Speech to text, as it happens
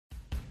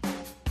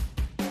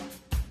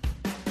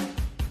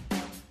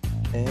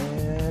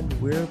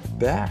And we're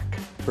back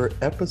for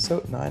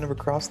episode 9 of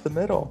Across the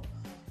Middle.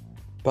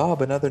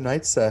 Bob, another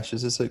night sesh.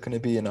 Is this going to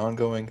be an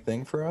ongoing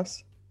thing for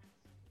us?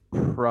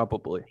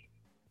 Probably.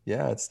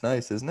 Yeah, it's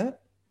nice, isn't it?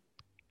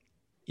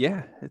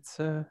 Yeah,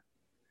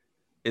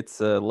 it's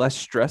less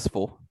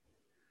stressful.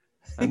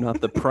 I'm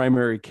not the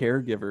primary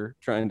caregiver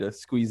trying to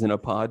squeeze in a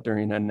pod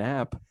during a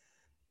nap.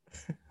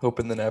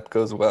 Hoping the nap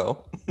goes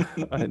well.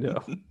 I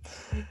know.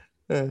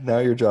 Now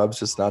your job's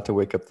just not to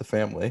wake up the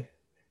family.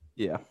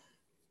 Yeah.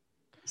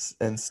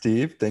 And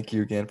Steve, thank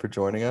you again for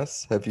joining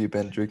us. Have you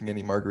been drinking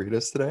any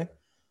margaritas today?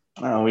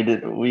 Oh, we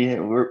did.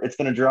 We're. It's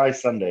been a dry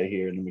Sunday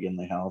here in the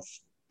McGinley house.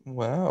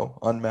 Wow,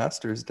 on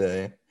Masters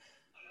Day.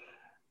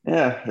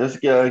 Yeah, it was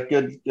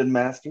good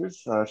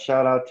Masters.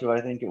 Shout out to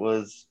I think it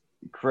was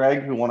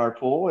Craig who won our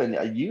pool,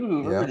 and you,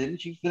 Hoover, Yeah.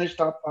 didn't you finish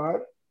top five?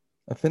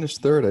 I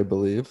finished third, I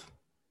believe.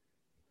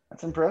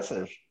 That's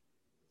impressive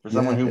for Yeah,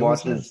 someone who it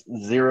was watches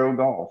zero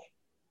golf.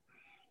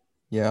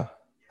 Yeah.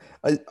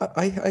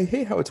 I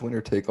hate how it's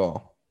winner take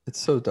all. It's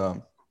so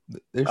dumb.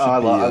 There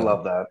Oh, should be I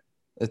love that.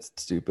 It's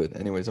stupid.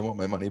 Anyways, I want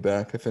my money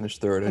back. I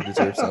finished third. I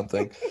deserve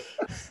something.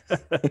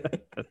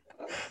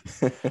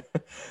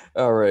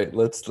 All right,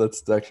 let's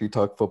actually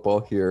talk football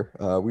here.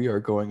 We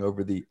are going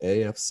over the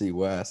AFC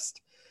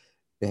West,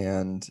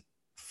 and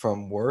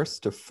from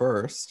worst to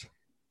first,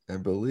 I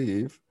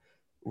believe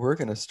we're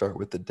going to start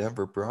with the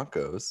Denver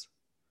Broncos.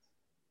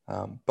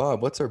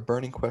 Bob, what's our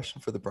burning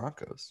question for the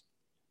Broncos?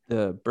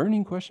 The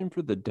burning question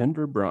for the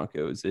Denver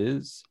Broncos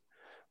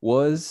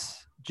was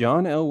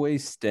John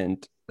Elway's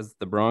stint as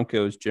the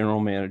Broncos general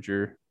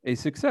manager a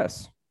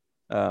success?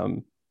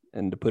 And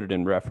to put it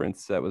in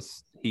reference,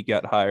 he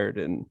got hired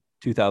in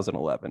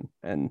 2011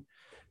 and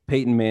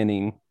Peyton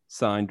Manning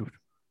signed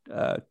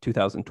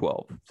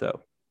 2012.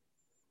 So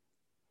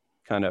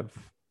kind of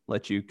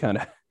let you kind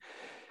of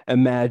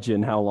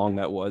imagine how long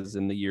that was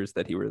in the years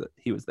that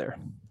he was there.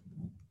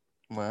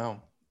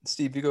 Wow.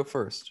 Steve, you go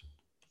first.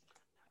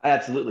 I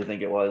absolutely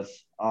think it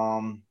was.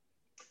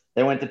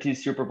 They went to 2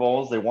 Super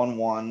Bowls. They won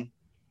one.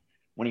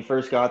 When he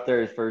first got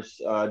there, his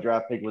first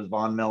draft pick was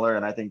Von Miller,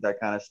 and I think that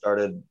kind of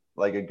started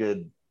like a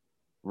good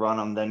run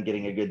on them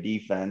getting a good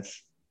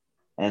defense.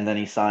 And then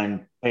he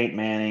signed Peyton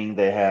Manning.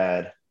 They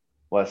had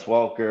Wes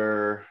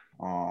Welker.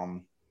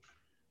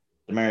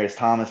 Demaryius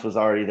Thomas was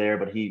already there,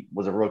 but he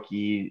was a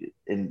rookie.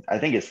 In I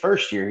think his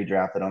first year he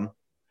drafted him.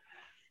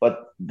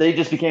 But they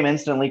just became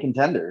instantly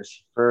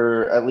contenders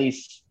for at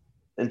least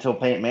until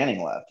Peyton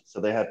Manning left. So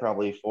they had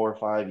probably 4 or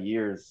 5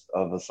 years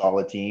of a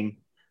solid team.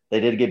 They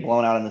did get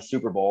blown out in the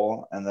Super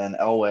Bowl, and then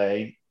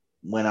Elway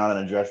went out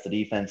and addressed the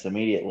defense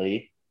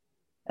immediately.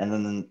 And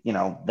then,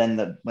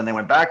 when they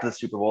went back to the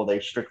Super Bowl, they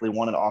strictly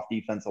won it off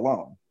defense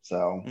alone.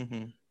 So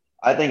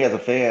I think as a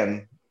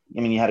fan,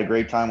 you had a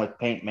great time with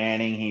Peyton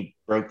Manning. He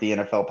broke the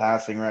NFL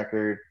passing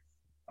record.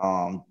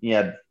 He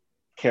had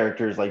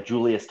characters like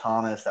Julius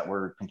Thomas that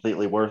were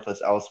completely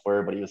worthless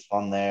elsewhere, but he was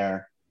fun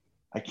there.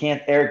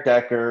 Eric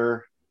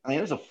Decker. It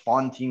was a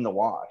fun team to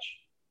watch.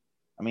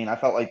 I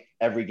felt like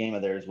every game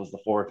of theirs was the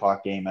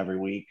 4:00 game every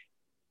week.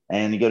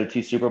 And you go to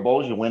 2 Super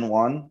Bowls, you win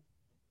one.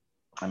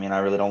 I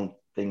really don't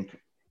think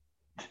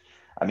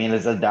 –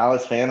 as a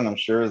Dallas fan, and I'm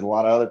sure as a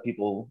lot of other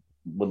people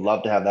would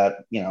love to have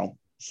that,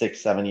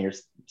 6-7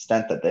 years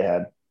stint that they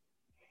had.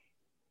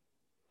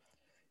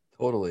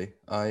 Totally.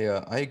 I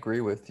agree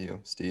with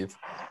you, Steve.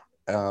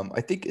 I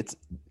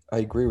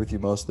agree with you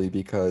mostly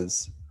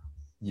because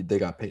they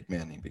got Peyton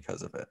Manning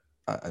because of it,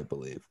 I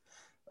believe.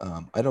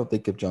 I don't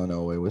think if John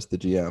Elway was the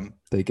GM,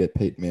 they get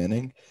Peyton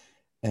Manning,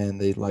 and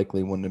they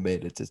likely wouldn't have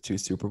made it to 2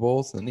 Super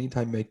Bowls. And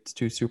anytime you make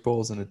 2 Super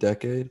Bowls in a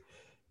decade,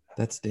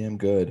 that's damn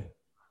good.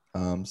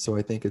 So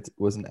I think it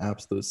was an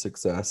absolute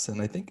success.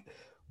 And I think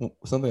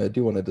something I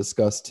do want to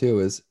discuss too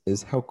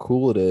is how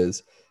cool it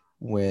is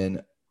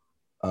when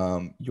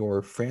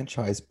your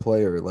franchise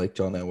player, like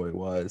John Elway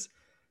was,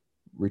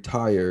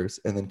 retires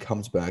and then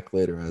comes back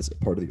later as a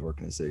part of the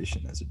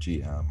organization as a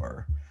GM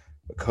or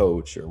a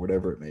coach or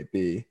whatever it may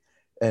be.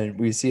 And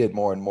we see it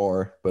more and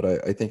more, but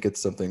I think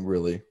it's something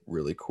really,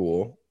 really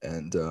cool.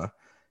 And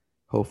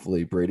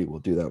hopefully Brady will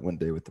do that one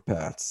day with the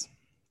Pats.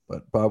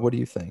 But Bob, what do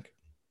you think?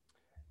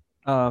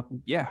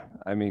 Yeah,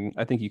 I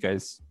think you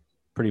guys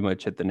pretty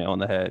much hit the nail on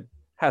the head.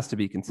 Has to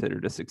be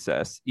considered a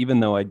success,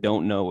 even though I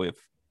don't know if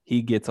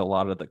he gets a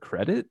lot of the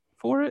credit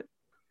for it.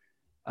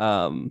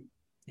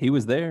 He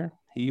was there.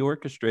 He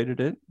orchestrated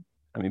it.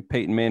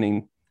 Peyton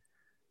Manning's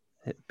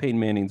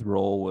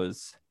role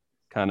was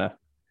kind of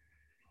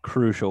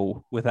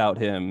crucial. Without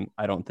him,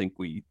 I don't think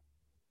we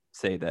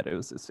say that it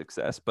was a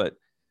success. But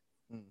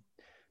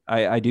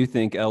I do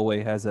think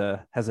Elway has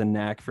a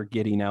knack for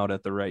getting out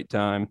at the right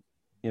time.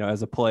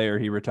 As a player,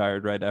 he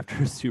retired right after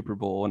a Super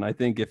Bowl, and I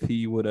think if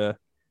he would have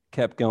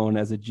kept going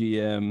as a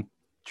GM,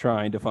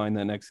 trying to find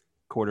that next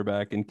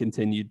quarterback and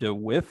continued to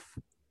whiff,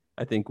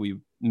 I think we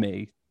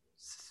may,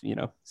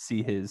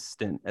 see his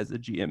stint as a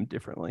GM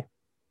differently.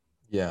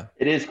 Yeah.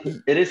 It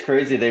is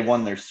crazy they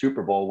won their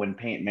Super Bowl when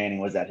Peyton Manning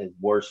was at his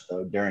worst,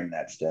 though, during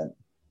that stint.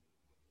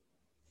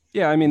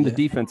 Yeah, the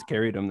defense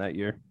carried him that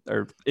year,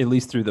 or at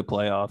least through the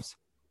playoffs.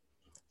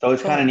 So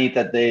it's kind of neat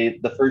that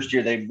the first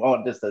year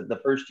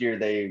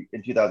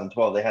in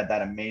 2012 they had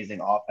that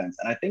amazing offense,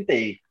 and I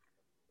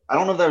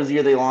don't know if that was the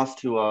year they lost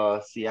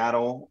to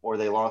Seattle or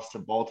they lost to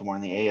Baltimore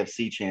in the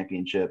AFC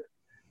Championship,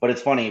 but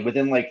it's funny,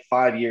 within like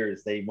 5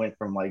 years they went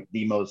from like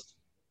the most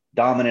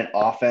dominant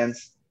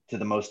offense to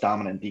the most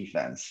dominant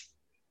defense,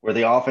 where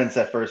the offense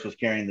at first was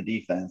carrying the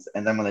defense,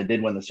 and then when they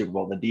did win the Super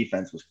Bowl, the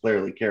defense was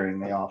clearly carrying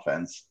the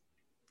offense,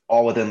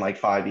 all within like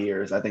 5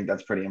 years. I think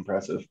that's pretty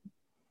impressive.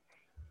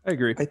 I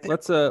agree.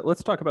 Let's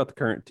talk about the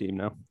current team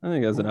now. I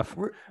think that's enough.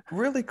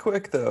 Really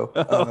quick though,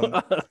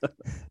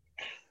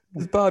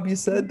 Bob, you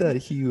said that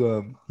he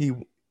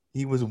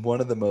was one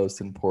of the most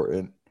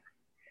important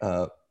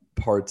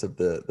parts of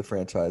the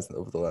franchise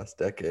over the last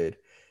decade.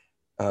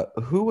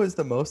 Who was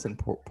the most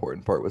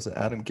important part? Was it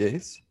Adam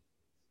Gase?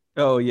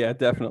 Oh yeah,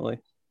 definitely.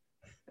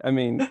 I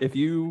mean, if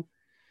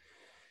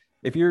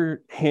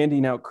you're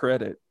handing out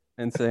credit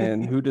and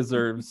saying who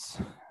deserves,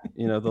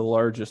 the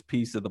largest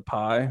piece of the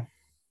pie,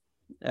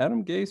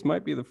 Adam Gase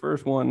might be the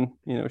first one,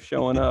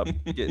 showing up,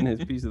 getting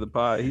his piece of the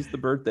pie. He's the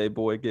birthday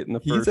boy getting the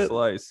first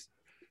slice.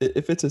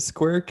 If it's a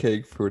square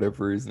cake, for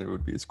whatever reason, it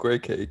would be a square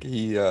cake.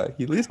 He at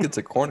least gets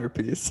a corner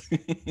piece.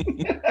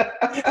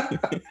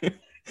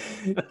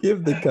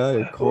 Give the guy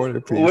a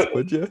corner piece,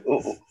 would you?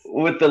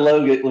 With the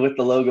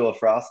logo of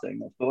frosting,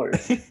 of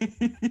course.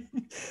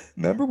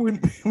 Remember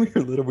when we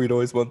were little, we'd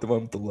always want the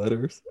one with the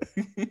letters.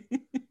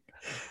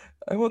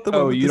 I want the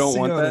one with you the don't C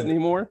want on that it.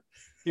 anymore?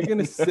 You're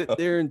gonna sit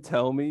there and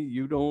tell me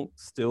you don't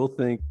still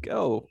think,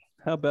 oh,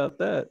 how about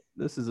that?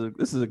 This is a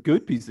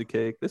good piece of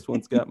cake. This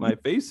one's got my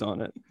face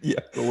on it.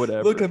 Yeah, or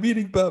whatever. Look, I'm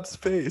eating Bob's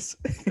face.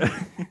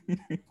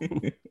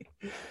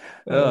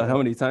 How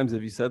many times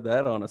have you said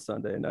that on a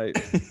Sunday night?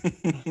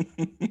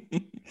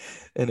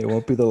 And it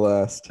won't be the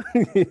last.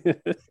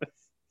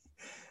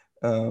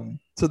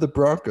 So the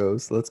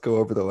Broncos, let's go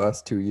over the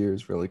last 2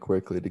 years really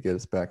quickly to get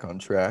us back on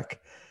track.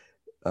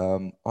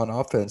 On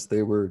offense,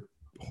 they were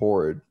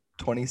horrid.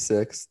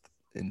 26th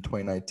in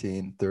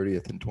 2019,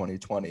 30th in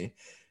 2020.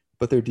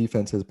 But their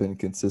defense has been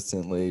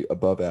consistently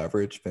above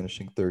average,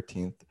 finishing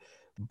 13th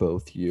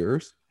both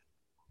years.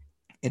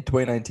 In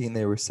 2019,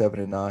 they were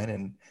 7-9,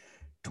 and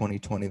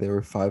 2020 they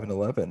were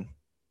 5-11.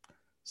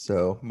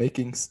 So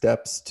making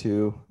steps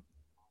to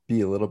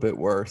be a little bit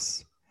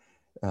worse,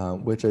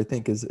 which I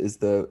think is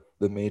the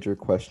major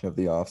question of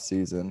the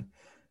offseason,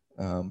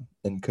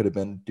 and could have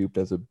been duped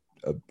as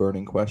a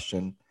burning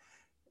question.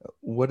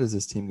 What is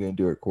this team going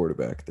to do at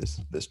quarterback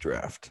this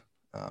draft?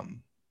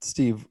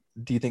 Steve,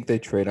 do you think they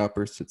trade up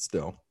or sit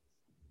still?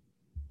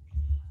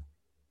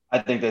 I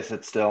think they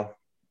sit still.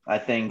 I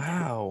think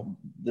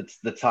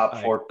the top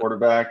four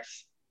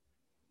quarterbacks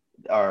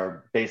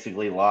are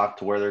basically locked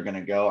to where they're going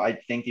to go. I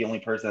think the only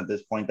person at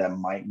this point that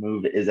might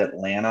move is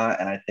Atlanta.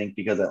 And I think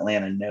because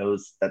Atlanta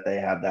knows that they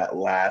have that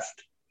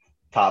last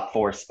top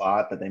four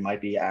spot, that they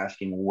might be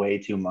asking way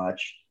too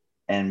much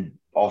and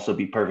also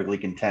be perfectly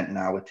content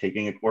now with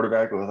taking a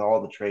quarterback with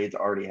all the trades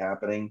already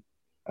happening.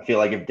 I feel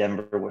like if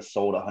Denver was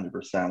sold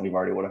 100%, we've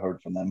already would have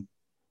heard from them.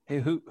 Hey,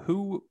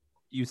 who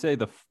you say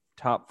the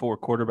top four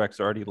quarterbacks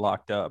are already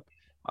locked up?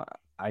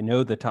 I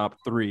know the top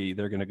three,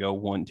 they're going to go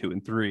 1, 2,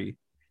 and 3.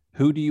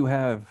 Who do you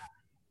have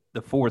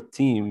the fourth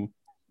team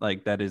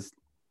like that is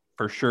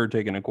for sure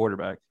taking a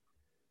quarterback?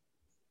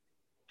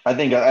 I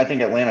think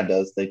Atlanta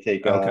does. They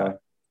take okay.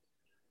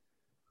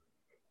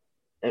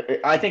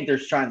 I think they're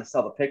trying to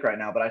sell the pick right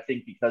now, but I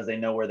think because they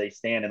know where they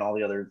stand and all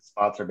the other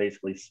spots are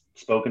basically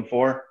spoken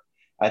for,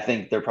 I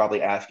think they're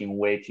probably asking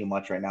way too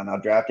much right now. Now,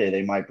 draft day,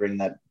 they might bring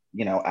that,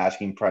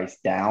 asking price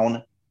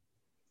down,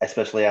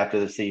 especially after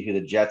they see who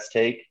the Jets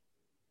take.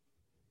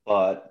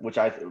 But which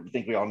I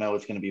think we all know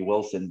it's going to be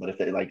Wilson. But if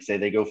they say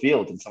they go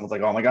Fields and someone's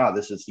like, oh my God,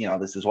 this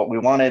is what we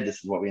wanted.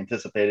 This is what we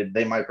anticipated.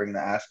 They might bring the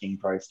asking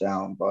price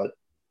down, but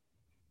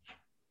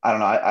I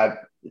don't know.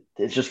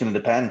 It's just going to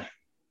depend.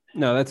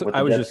 No,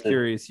 I was just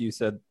curious. You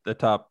said the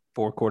top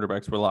four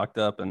quarterbacks were locked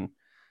up, and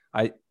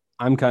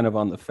I'm kind of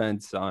on the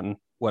fence on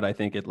what I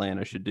think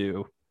Atlanta should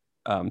do.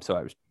 So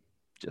I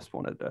just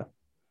wanted to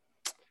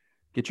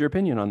get your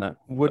opinion on that.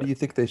 What do you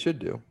think they should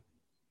do?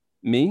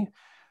 Me?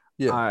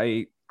 Yeah.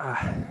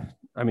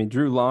 I mean,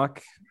 Drew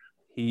Lock,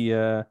 he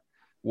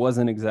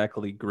wasn't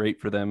exactly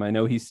great for them. I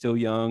know he's still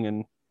young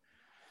and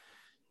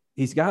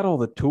he's got all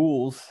the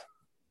tools.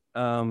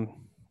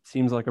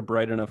 Seems like a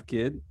bright enough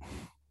kid.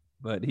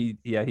 But he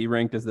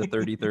ranked as the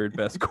 33rd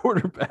best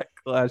quarterback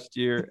last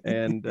year,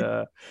 and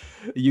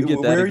you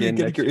get that Where again. Where are you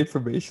getting your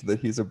information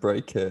that he's a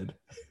bright kid?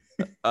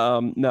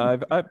 No,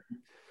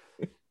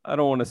 I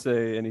don't want to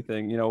say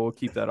anything. We'll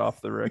keep that off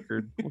the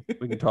record.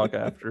 We can talk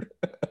after.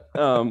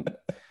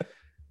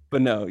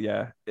 But no,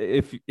 yeah.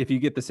 If you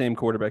get the same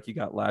quarterback you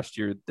got last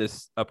year,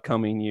 this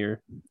upcoming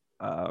year,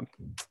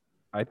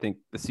 I think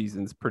the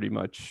season's pretty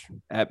much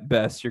at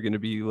best. You're going to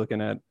be looking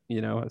at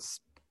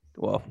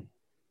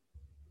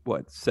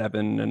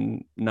 7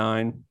 and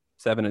 9,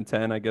 7 and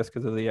 10, I guess,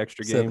 because of the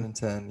extra game. 7 and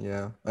 10,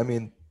 yeah. I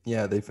mean,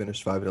 yeah, they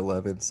finished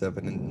 5-11,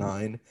 7 and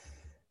 9.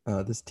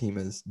 This team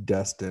is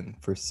destined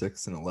for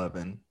 6 and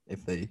 11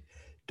 if they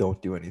don't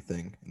do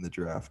anything in the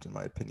draft, in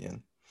my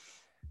opinion.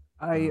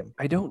 I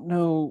don't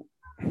know.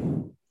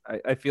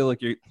 I feel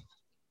like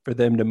for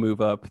them to move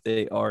up,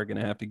 they are going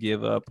to have to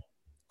give up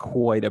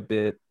quite a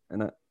bit,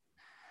 and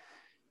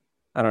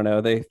I don't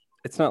know.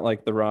 It's not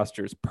like the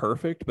roster is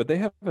perfect, but they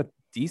have a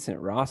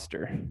decent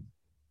roster.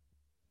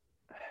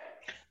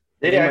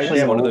 They might actually be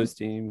have one of those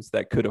teams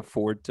that could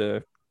afford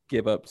to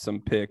give up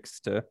some picks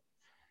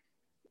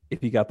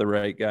if you got the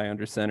right guy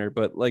under center.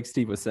 But like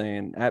Steve was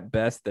saying, at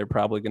best, they're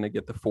probably going to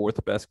get the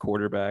fourth best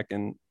quarterback.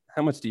 And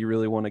how much do you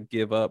really want to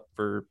give up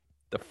for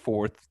the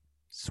fourth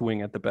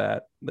swing at the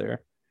bat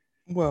there?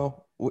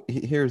 Well,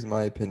 here's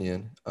my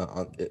opinion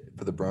on it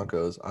for the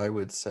Broncos. I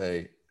would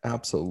say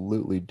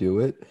absolutely do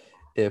it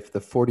if the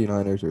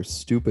 49ers are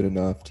stupid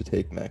enough to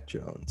take Mac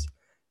Jones.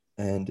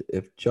 And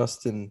if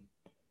Justin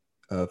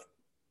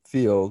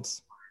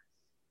Fields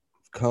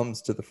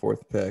comes to the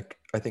fourth pick,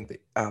 I think they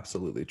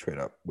absolutely trade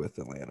up with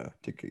Atlanta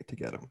to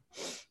get him.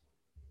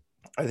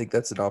 I think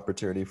that's an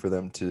opportunity for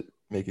them to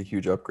make a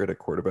huge upgrade at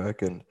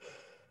quarterback, and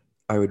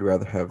I would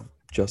rather have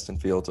Justin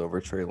Fields over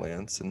Trey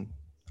Lance, and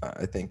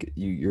I think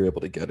you're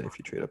able to get it if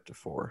you trade up to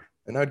 4.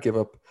 And I'd give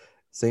up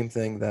same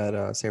thing that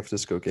San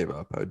Francisco gave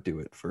up. I would do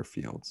it for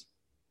Fields.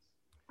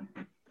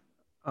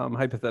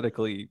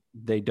 Hypothetically,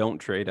 they don't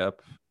trade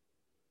up.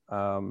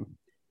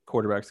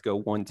 Quarterbacks go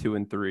 1, 2,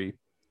 and 3.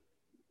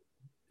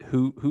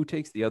 Who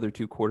takes the other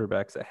 2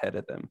 quarterbacks ahead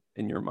of them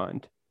in your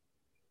mind?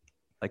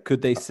 Like,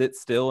 could they sit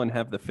still and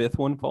have the 5th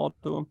one fall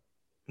to them?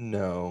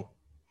 No.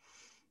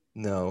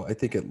 I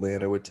think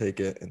Atlanta would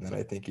take it, and then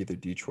I think either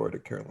Detroit or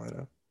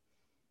Carolina.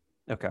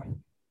 Okay.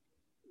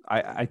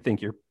 I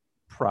think you're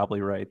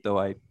probably right, though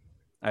I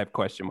have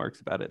question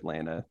marks about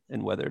Atlanta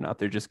and whether or not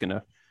they're just going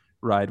to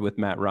ride with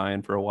Matt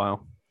Ryan for a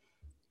while.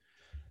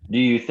 Do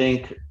you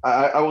think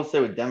I will say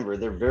with Denver,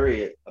 they're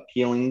very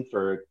appealing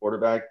for a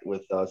quarterback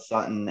with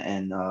Sutton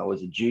and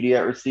was it Judy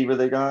at receiver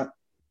they got?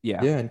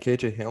 Yeah, and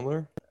KJ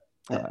Hamler.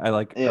 I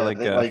like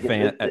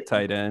Fant at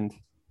tight end.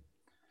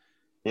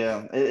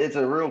 Yeah, it's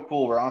a real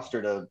cool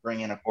roster to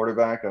bring in a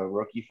quarterback, a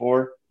rookie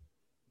for.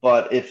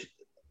 But if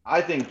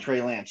I think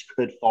Trey Lance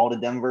could fall to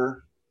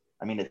Denver,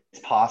 I mean it's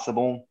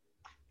possible.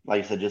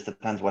 Like I said, just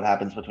depends what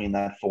happens between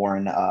that 4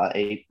 and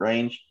 8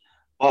 range.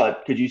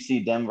 But could you see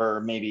Denver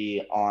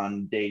maybe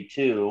on day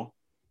 2,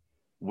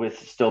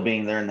 with still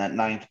being there in that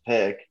 9th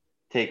pick,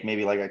 take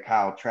maybe like a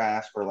Kyle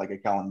Trask or like a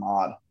Kellen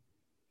Mond,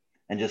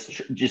 and just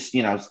see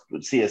a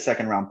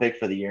 2nd round pick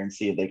for the year and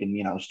see if they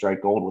can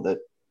strike gold with it,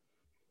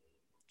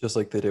 just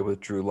like they did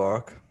with Drew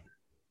Lock.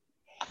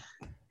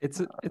 It's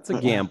a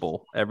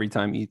gamble every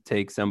time you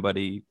take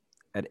somebody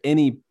at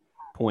any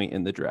point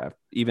in the draft,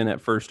 even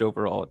at first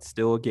overall. It's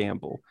still a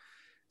gamble.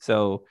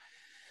 So,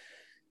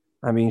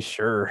 I mean,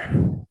 sure,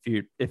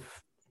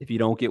 if you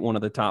don't get one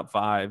of the top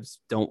 5s,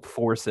 don't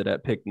force it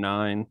at pick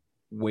 9.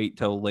 Wait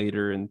till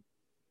later and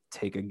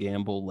take a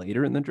gamble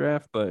later in the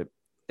draft. But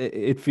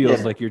it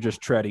feels like you're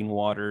just treading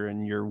water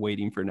and you're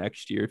waiting for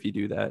next year if you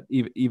do that.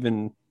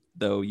 Even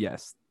though,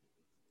 yes,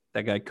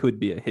 that guy could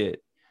be a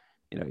hit.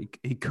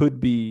 He could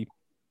be.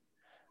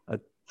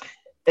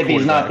 If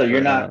he's not, though,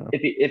 you're not.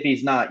 If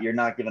he's not, you're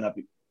not giving up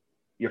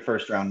your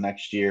 1st round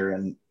next year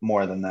and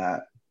more than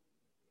that.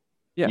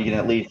 Yeah, you can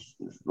at least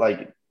you're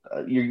going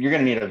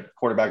to need a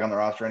quarterback on the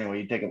roster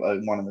anyway. You take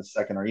one in the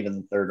 2nd or even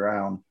the 3rd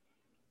round,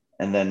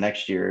 and then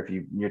next year,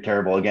 if you're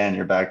terrible again,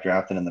 you're back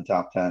drafted in the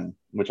top 10,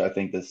 which I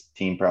think this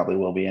team probably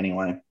will be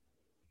anyway.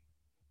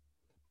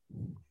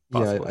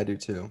 Possibly. Yeah, I do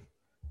too.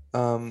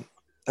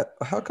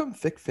 How come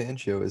Vic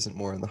Fangio isn't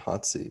more in the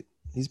hot seat?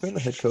 He's been the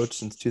head coach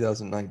since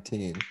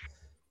 2019.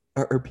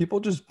 Are people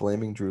just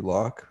blaming Drew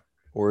Lock,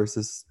 or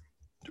is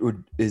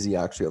he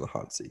actually on the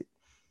hot seat?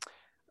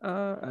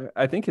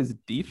 I think his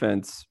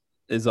defense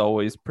is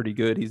always pretty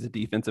good. He's a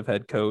defensive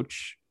head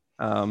coach,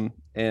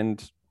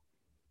 and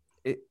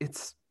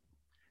it's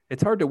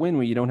hard to win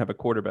when you don't have a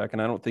quarterback.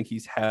 And I don't think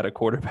he's had a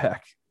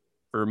quarterback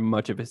for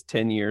much of his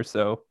tenure.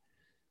 So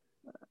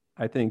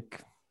I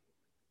think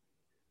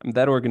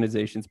that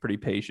organization's pretty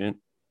patient,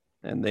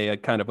 and they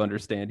kind of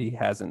understand he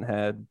hasn't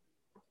had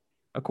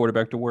a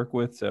quarterback to work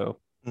with. So.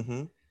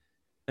 Mm-hmm.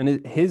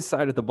 And his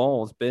side of the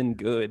ball has been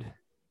good.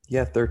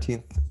 Yeah,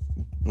 13th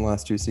in the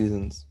last 2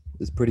 seasons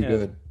is pretty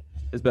good.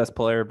 His best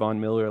player, Von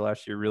Miller,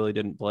 last year really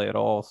didn't play at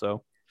all.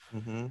 So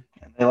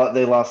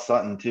they lost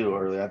Sutton too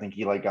early. I think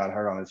he got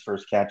hurt on his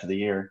first catch of the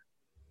year.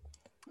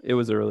 It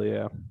was early,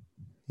 yeah.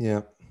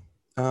 Yeah.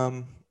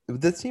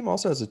 This team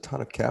also has a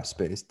ton of cap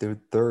space. They're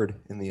 3rd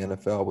in the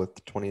NFL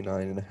with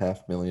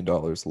 $29.5 million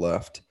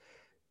left.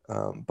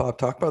 Bob,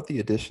 talk about the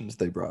additions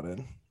they brought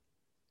in.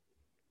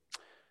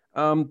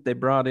 They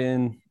brought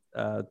in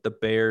the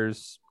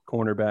Bears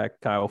cornerback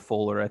Kyle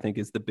Fuller, I think,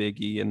 is the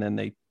biggie, and then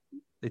they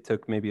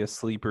took maybe a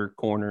sleeper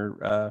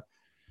corner,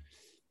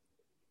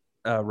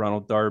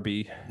 Ronald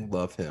Darby.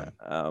 Love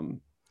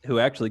him. Who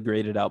actually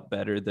graded out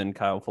better than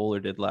Kyle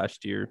Fuller did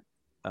last year.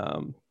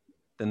 Then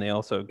they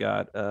also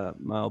got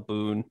Mal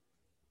Boone,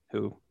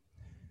 who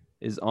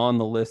is on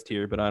the list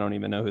here, but I don't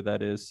even know who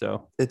that is.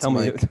 So it's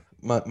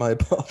My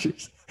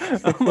apologies.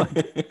 I'm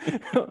like,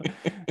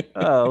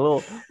 a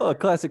little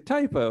classic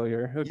typo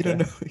here. Okay. You don't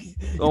know.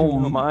 Oh,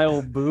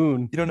 Miles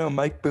Boone. You don't know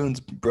Mike Boone's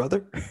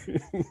brother?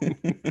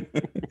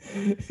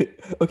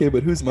 Okay,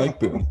 but who's Mike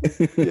Boone?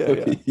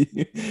 Yeah.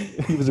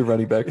 He was a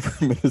running back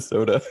for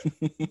Minnesota.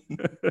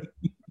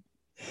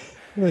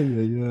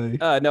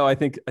 No, I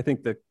think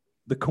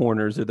the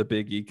corners are the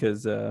biggie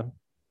because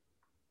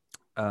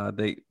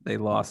they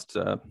lost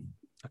a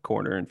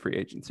corner in free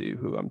agency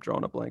who I'm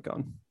drawing a blank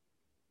on.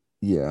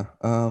 Yeah.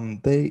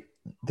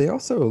 They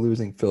also are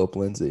losing Philip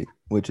Lindsay,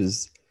 which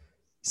is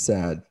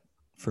sad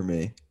for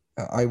me.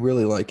 I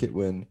really like it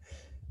when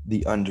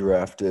the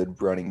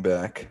undrafted running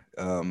back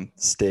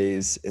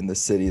stays in the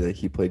city that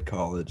he played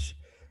college,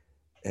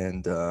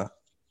 and I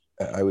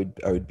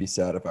would be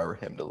sad if I were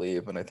him to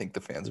leave, and I think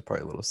the fans are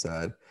probably a little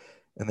sad.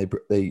 And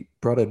they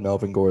brought in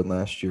Melvin Gordon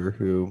last year,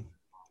 who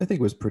I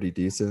think was pretty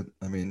decent.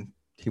 I mean,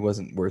 he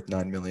wasn't worth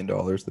 $9 million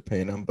to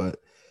pay him, but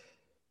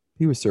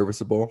he was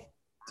serviceable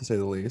to say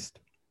the least.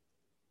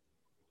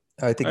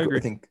 I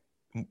think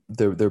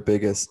their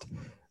biggest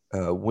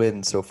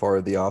win so far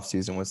of the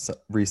offseason was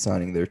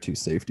re-signing their two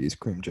safeties,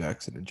 Kareem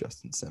Jackson and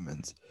Justin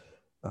Simmons.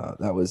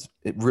 That was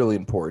really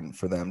important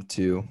for them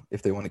to,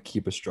 if they want to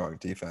keep a strong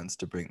defense,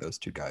 to bring those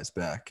two guys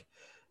back,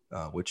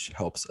 which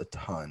helps a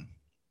ton.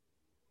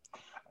 I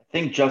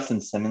think Justin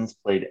Simmons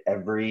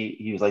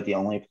he was like the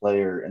only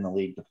player in the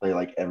league to play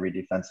like every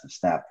defensive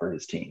snap for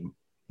his team.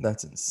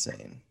 That's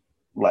insane.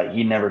 Like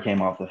he never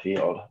came off the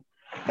field.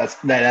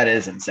 That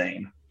is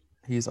insane.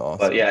 He's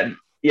awesome. But yeah,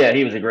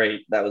 he was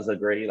that was a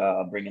great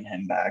bringing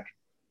him back.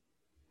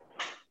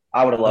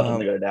 I would have loved him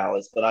to go to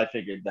Dallas, but I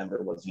figured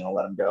Denver was going to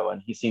let him go.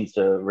 And he seems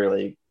to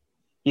really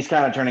 – he's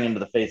kind of turning into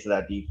the face of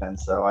that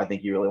defense. So I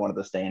think he really wanted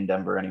to stay in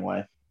Denver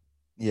anyway.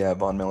 Yeah,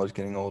 Von Miller's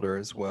getting older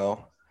as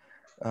well.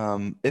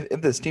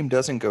 If this team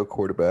doesn't go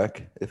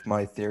quarterback, if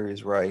my theory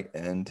is right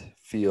and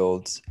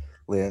Fields,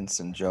 Lance,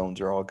 and Jones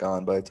are all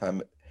gone by the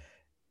time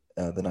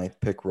the ninth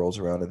pick rolls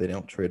around and they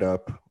don't trade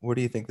up, what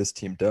do you think this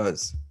team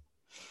does?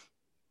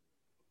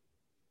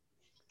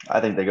 I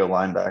think they go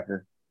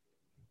linebacker.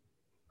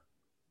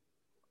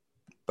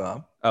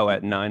 Bob? Oh,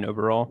 at 9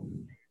 overall,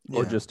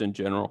 or Yeah. just in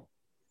general?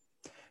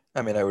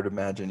 I mean, I would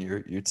imagine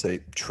you'd say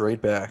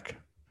trade back,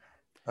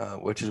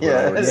 which is what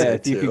I would say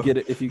if you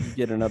too. if you could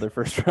get another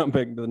first round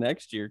pick the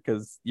next year,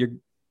 because you're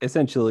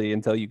essentially,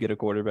 until you get a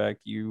quarterback,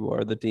 you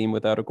are the team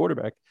without a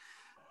quarterback.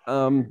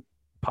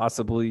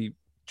 Possibly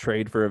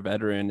trade for a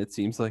veteran. It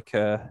seems like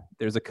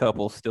there's a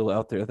couple still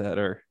out there that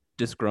are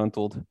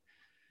disgruntled.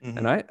 Mm-hmm.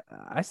 And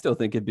I still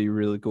think it'd be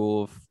really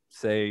cool if,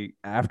 say,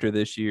 after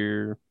this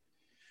year,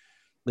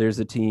 there's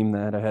a team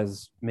that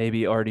has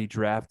maybe already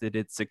drafted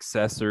its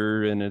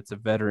successor and it's a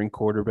veteran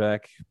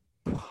quarterback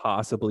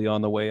possibly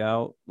on the way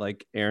out,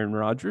 like Aaron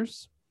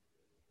Rodgers.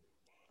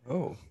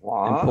 Oh,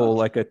 wow. And pull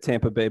like a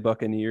Tampa Bay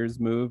Buccaneers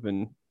move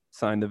and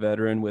sign the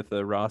veteran with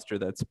a roster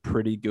that's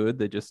pretty good.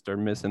 They just are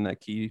missing that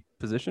key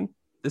position.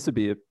 This would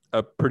be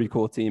a pretty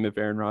cool team if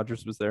Aaron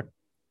Rodgers was there.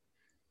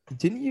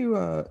 Didn't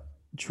you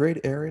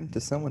trade Aaron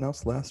to someone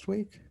else last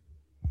week?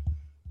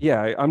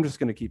 Yeah, I'm just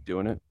going to keep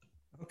doing it.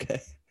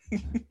 Okay.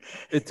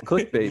 It's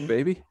clickbait,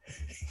 baby.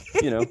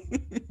 You know.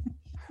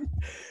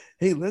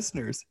 Hey,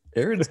 listeners,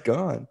 Aaron's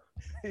gone.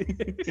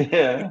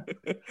 Yeah.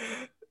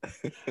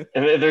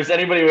 If there's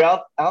anybody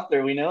out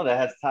there we know that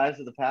has ties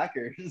to the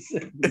Packers,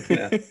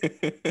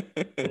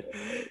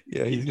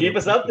 yeah, keep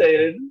us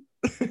updated.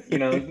 You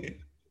know,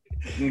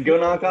 go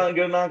knock on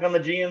the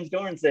GM's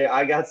door and say,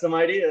 "I got some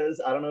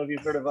ideas." I don't know if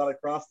you've heard about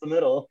Across the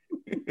Middle.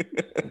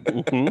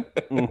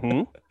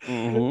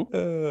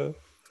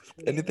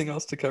 Anything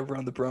else to cover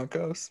on the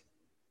Broncos?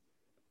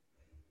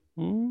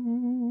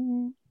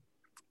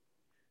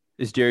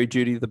 Is Jerry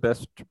Jeudy the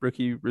best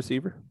rookie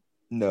receiver?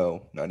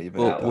 No, not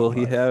even. Will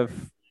he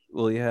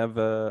have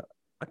a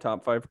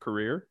top 5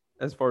 career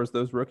as far as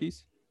those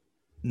rookies?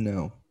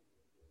 No.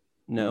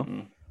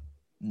 Mm-hmm.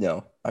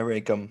 No. I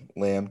rank them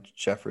Lamb,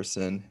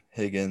 Jefferson,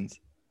 Higgins,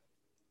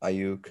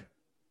 Ayuk,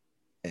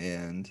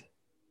 and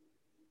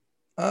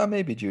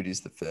maybe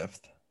Judy's the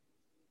 5th.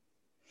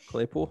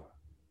 Claypool?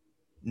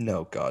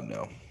 No, God,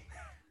 no.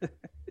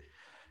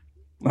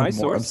 My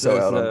source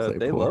says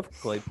they love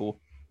Claypool.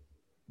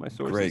 My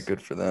source. Great,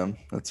 good for them.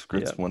 That's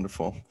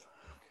wonderful.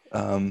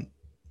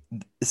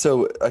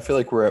 So I feel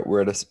like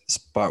we're at a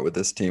spot with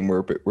this team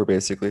where we're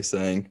basically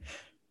saying,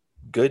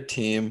 good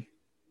team,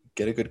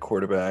 get a good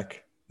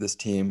quarterback. This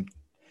team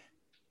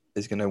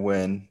is going to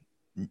win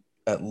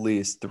at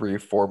least 3 or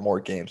 4 more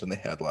games than they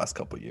had the last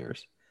couple of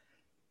years.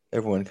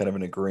 Everyone kind of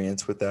in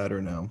agreement with that,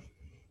 or no?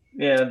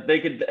 Yeah, they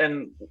could,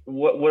 and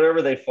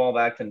whatever they fall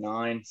back to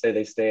 9, say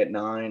they stay at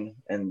 9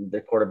 and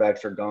their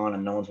quarterbacks are gone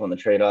and no one's won the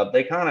trade up,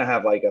 they kind of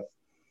have like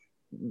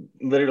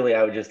literally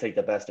I would just take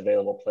the best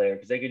available player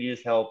because they could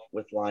use help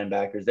with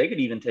linebackers. They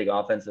could even take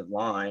offensive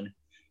line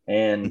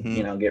and,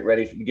 get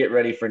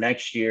ready for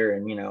next year.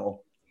 And,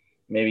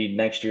 maybe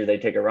next year they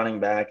take a running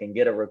back and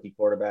get a rookie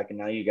quarterback. And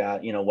now you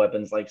got,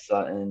 weapons like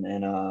Sutton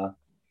and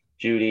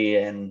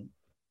Jeudy and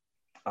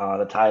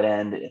the tight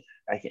end.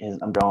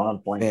 I'm drawing on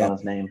points on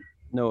his name.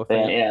 No Yeah,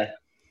 offense. yeah.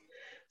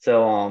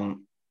 So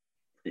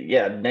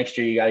yeah, next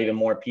year you got even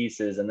more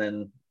pieces, and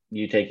then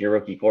you take your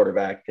rookie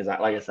quarterback because,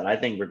 like I said, I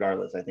think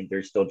regardless, I think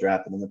they're still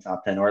drafting in the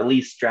top 10, or at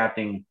least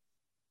drafting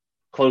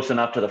close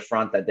enough to the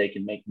front that they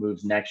can make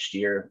moves next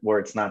year, where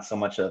it's not so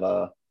much of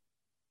a,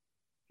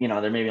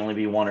 there maybe only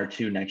be one or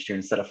two next year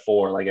instead of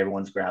four like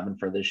everyone's grabbing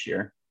for this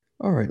year.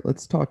 All right,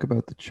 let's talk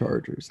about the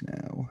Chargers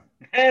now.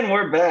 And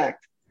we're back.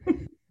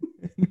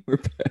 We're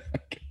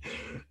back.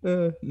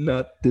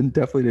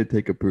 Definitely didn't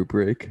take a poop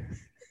break.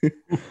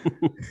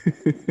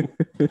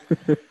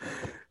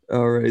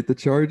 All right, the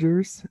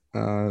Chargers.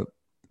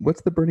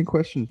 What's the burning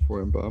question for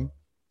him, Bob?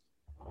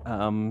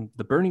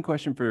 The burning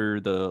question for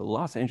the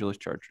Los Angeles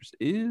Chargers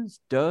is: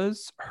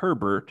 does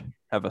Herbert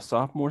have a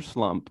sophomore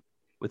slump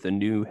with a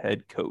new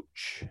head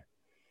coach?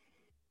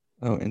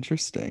 Oh,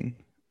 interesting.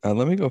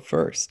 Let me go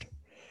first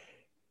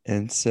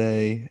and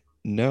say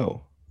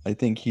no. I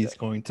think he's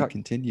going to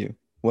continue.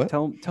 What?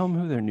 Tell him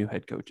who their new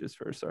head coach is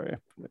first. Sorry,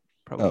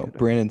 probably. Oh,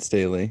 Brandon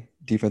Staley,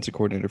 defensive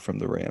coordinator from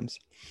the Rams.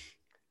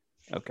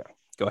 Okay,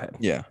 go ahead.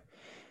 Yeah.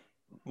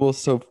 Well,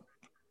 so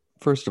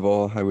first of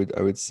all, I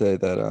would say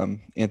that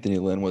Anthony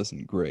Lynn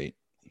wasn't great.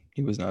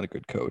 He was not a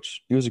good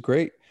coach. He was a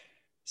great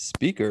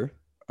speaker.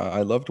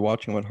 I loved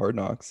watching him on Hard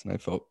Knocks, and I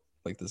felt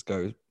like this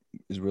guy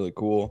is really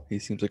cool. He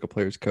seems like a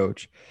player's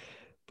coach,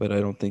 but I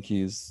don't think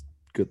he's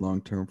good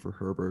long term for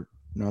Herbert.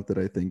 Not that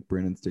I think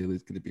Brandon Staley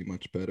is going to be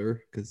much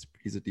better because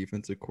he's a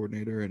defensive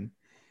coordinator, and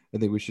I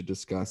think we should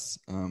discuss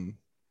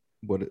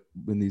when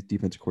these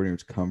defensive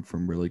coordinators come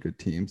from really good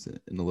teams in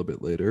a little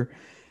bit later.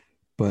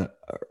 But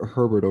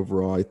Herbert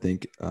overall, I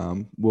think,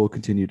 will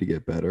continue to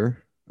get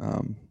better,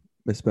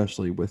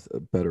 especially with a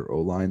better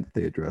O-line that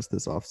they addressed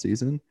this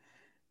offseason.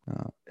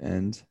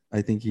 And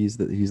I think he's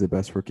the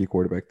best rookie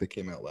quarterback that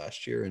came out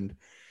last year, and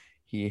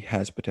he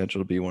has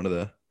potential to be one of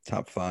the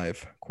top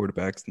 5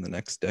 quarterbacks in the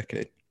next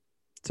decade.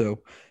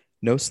 So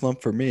no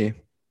slump for me.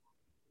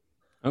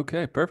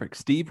 Okay, perfect.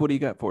 Steve, what do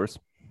you got for us?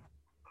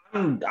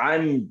 I'm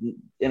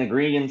in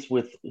agreement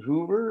with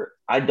Hoover.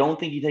 I don't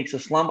think he takes a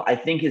slump. I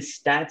think his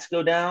stats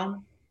go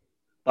down,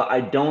 but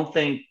I don't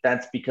think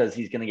that's because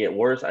he's going to get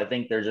worse. I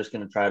think they're just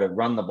going to try to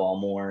run the ball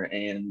more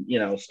and,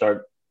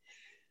 start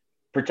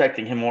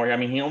protecting him more. I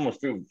mean, he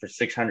almost threw for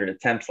 600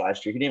 attempts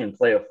last year. He didn't even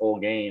play a full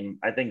game.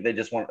 I think they're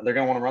going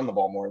to want to run the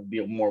ball more, be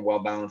a more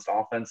well-balanced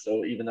offense.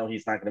 So even though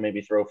he's not going to maybe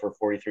throw for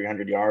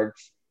 4,300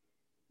 yards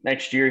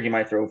next year, he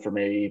might throw for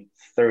maybe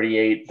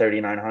 38,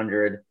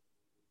 3,900,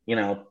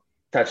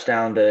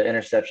 touchdown to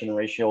interception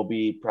ratio will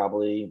be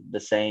probably the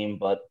same,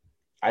 but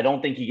I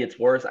don't think he gets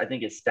worse. I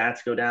think his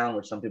stats go down,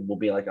 which some people will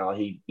be like, oh,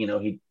 he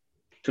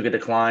took a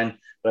decline,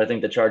 but I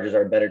think the Chargers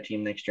are a better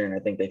team next year. And I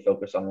think they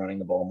focus on running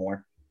the ball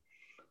more.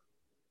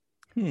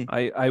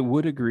 I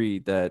would agree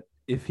that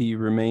if he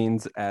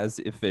remains as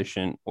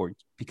efficient or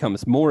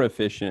becomes more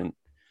efficient,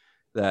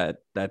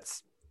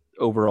 that's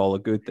overall a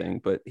good thing,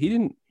 but he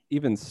didn't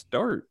even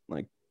start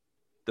like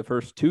the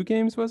first 2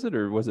 games, was it?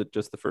 Or was it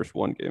just the first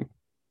 1 game?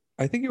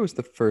 I think it was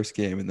the first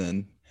game, and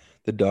then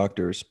the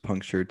doctors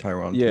punctured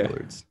Tyrod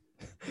Taylor's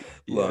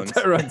lungs.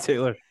 Tyrod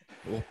Taylor.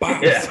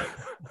 Yeah.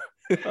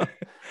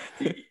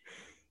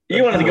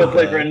 You wanted to go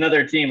play for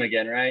another team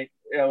again, right?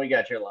 Yeah, we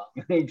got your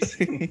lungs.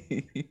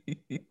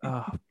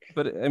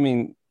 But I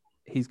mean,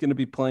 he's going to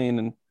be playing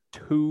in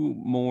 2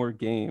 more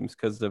games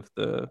because of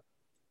the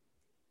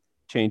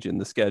change in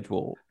the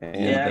schedule.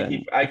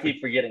 And I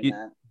keep forgetting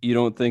that. You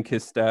don't think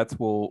his stats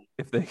will,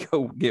 if they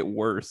get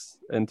worse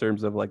in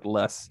terms of like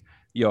less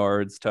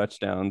yards,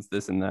 touchdowns,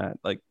 this and that,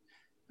 like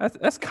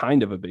that's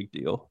kind of a big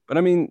deal. But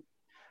I mean,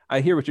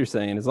 I hear what you're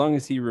saying. As long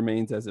as he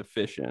remains as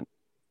efficient.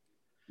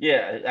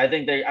 Yeah, I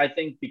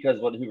think because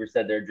what Hoover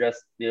said, they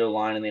addressed the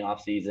O-line in the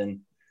offseason.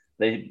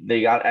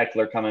 They got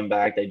Eckler coming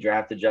back. They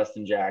drafted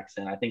Justin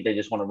Jackson. I think they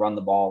just want to run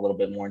the ball a little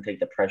bit more and take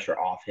the pressure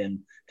off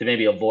him to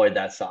maybe avoid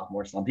that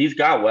sophomore slump. He's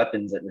got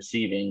weapons at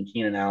receiving,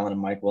 Keenan Allen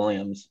and Mike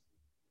Williams.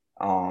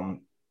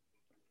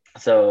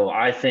 So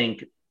I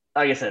think,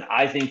 like I said,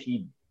 I think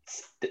he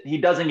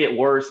doesn't get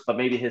worse, but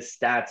maybe his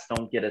stats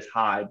don't get as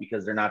high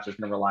because they're not just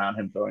going to rely on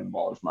him throwing the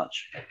ball as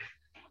much.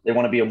 They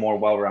want to be a more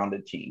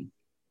well-rounded team.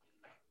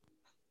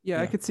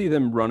 Yeah, I could see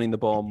them running the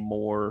ball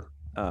more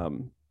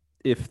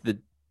if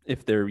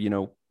they're,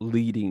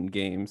 leading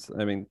games.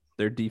 I mean,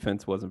 their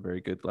defense wasn't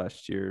very good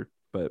last year,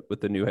 but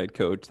with the new head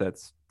coach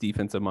that's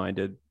defensive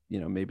minded,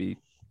 maybe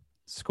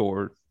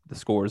the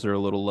scores are a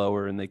little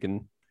lower and they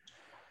can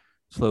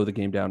slow the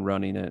game down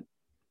running it.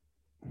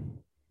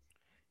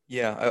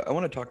 Yeah, I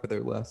want to talk about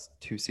their last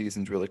 2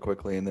 seasons really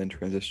quickly and then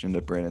transition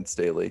to Brandon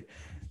Staley.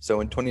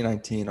 So in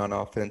 2019 on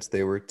offense,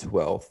 they were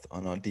 12th.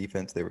 On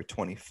defense, they were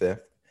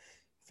 25th.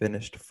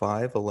 Finished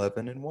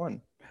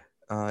 5-11-1.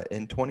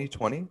 In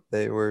 2020,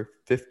 they were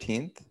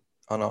 15th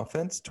on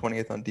offense,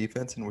 20th on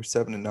defense, and were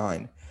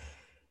 7-9.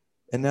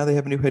 And now they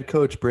have a new head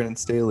coach, Brandon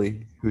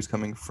Staley, who's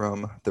coming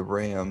from the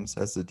Rams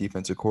as the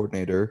defensive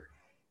coordinator.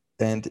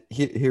 And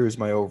here's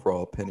my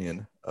overall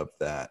opinion of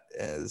that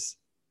is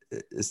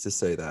to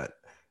say that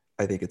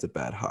I think it's a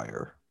bad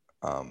hire,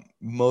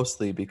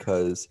 mostly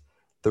because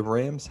the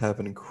Rams have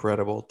an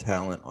incredible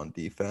talent on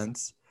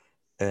defense,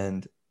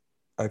 and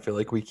I feel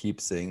like we keep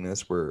seeing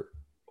this where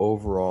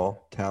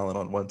overall talent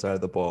on one side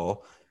of the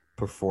ball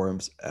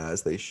performs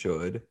as they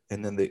should,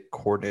 and then the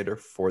coordinator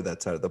for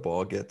that side of the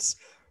ball gets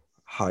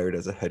hired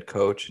as a head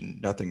coach and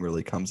nothing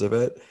really comes of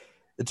it.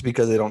 It's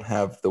because they don't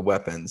have the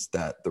weapons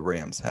that the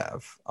Rams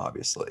have,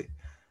 obviously.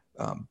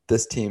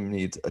 This team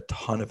needs a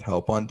ton of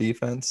help on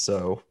defense,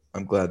 so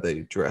I'm glad they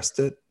addressed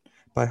it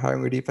by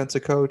hiring a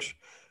defensive coach.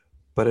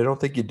 But I don't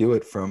think you do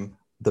it from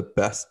the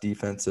best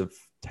defensive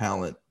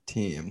talent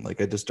team.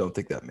 Like, I just don't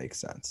think that makes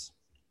sense.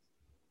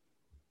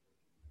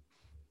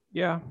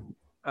 Yeah.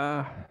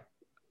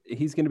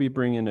 He's going to be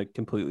bringing a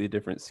completely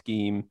different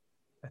scheme.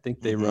 I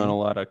think they run a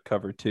lot of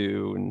cover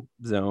 2 and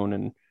zone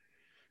and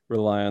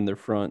rely on their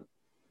front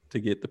to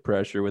get the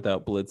pressure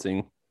without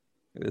blitzing.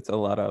 It's a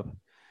lot of,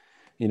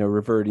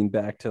 reverting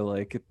back to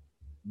like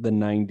the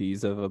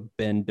 90s of a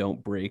bend,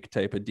 don't break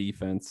type of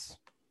defense,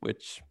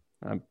 which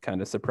I'm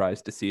kind of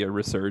surprised to see a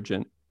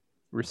resurgence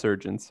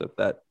of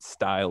that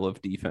style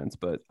of defense.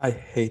 But I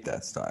hate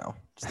that style.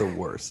 It's the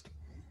worst.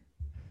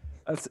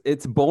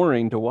 It's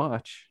boring to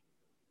watch.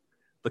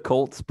 The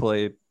Colts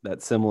play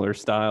that similar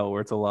style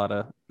where it's a lot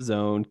of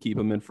zone, keep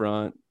them in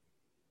front,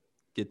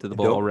 get to the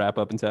ball, wrap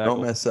up and tackle.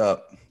 Don't mess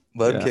up.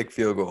 Let them kick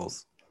field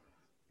goals.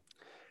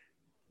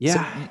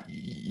 Yeah. So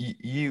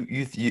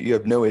you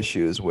have no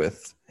issues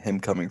with him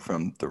coming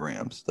from the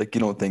Rams. Like,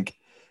 you don't think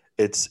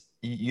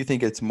you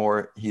think it's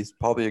more he's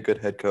probably a good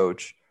head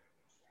coach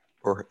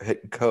or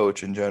head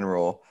coach in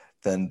general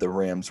than the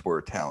Rams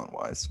were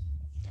talent-wise.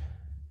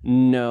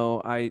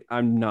 No,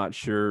 I'm not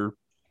sure.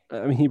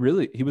 I mean,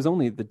 he was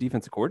only the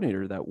defensive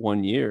coordinator that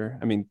 1 year.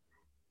 I mean,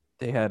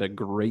 they had a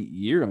great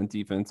year on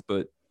defense,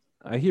 but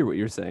I hear what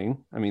you're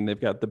saying. I mean, they've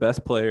got the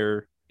best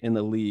player in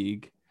the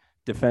league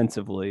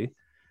defensively.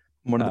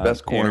 One of the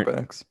best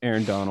cornerbacks.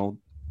 Aaron Donald.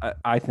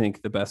 I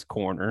think the best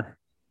corner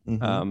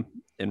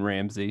in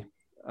Ramsey.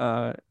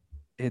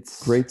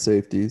 It's great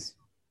safeties.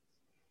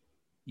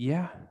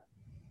 Yeah.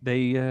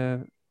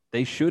 They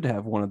should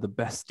have one of the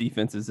best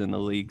defenses in the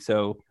league.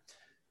 So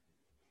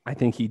I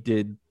think he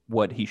did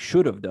what he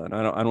should have done.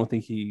 I don't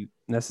think he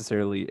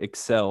necessarily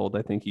excelled.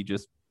 I think he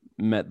just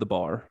met the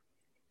bar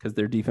because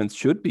their defense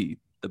should be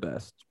the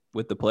best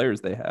with the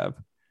players they have.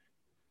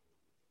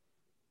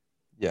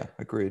 Yeah,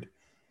 agreed.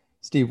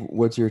 Steve,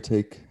 what's your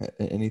take?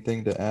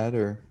 Anything to add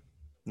or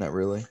not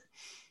really?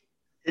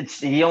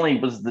 He only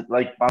was,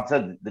 like Bob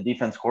said, the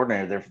defense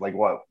coordinator there for like,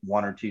 what,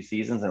 1 or 2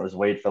 seasons, and it was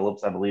Wade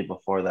Phillips, I believe,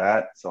 before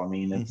that. So, I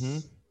mean,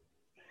 it's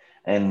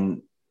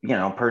and,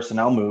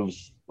 personnel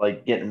moves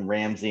like getting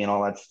Ramsey and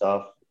all that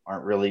stuff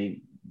aren't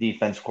really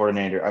defense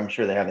coordinator. I'm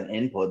sure they have an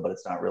input, but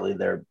it's not really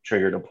their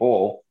trigger to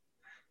pull.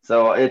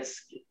 So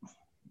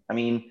I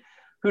mean,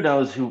 who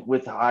knows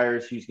with the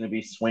hires, who's going to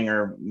be swing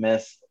or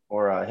miss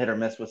or hit or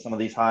miss with some of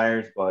these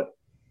hires. But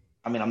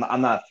I mean,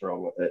 I'm not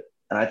thrilled with it.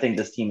 And I think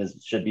this team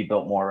should be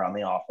built more around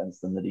the offense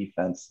than the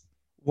defense.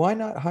 Why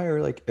not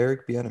hire like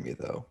Eric Bieniemy,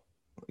 though?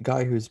 A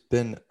guy who's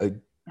been a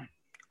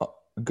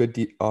good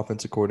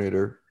offensive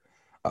coordinator,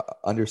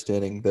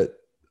 understanding that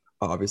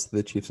obviously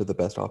the Chiefs are the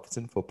best offense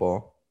in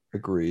football.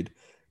 Agreed.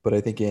 But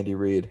I think Andy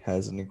Reid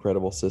has an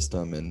incredible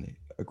system and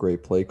a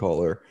great play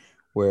caller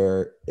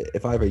where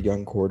if I have a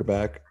young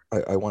quarterback,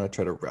 I want to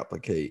try to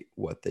replicate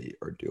what they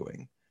are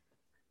doing.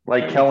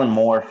 Like Kellen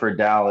Moore for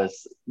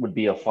Dallas would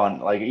be a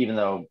fun, like, even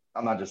though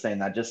I'm not just saying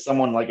that, just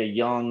someone like a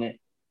young,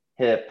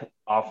 hip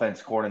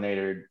offense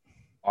coordinator,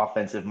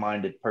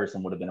 offensive-minded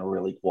person would have been a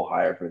really cool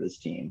hire for this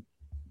team,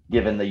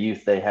 given the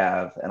youth they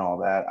have and all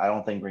that. I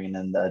don't think bringing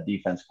in the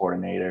defense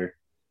coordinator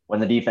when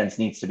the defense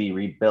needs to be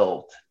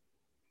rebuilt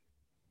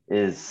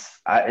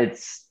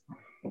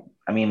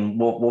I mean,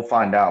 we'll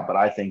find out, but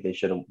I think they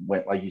should have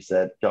went, like you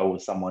said, go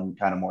with someone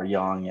kind of more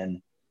young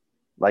and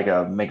like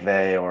a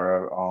McVay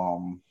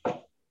or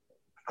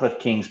Cliff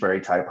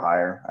Kingsbury type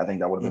hire. I think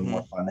that would have been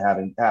more fun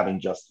having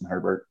Justin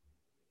Herbert.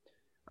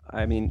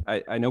 I mean,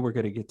 I know we're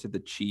going to get to the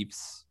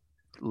Chiefs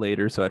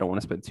later, so I don't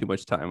want to spend too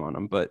much time on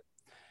them, but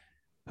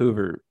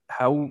Hoover,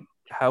 how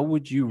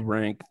would you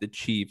rank the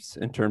Chiefs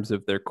in terms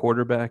of their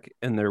quarterback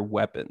and their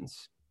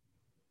weapons?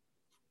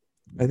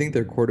 I think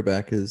their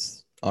quarterback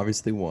is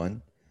obviously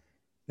one,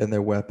 and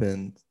their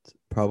weapons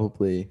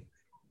probably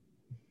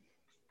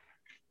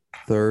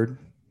third.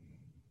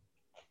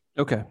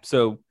 Okay,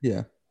 so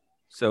yeah,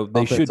 so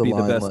they offensive should be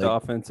the best like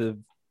offense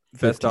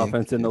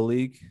in the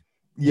league.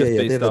 Yeah, just yeah,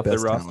 based they have off the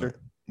best their talent. roster.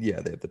 Yeah,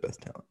 they have the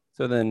best talent.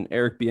 So then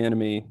Eric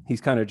Bieniemy,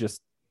 he's kind of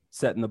just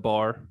setting the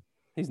bar.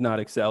 He's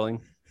not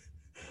excelling.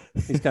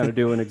 He's kind of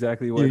doing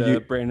exactly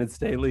what Brandon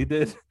Staley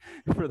did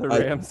for the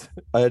Rams.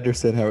 I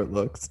understand how it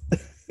looks.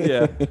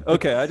 Yeah.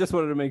 Okay. I just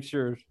wanted to make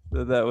sure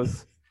that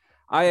was.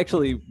 I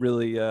actually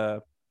really.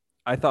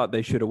 I thought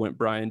they should have went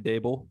Brian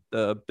Dable,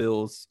 the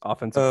Bills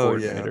offensive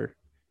coordinator.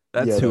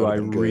 Yeah. That's who I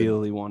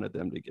really wanted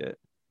them to get.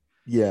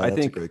 Yeah,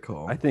 that's a great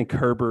call. I think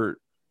Herbert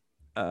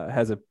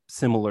has a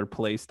similar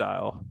play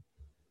style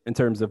in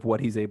terms of what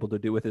he's able to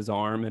do with his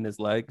arm and his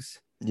legs.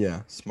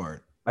 Yeah,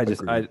 smart.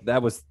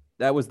 That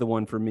that was the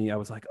one for me. I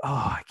was like, oh,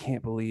 I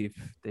can't believe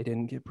they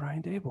didn't get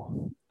Brian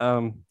Dable.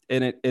 And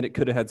it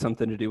could have had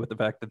something to do with the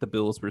fact that the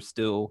Bills were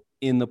still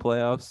in the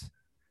playoffs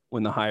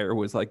when the hire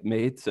was like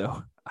made.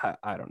 So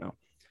I don't know.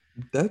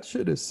 That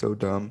shit is so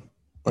dumb.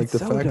 Like It's the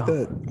so fact dumb.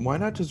 that why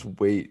not just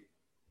wait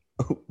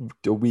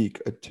a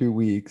week, 2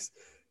 weeks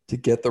to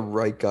get the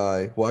right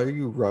guy? Why are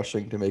you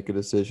rushing to make a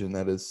decision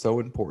that is so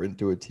important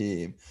to a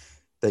team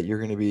that you're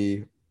going to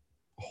be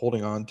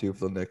holding on to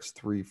for the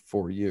next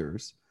 3-4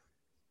 years?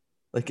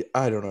 Like,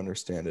 I don't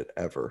understand it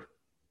ever.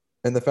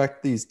 And the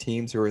fact that these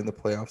teams who are in the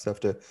playoffs have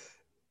to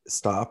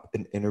stop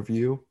an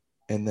interview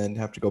and then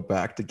have to go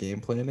back to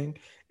game planning,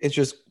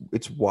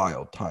 it's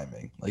wild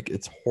timing. Like,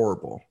 it's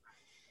horrible.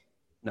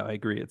 No, I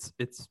agree.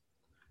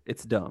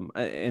 It's dumb.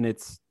 And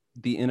it's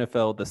the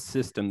NFL, the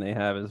system they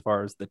have as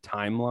far as the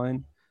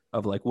timeline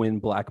of like when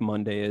Black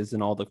Monday is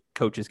and all the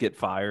coaches get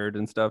fired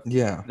and stuff.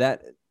 Yeah.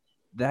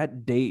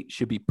 That date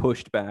should be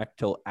pushed back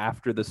till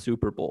after the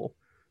Super Bowl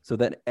so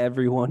that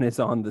everyone is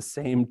on the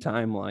same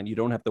timeline. You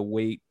don't have to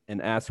wait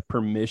and ask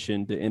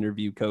permission to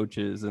interview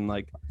coaches and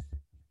like,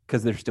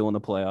 because they're still in the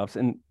playoffs.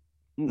 And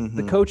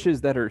the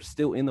coaches that are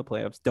still in the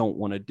playoffs don't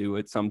want to do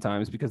it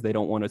sometimes because they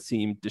don't want to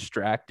seem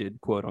distracted,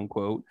 quote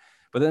unquote.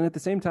 But then at the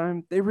same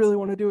time, they really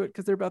want to do it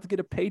because they're about to get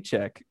a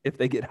paycheck if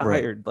they get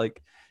hired. Right.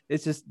 Like,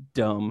 it's just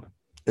dumb.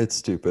 It's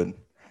stupid.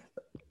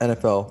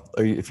 NFL,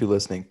 if you're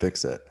listening,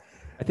 fix it.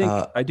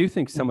 I do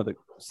think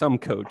some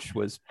coach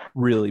was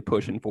really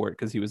pushing for it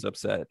because he was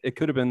upset. It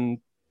could have been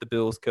the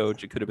Bills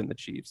coach. It could have been the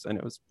Chiefs. And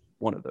it was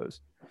one of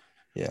those.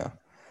 Yeah.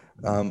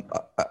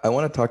 I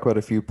want to talk about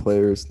a few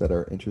players that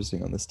are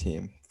interesting on this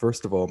team.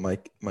 First of all,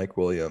 Mike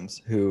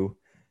Williams, who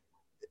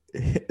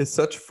is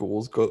such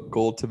fool's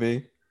gold to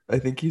me. I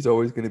think he's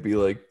always going to be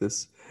like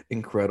this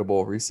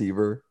incredible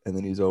receiver, and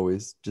then he's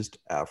always just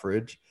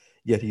average,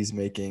 yet he's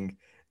making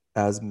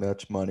as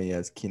much money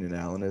as Keenan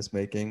Allen is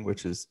making,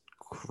 which is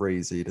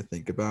crazy to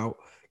think about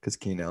because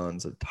Keenan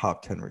Allen's a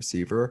top 10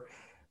 receiver.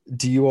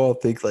 Do you all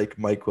think like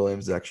Mike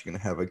Williams is actually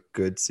going to have a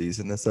good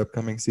season this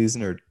upcoming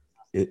season, or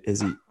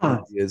is he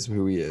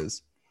who he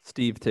is?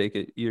 Steve, take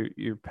it.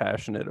 You're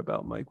passionate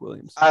about Mike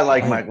Williams. I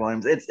like Mike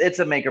Williams. It's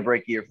a make or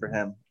break year for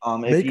him.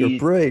 Make or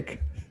break.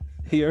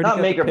 He already got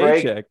make the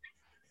paycheck.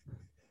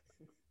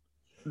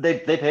 They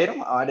paid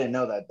him? Oh, I didn't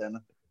know that then.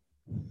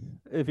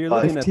 If you're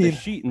looking at the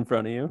sheet in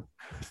front of you,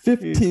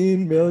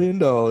 $15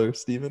 million,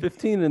 Steven.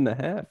 15 and a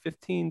half,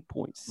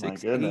 15.6. My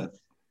goodness.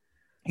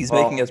 He's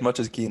making as much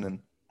as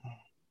Keenan.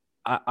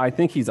 I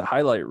think he's a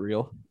highlight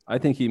reel. I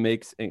think he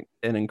makes an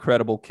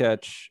incredible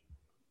catch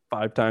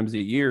 5 times a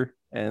year,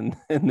 and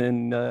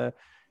then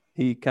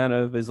he kind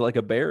of is like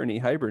a bear and he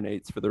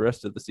hibernates for the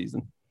rest of the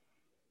season.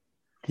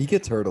 He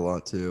gets hurt a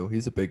lot too.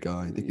 He's a big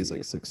guy. I think he's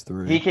like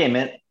 6'3". He came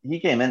in.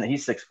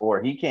 He's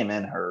 6'4". He came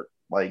in hurt.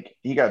 Like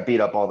he got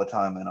beat up all the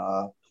time in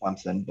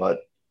Clemson, but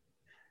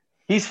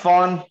he's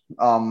fun.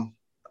 I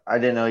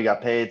didn't know he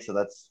got paid, so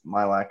that's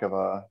my lack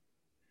of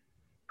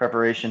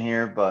preparation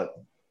here. But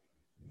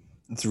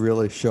it's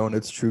really shown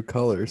its true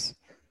colors.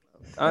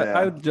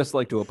 I would just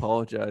like to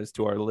apologize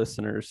to our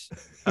listeners.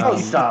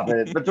 Stop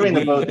it! Between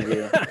the both of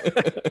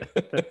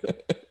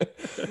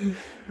you,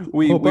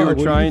 we were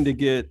trying to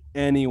get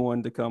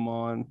anyone to come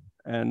on,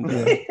 and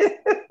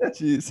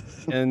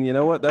Jesus. And you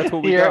know what? That's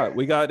what we got.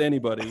 We got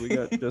anybody. We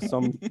got just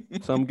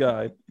some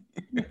guy.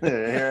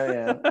 Here I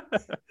am.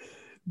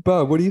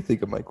 Bob, what do you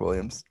think of Mike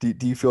Williams? Do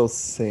you feel the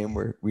same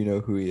where we know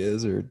who he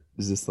is, or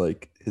is this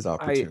like his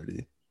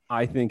opportunity?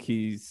 I think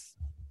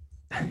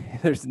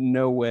there's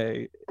no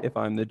way if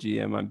I'm the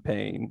GM, I'm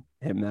paying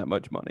him that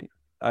much money.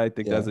 I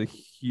think that's a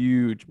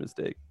huge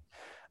mistake.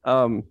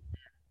 I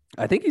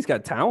think he's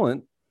got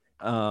talent.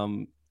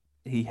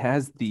 He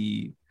has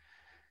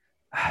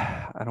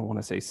I don't want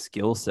to say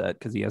skill set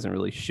because he hasn't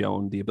really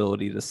shown the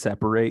ability to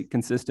separate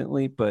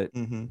consistently, but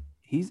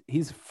he's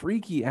a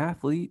freaky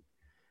athlete.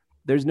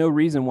 There's no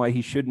reason why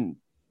he shouldn't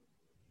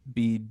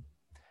be,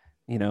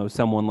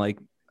 someone like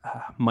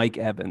Mike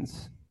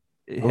Evans.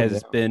 It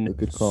has been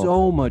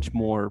so much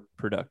more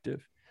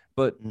productive.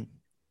 But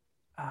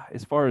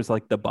as far as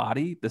like the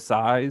body, the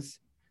size,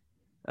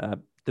 the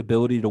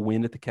ability to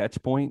win at the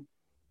catch point,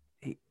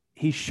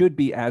 he should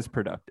be as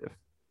productive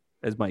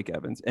as Mike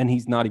Evans, and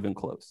he's not even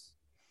close.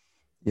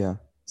 Yeah.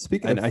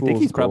 I think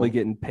he's probably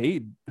getting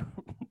paid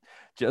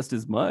just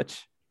as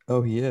much.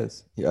 Oh, he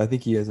is. Yeah, I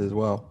think he is as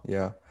well.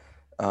 Yeah.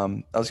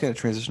 I was going to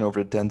transition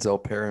over to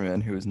Denzel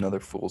Perryman, who is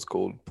another fool's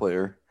gold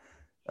player,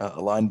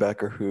 a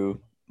linebacker who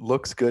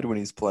looks good when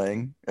he's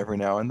playing every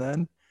now and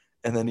then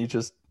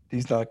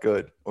he's not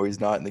good, or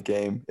he's not in the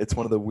game. It's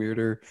one of the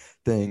weirder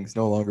things,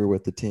 no longer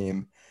with the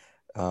team.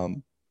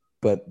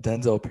 But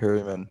Denzel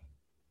Perryman,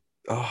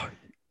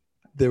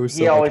 there was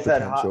so much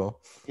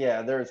potential.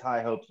 There was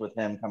high hopes with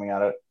him coming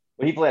out of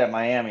when he played at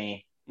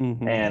Miami,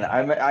 and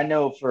I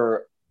know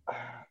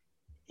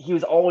he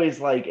was always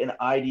like an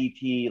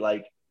IDP,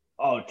 like,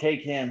 oh, take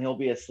him, he'll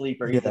be a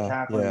sleeper, he's a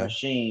tackling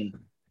machine.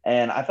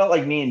 And I felt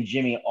like me and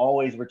Jimmy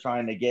always were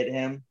trying to get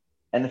him,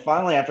 And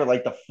finally, after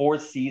like the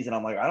 4th season,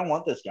 I'm like, I don't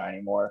want this guy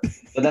anymore.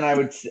 But then I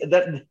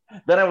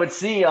would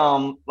see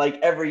like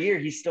every year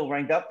he's still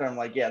ranked up there. I'm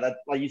like, yeah, that's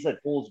like you said,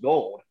 fool's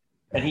gold.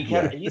 And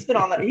he's been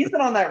on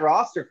that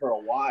roster for a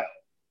while.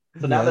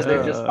 So now that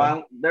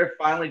they're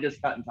finally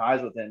just cutting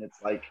ties with him,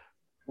 it's like,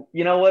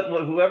 you know what?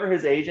 Whoever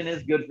his agent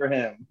is, good for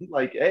him.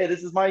 Like, hey,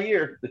 this is my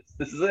year.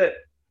 This is it.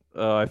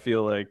 Oh, I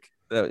feel like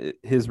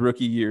his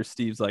rookie year,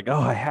 Steve's like, oh,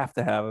 I have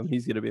to have him.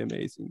 He's going to be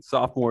amazing.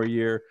 Sophomore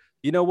year,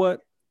 you know what?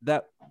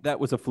 That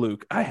was a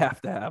fluke. I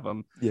have to have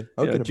him. Yeah.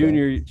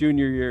 Junior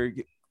year,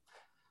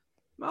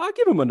 I'll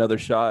give him another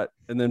shot.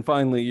 And then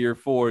finally, year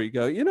 4, you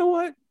go, you know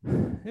what?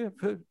 Yeah,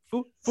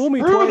 fool me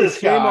twice.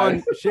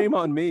 Shame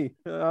on me.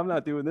 I'm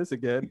not doing this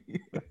again.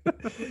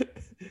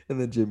 And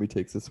then Jimmy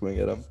takes a swing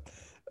at him.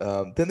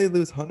 Then they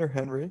lose Hunter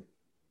Henry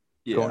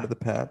going to the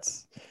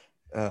Pats.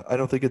 I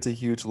don't think it's a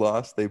huge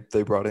loss. They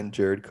brought in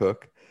Jared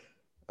Cook.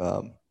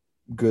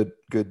 Good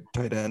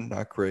tight end,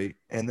 not great.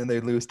 And then they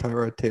lose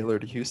Tyrod Taylor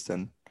to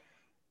Houston.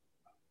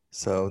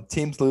 So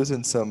teams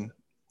losing some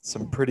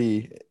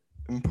pretty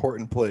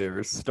important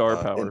players. Star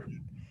power.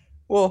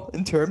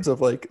 In terms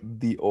of like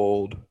the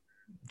old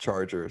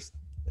Chargers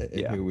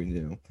and who we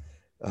knew,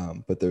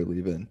 but they're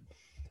leaving.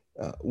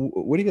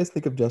 What do you guys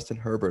think of Justin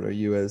Herbert? Are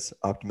you as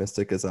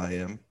optimistic as I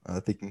am,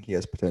 thinking he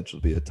has potential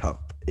to be a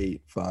top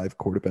 8-5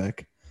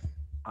 quarterback?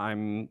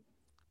 I'm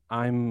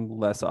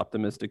less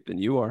optimistic than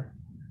you are.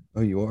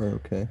 Oh, you are?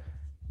 Okay.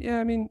 Yeah,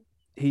 I mean,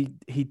 he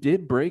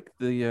did break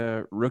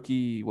the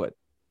rookie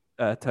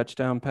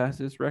touchdown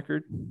passes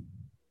record.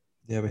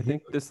 Yeah, but I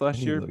think this last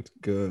year looked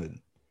good.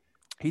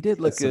 He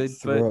did look good,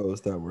 throws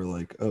that were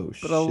like, oh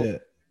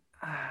shit.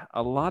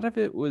 A lot of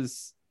it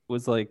was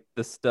like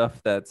the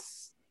stuff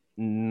that's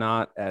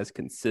not as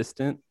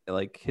consistent.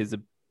 Like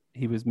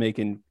he was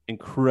making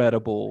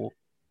incredible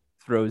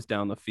throws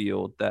down the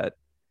field that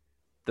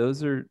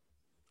those are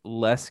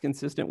less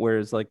consistent,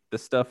 whereas like the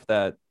stuff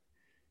that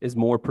is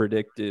more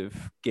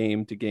predictive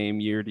game to game,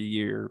 year to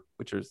year,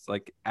 which is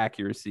like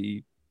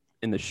accuracy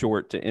in the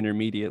short to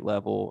intermediate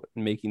level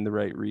and making the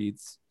right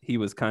reads, he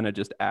was kind of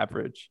just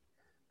average.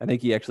 I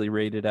think he actually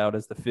rated out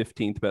as the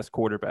 15th best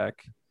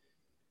quarterback.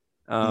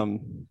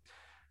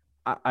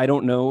 I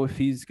don't know if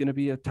he's going to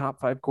be a top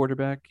 5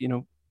 quarterback,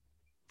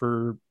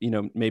 for,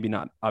 maybe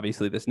not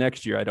obviously this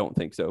next year. I don't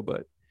think so,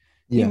 but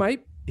he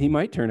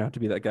might turn out to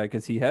be that guy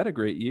because he had a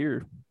great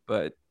year,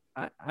 but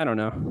I don't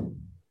know.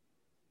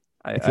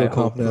 I feel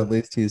confident at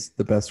least he's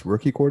the best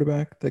rookie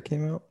quarterback that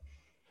came out.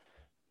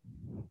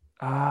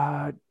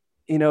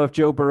 If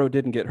Joe Burrow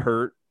didn't get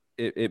hurt,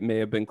 it may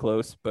have been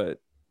close, but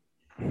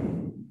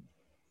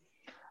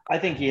I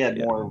think he had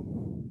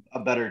a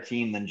better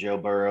team than Joe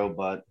Burrow,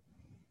 but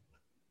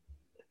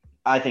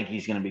I think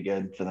he's going to be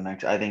good for the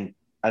next. I think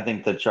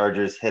the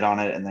Chargers hit on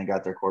it and they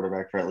got their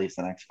quarterback for at least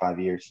the next 5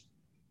 years.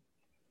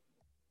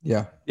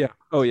 Yeah. Yeah.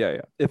 Oh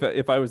yeah.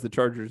 If I was the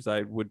Chargers,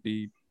 I'd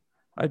be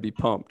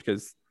pumped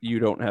because you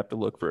don't have to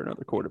look for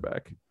another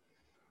quarterback.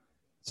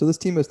 So this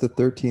team is the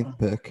 13th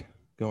pick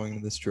going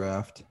into this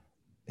draft,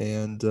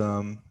 and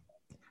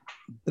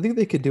I think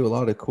they could do a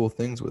lot of cool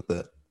things with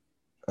it.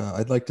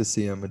 I'd like to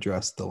see them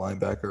address the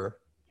linebacker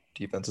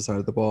defensive side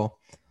of the ball.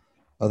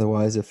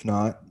 Otherwise, if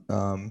not,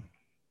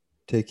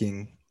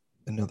 taking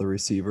another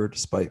receiver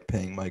despite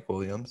paying Mike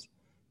Williams,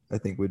 I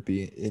think would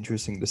be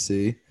interesting to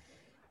see.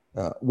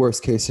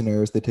 Worst case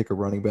scenario is they take a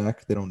running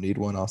back. They don't need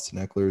one. Austin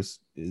Eckler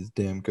is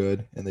damn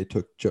good, and they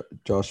took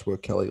Joshua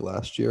Kelly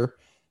last year.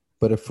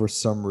 But if for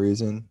some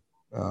reason,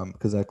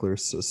 because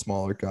Eckler's a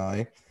smaller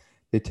guy,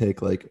 they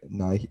take like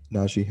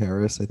Najee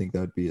Harris, I think that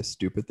would be a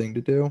stupid thing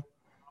to do.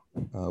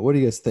 What do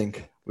you guys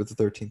think with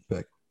the 13th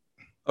pick?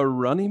 A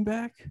running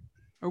back?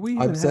 Are we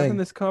even having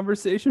this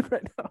conversation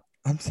right now?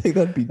 I'm saying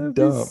that'd be dumb.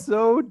 Be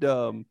so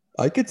dumb.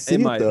 I could see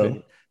it though.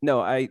 Opinion. No,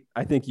 I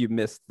think you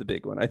missed the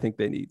big one. I think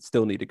they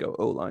still need to go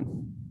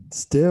O-line.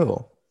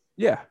 Still?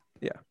 Yeah.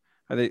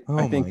 I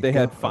think they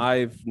had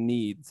 5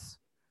 needs.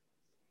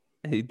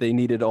 They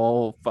needed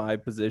all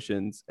 5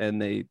 positions, and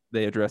they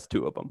addressed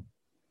 2 of them.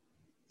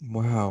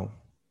 Wow.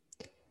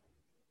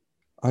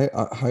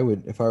 I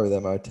would, if I were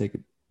them, I would take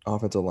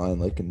offensive line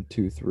like in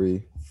 2,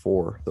 3,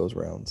 4 those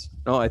rounds.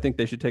 Oh, I think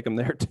they should take them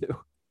there too.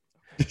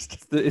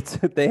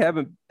 They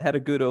haven't had a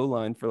good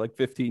O-line for like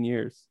 15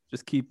 years.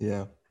 Just keep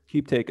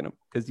taking them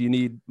because you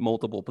need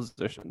multiple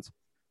positions.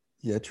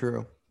 Yeah,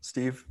 true.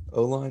 Steve,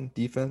 O-line,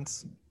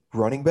 defense,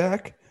 running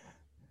back.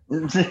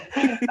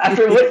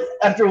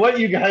 after what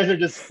you guys are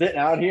just spitting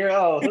out here,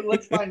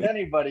 let's find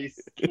anybody.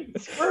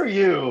 Screw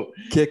you.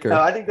 Kicker.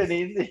 I think they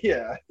need,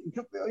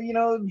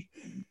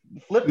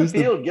 flip the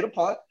field, get a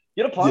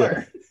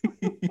punter.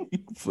 Yeah.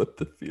 Flip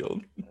the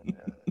field.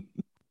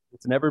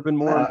 It's never been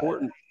more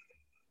important.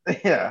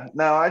 Yeah,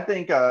 no, I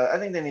think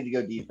they need to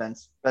go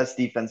defense. Best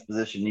defense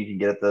position you can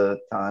get at the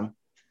time.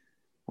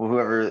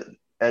 Whoever,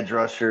 edge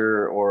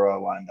rusher or a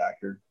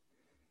linebacker.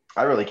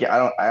 I really can't.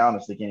 I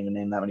honestly can't even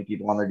name that many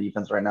people on their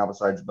defense right now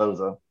besides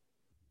Bosa.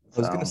 I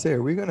was gonna say,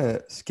 are we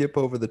gonna skip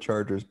over the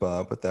Chargers,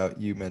 Bob,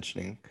 without you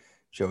mentioning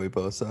Joey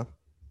Bosa?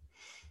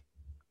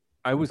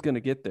 I was gonna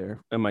get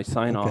there and my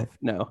sign Okay. off.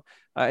 No,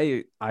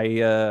 I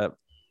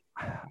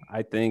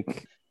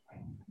think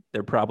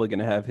they're probably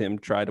gonna have him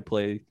try to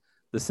play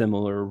the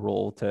similar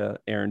role to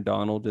Aaron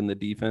Donald in the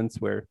defense,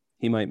 where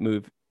he might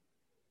move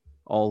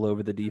all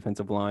over the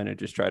defensive line and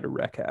just try to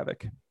wreak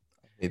havoc. I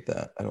hate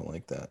that. I don't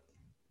like that.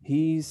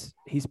 He's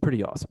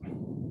pretty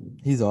awesome.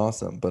 He's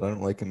awesome, but I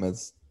don't like him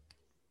as.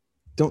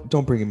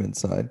 Don't bring him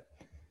inside,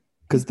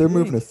 because they're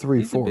moving to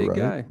 3-4, right?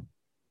 Guy.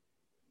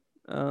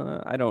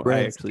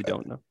 I actually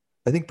don't know.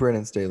 I think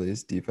Brandon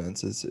Staley's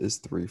defense is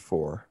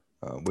 3-4,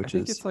 which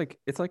is it's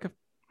like a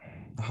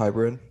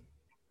hybrid.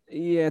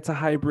 Yeah, it's a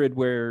hybrid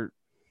where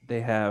they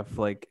have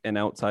like an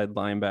outside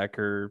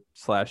linebacker /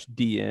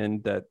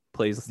 DN that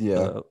plays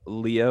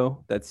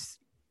Leo. That's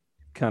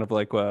kind of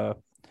like a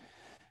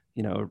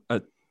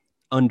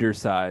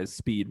undersized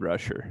speed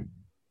rusher.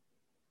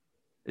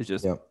 It's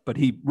just, but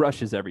he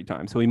rushes every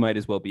time, so he might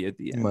as well be at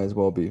the end. Might as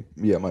well be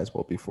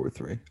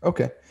 4-3.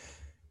 Okay.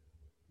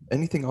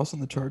 Anything else on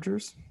the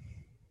Chargers?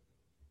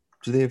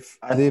 Do they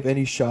have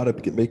any shot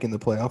at making the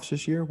playoffs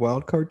this year?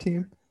 Wild card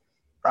team?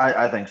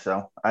 I think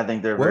so. I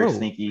think they're a very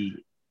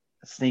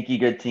sneaky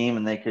good team,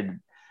 and they could.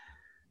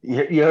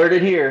 You heard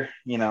it here.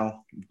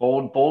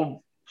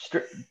 Bold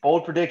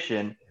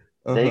prediction.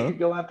 Uh-huh. They could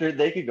go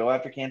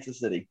after Kansas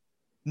City.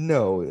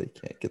 No, they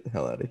can't. Get the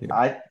hell out of here.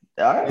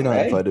 You're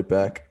not invited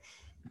back.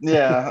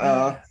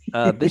 Yeah.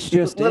 This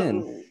just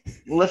in.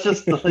 Let's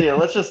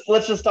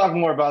just talk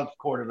more about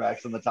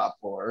quarterbacks in the top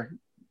 4.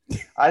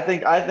 I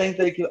think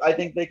they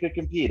could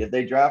compete if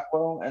they draft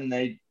well, and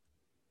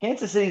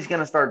Kansas City's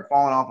going to start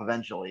falling off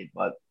eventually,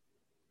 but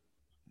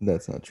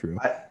that's not true.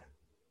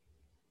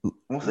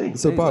 We'll see.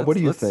 So Bob, what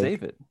do you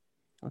think?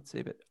 Let's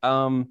save it.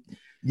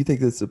 You think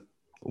this is a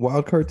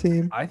wild card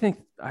team? I think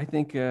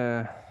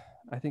the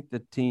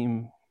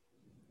team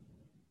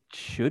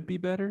should be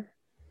better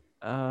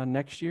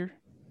next year.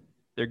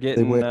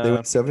 They went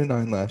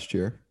 7-9 last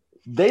year.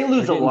 They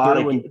lose a lot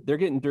they're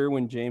getting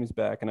Derwin James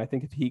back, and I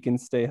think if he can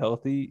stay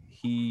healthy,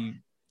 he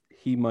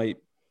might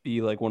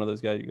be like one of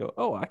those guys you go,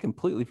 oh, I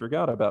completely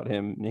forgot about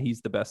him. And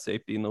he's the best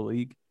safety in the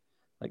league.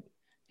 Like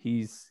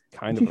he's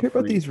kind of. Did you hear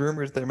about these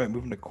rumors they might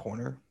move into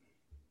corner?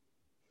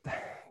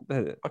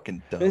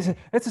 Fucking dumb.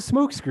 It's a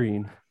smoke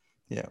screen.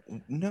 Yeah,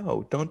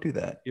 no, don't do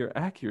that. Your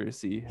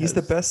accuracy. He's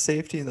the best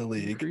safety in the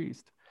league.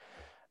 Increased.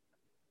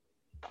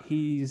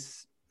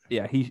 He's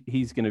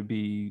going to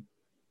be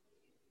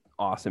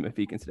awesome if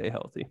he can stay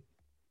healthy.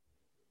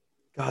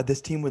 God,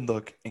 this team would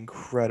look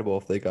incredible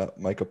if they got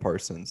Micah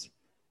Parsons.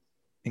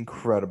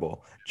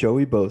 Incredible.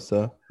 Joey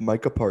Bosa,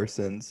 Micah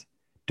Parsons,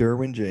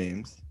 Derwin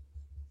James.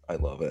 I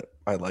love it.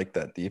 I like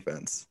that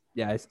defense.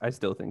 Yeah, I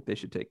still think they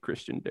should take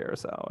Christian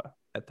Darasawa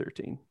at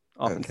 13,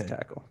 offensive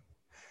tackle.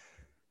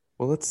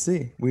 Well, let's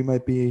see. We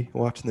might be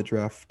watching the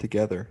draft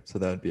together, so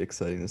that would be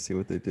exciting to see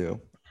what they do.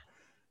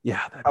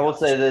 Yeah. I will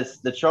say this.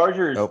 The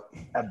Chargers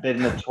have been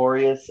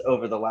notorious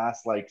over the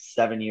last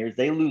 7 years.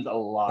 They lose a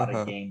lot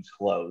of games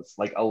close,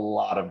 a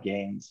lot of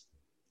games.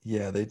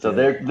 Yeah, they do. So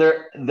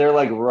they're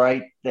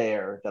right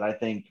there that I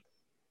think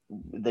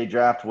they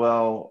draft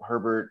well.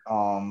 Herbert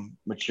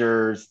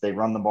matures. They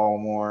run the ball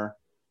more.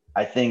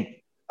 I think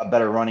a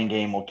better running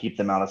game will keep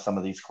them out of some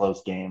of these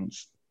close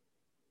games.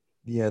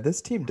 Yeah,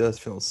 this team does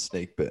feel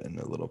snake bitten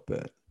a little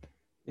bit.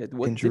 Yeah,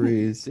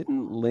 injuries.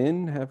 Didn't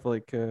Lynn have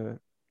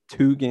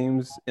 2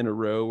 games in a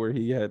row where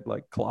he had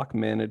clock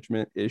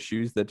management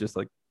issues that just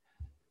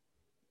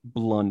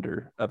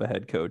blunder of a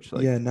head coach?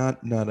 Not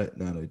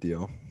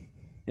ideal.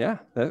 Yeah,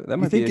 that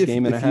might be a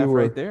game and a half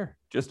right there.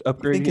 Just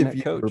upgrading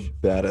that coach. If you were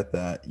bad at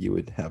that, you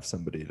would have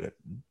somebody to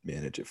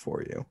manage it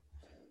for you.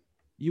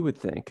 You would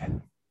think.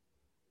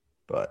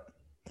 But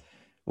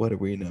what do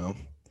we know?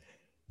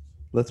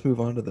 Let's move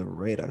on to the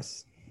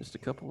Raiders. Just a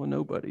couple of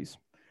nobodies.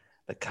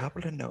 A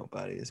couple of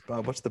nobodies.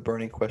 Bob, what's the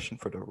burning question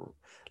for the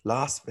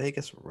Las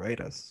Vegas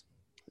Raiders?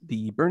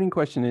 The burning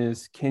question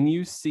is, can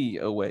you see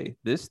a way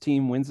this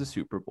team wins a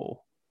Super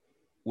Bowl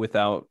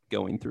without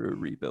going through a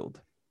rebuild?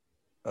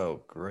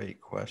 Oh, great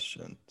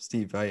question.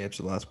 Steve, I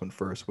answered the last one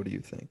first. What do you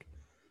think?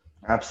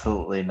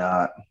 Absolutely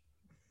not.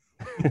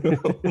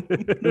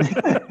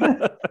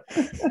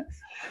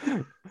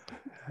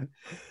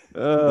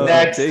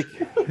 Next.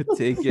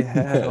 Take your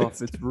hat off.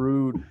 It's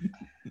rude.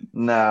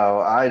 No,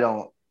 I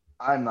don't.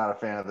 I'm not a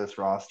fan of this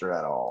roster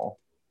at all.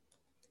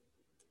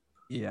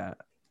 Yeah.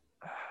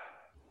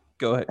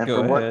 Go ahead,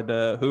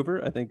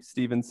 Hoover. I think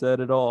Steven said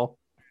it all.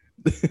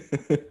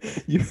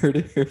 You heard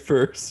it here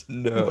first.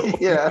 No.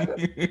 Yeah.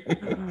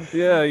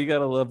 Yeah, you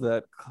gotta love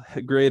that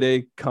grade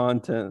A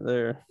content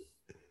there.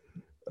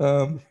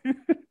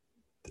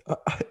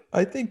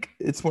 I think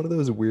it's one of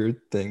those weird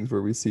things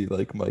where we see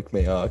Mike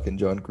Mayock and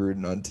John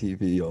Gruden on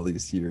TV all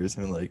these years,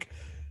 and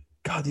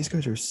God, these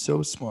guys are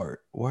so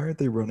smart. Why aren't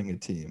they running a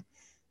team?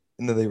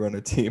 And then they run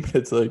a team, and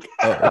it's oh.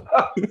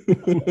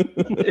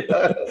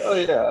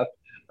 Yeah.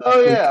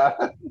 Oh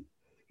yeah.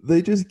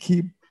 They just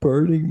keep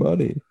burning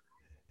money.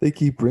 They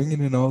keep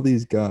bringing in all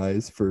these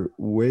guys for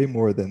way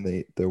more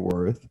than they're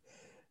worth,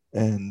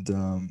 and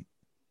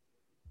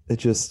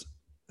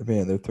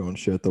man, they're throwing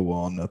shit at the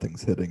wall and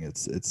nothing's hitting.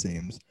 It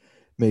seems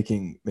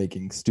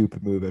making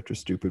stupid move after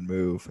stupid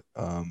move.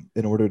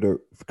 In order to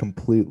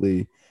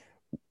completely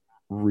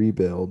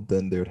rebuild,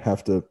 then they would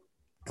have to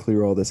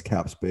clear all this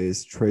cap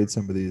space, trade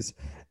some of these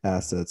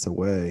assets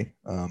away,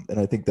 and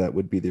I think that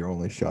would be their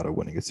only shot at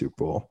winning a Super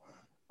Bowl.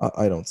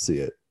 I don't see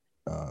it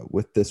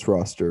with this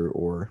roster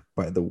or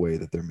by the way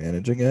that they're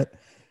managing it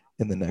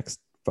in the next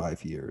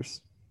 5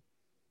 years.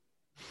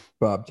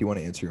 Bob, do you want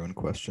to answer your own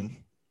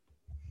question?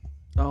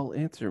 I'll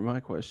answer my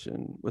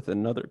question with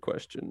another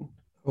question.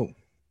 Oh,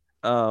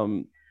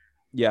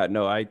 yeah,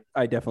 no, I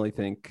definitely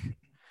think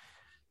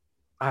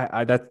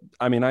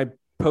I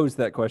posed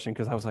that question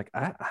because I was like,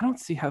 I don't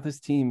see how this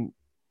team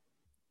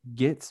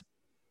gets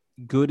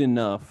good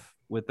enough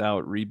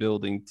without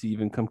rebuilding to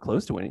even come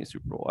close to winning a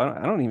Super Bowl.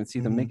 I don't even see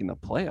them making the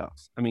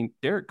playoffs. I mean,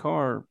 Derek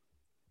Carr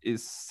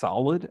is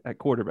solid at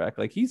quarterback.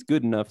 Like, he's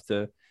good enough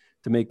to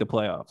make the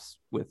playoffs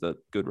with a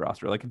good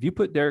roster. Like, if you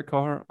put Derek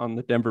Carr on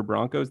the Denver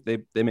Broncos,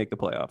 they make the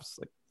playoffs.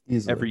 Like,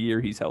 easily. every year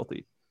he's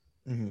healthy.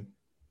 Mm-hmm.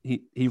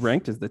 He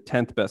ranked as the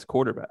 10th best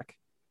quarterback.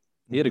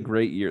 He had a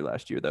great year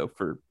last year, though,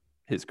 for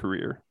his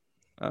career.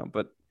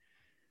 But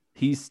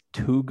he's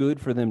too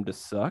good for them to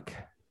suck.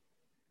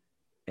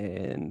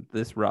 And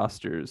this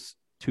roster's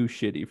too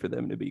shitty for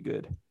them to be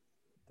good.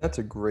 That's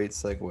a great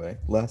segue.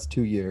 Last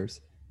 2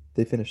 years,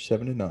 they finished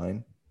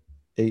 7-9,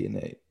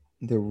 8-8.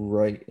 They're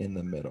right in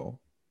the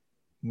middle.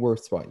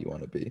 Worst spot you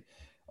want to be.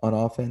 On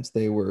offense,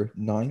 they were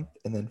 9th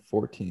and then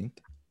 14th.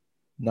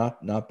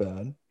 Not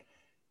bad.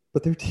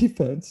 But their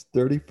defense,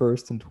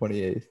 31st and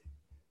 28th.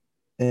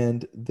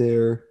 And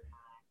their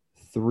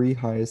three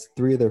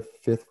of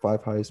their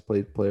five highest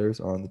played players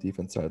are on the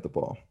defense side of the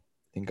ball.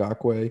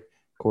 Ngakoue,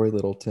 Corey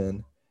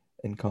Littleton,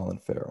 and Colin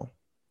Farrell.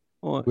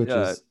 Well,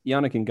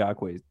 Yannick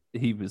Ngakoue,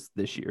 he was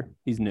this year.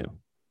 He's new.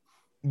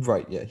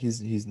 Right, yeah.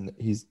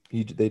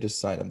 They just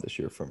signed him this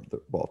year from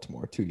the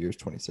Baltimore, 2 years,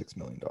 $26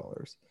 million.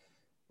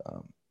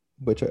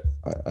 Which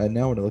I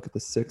now want to look at the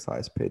 6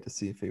 highest paid to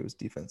see if he was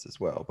defense as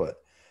well. But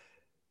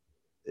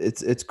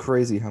it's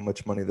crazy how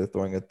much money they're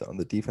throwing on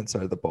the defense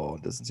side of the ball.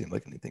 It doesn't seem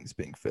like anything's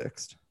being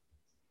fixed.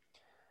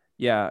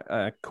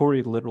 Yeah,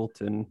 Corey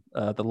Littleton,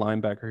 the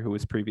linebacker who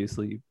was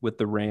previously with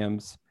the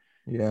Rams.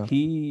 Yeah,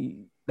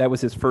 that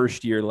was his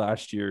first year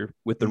last year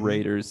with the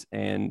Raiders,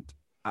 and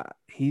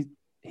he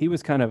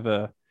was kind of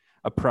a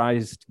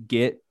prized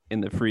get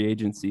in the free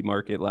agency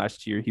market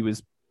last year. He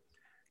was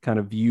kind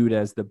of viewed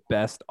as the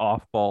best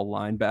off-ball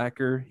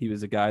linebacker. He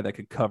was a guy that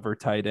could cover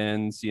tight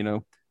ends,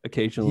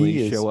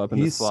 occasionally show up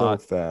in the slot.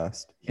 He's so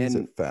fast. He's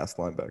a fast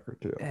linebacker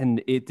too.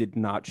 And it did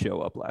not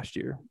show up last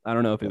year. I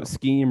don't know if it was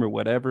scheme or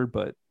whatever,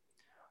 but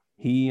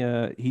he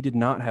did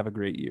not have a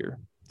great year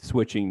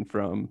switching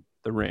from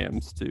the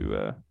Rams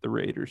to the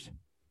Raiders.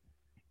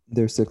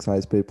 Their 6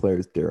 highest paid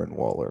players, Darren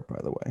Waller, by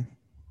the way.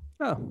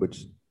 Oh,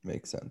 which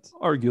makes sense.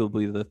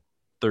 Arguably the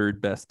 3rd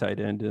best tight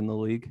end in the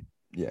league.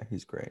 Yeah,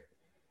 he's great.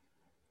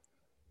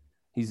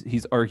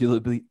 He's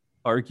arguably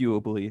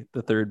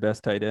the 3rd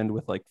best tight end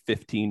with like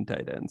 15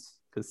 tight ends,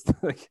 because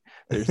like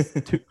there's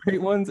 2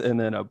 great ones and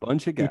then a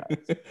bunch of guys.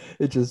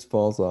 It just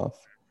falls off.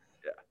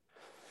 Yeah.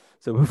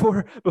 So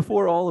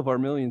before all of our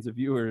millions of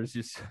viewers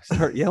just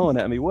start yelling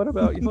at me, what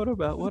about?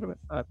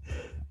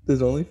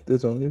 There's only a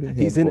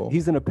handful.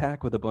 He's in a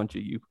pack with a bunch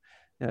of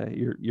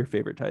your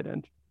favorite tight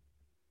end.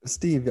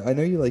 Steve, I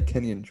know you like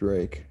Kenyon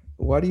Drake.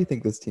 Why do you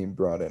think this team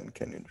brought in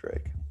Kenyon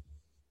Drake?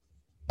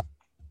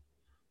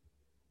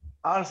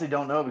 Honestly,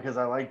 don't know, because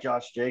I like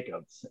Josh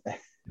Jacobs.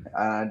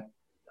 I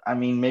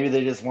mean, maybe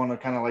they just want to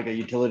kind of like a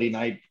utility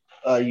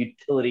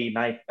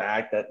knife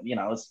back that,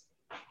 is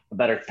a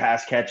better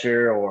pass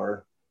catcher,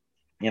 or,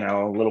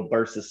 a little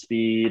burst of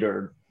speed,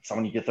 or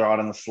someone you could throw out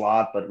in the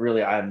slot. But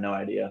really, I have no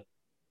idea.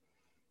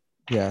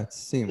 Yeah, it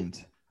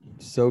seemed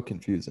so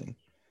confusing.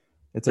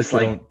 It's like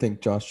they don't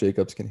think Josh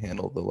Jacobs can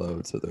handle the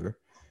load, so they're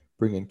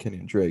bringing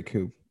Kenyon Drake,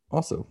 who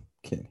also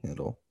can't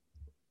handle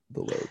the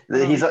load.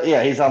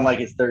 He's on like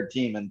his 3rd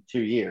team in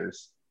 2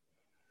 years.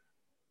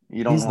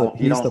 He's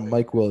the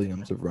Mike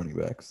Williams of running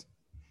backs.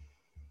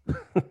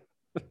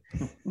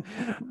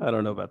 I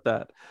don't know about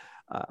that.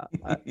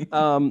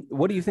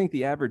 What do you think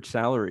the average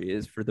salary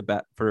is for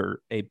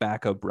a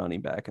backup running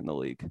back in the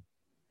league?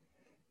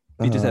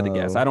 If you just had to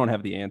guess, I don't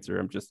have the answer.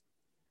 I'm just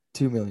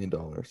 $2 million.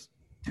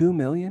 $2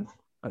 million?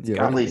 It's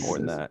probably more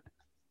than that.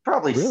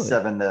 Probably really?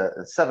 7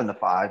 to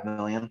 5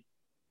 million.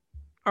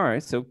 All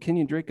right, so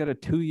Kenyon Drake got a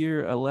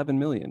 2-year, $11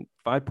 million,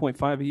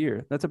 5.5 a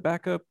year. That's a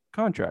backup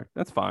contract.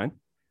 That's fine.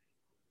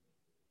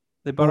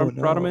 They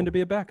brought him in to be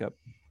a backup.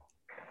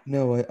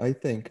 No, I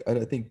think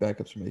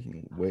backups are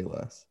making way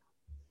less.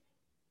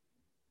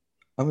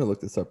 I'm gonna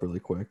look this up really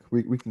quick.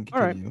 We can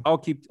continue. All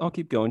right, I'll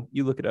keep going.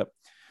 You look it up.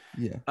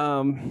 Yeah.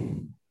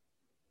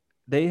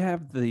 They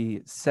have the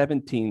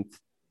 17th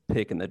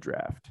pick in the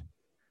draft.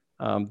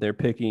 They're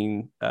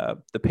picking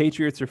the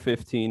Patriots are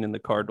 15 and the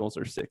Cardinals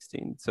are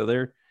 16. So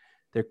they're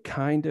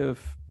kind of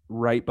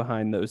right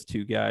behind those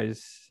 2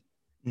 guys.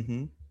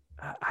 Mm-hmm.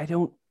 I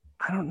don't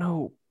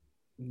know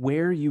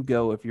where you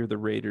go if you're the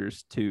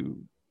Raiders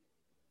to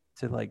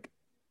like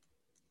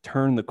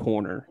turn the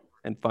corner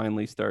and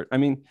finally start. I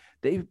mean,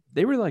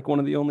 they were like one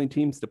of the only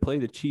teams to play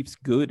the Chiefs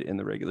good in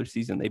the regular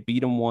season. They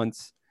beat them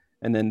once,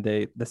 and then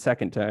the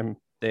second time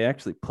they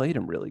actually played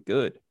them really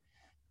good.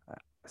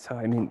 So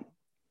I mean,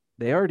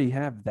 they already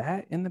have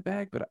that in the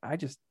bag, but I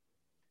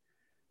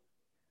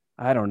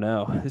don't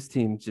know. This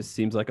team just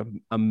seems like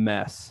a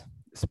mess,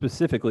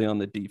 specifically on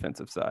the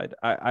defensive side.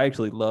 I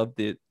actually loved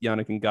the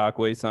Yannick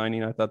Ngakoue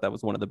signing. I thought that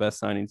was one of the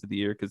best signings of the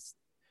year because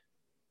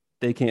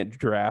they can't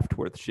draft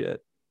worth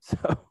shit. So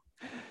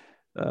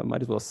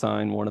might as well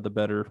sign one of the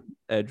better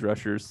edge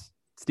rushers.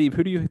 Steve,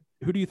 who do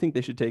you think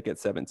they should take at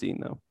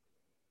 17 though?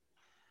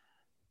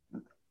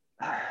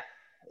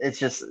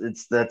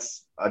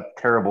 That's a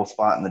terrible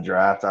spot in the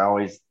draft.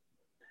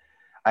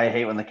 I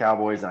hate when the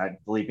Cowboys, and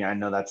believe me, I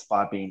know that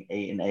spot being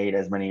 8-8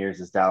 as many years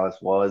as Dallas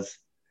was.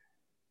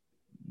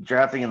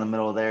 Drafting in the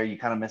middle there, you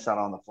kind of miss out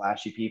on the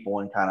flashy people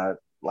and kind of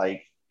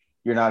like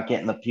you're not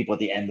getting the people at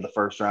the end of the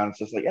first round. It's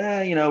just like,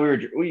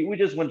 we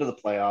just went to the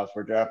playoffs.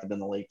 We're drafted in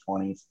the late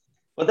 20s.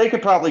 But they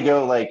could probably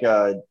go like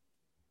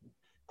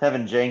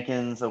Tevin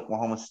Jenkins,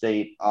 Oklahoma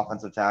State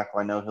offensive tackle.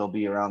 I know he'll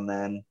be around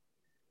then.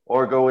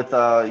 Or go with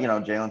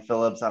Jalen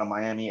Phillips out of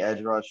Miami,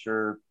 edge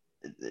rusher.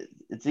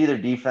 It's either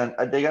defense.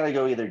 They got to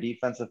go either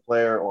defensive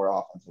player or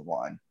offensive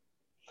line.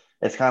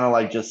 It's kind of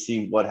like just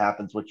see what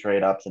happens with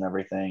trade ups and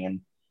everything,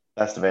 and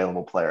best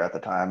available player at the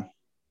time.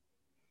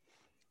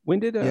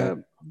 When did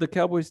the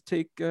Cowboys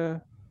take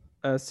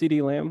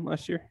CeeDee Lamb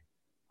last year?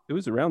 It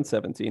was around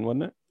 17,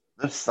 wasn't it?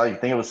 I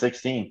think it was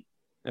 16.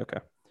 Okay,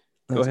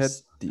 go ahead.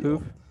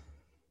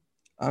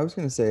 I was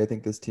going to say I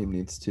think this team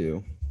needs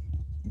to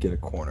get a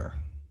corner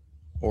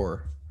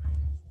or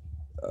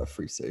a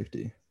free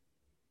safety.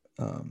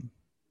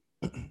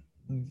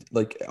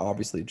 Like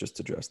obviously just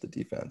address the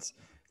defense.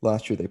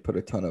 Last year they put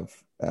a ton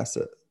of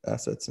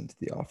assets into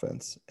the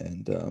offense,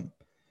 and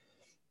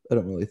I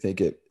don't really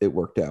think it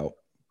worked out.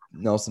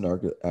 Nelson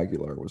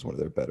Aguilar was one of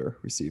their better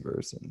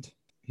receivers, and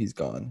he's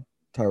gone.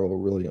 Tyrell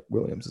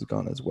Williams is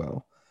gone as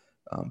well.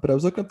 But I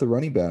was looking at the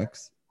running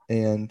backs,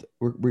 and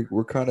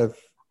we're kind of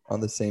on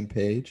the same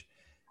page.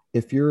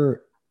 If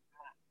you're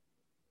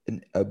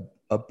an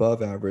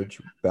above average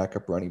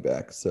backup running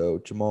back, so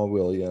Jamal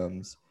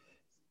Williams,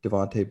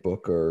 Devontae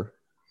Booker,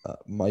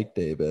 Mike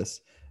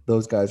Davis,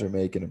 those guys are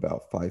making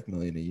about $5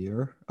 million a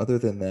year. Other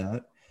than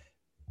that,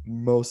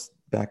 most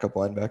backup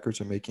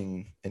linebackers are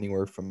making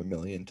anywhere from $1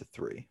 million to $3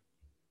 million.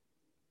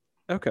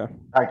 Okay.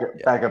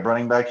 Backup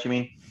running backs, you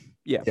mean?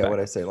 Yeah. Yeah. What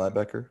I say,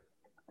 linebacker?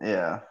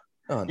 Yeah.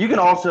 Oh, you can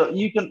also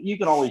you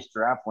can always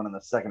draft one in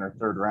the second or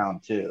third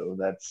round too.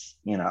 That's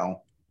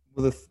Well,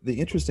 the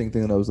interesting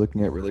thing that I was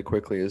looking at really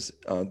quickly is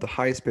the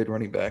highest paid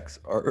running backs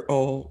are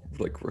all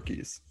like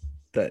rookies.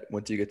 That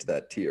once you get to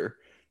that tier,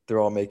 they're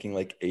all making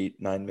like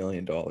 $8-9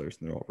 million, and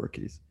they're all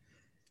rookies.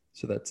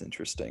 So that's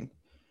interesting.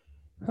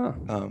 Huh.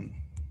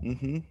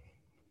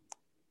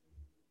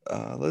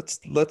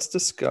 Let's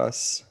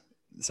discuss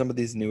some of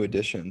these new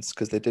additions,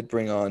 because they did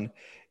bring on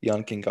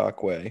Yannick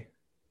Ngakoue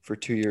for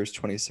 2 years,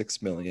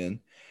 $26 million,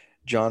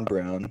 John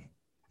Brown,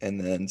 and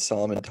then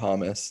Solomon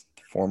Thomas,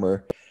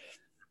 former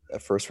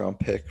first-round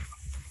pick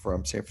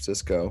from San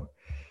Francisco,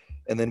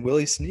 and then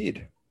Willie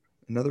Snead,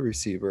 another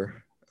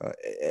receiver.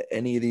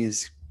 Any of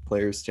these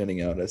players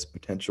standing out as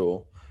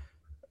potential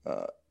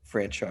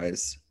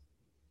franchise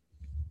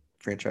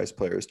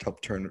players to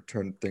help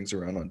turn things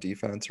around on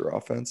defense or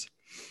offense?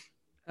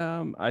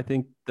 I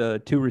think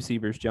the two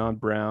receivers, John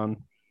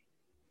Brown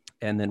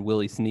and then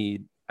Willie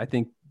Snead, I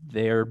think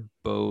they're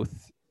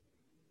both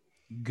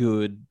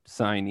good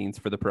signings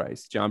for the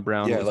price. John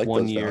Brown was like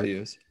 1 those year,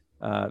 values.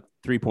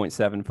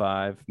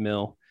 3.75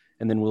 mil,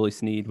 and then Willie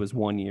Snead was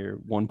 1 year,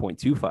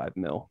 1.25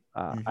 mil.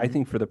 I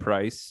think for the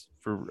price,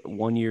 for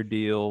 1 year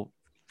deal,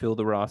 fill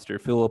the roster,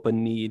 fill up a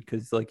need,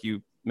 because like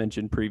you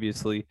mentioned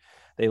previously,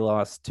 they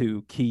lost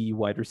two key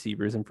wide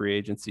receivers in free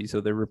agency,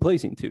 so they're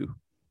replacing two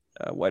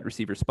wide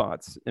receiver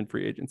spots in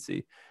free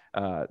agency.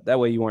 That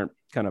way you aren't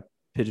kind of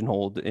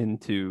pigeonholed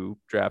into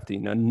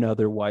drafting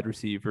another wide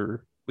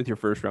receiver with your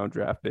first round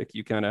draft pick.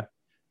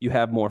 You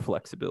have more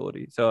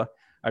flexibility. So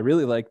I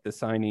really like the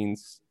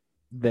signings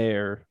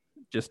there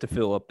just to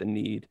fill up the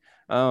need.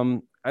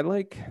 I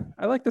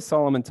like the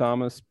Solomon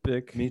Thomas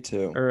pick. Me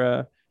too.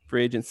 Or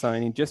free agent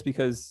signing, just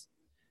because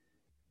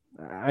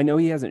I know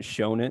he hasn't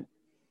shown it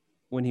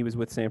when he was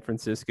with San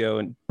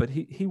Francisco, but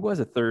he was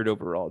a third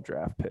overall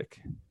draft pick.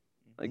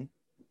 Like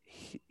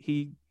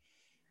he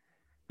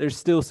there's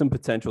still some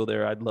potential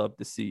there. I'd love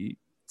to see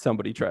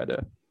somebody try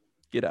to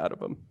get out of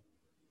him.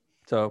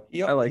 So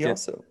I like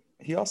it.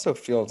 He also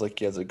feels like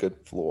he has a good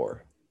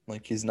floor.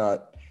 Like he's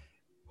not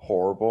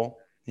horrible.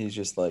 He's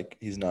just like,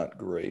 he's not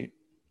great.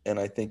 And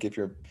I think if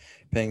you're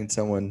paying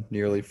someone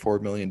nearly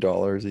 $4 million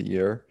a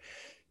year,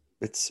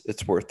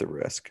 it's worth the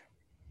risk.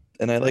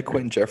 And I like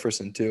Quentin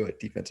Jefferson too at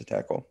defensive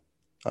tackle.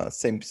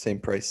 Same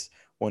price,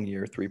 1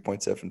 year,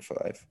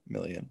 $3.75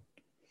 million.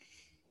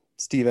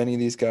 Steve, any of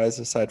these guys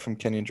aside from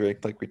Kenyon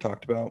Drake, like we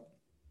talked about?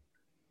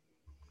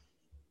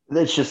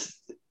 It's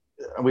just,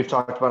 we've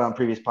talked about on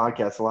previous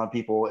podcasts, a lot of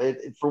people,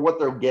 for what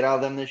they'll get out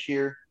of them this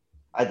year,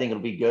 I think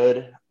it'll be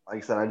good.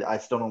 Like I said, I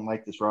still don't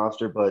like this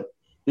roster, but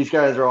these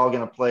guys are all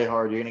going to play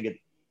hard. You're going to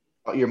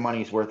get your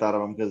money's worth out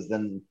of them because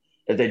then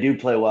if they do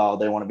play well,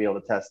 they want to be able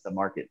to test the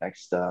market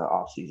next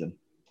off season.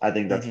 I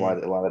think that's why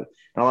Mm-hmm.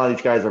 a lot of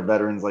these guys are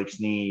veterans like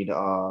Snead.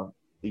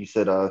 You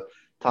said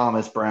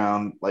Thomas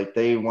Brown. Like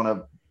they want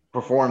to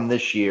perform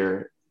this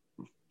year,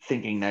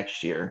 thinking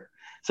next year.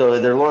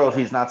 So their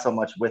loyalty is not so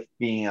much with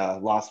being a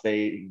Las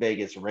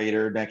Vegas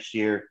Raider next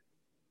year,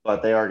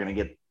 but they are going to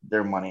get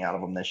their money out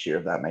of them this year,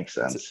 if that makes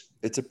sense.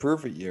 It's a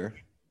prove it year.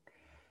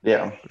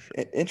 Yeah. For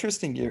sure.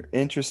 Interesting year.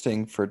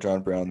 Interesting for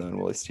John Brown though and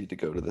Willie Snead to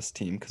go to this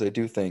team because I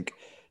do think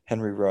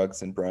Henry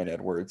Ruggs and Brian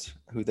Edwards,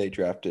 who they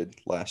drafted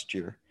last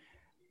year,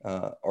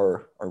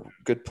 are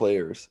good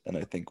players, and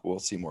I think we'll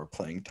see more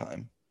playing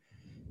time.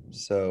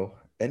 So,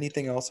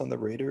 anything else on the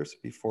Raiders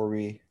before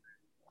we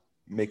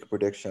make a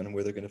prediction on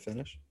where they're going to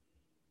finish?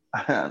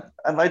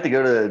 I'd like to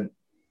go to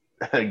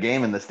a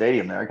game in the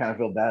stadium there. I kind of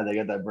feel bad. They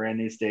got that brand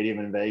new stadium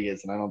in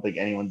Vegas, and I don't think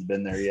anyone's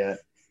been there yet.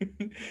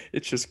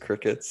 It's just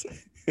crickets.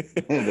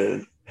 It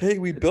is. Hey,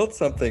 we built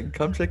something.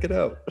 Come check it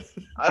out.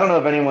 I don't know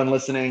if anyone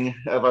listening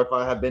if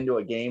I have been to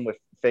a game with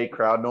fake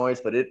crowd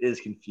noise, but it is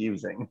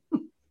confusing.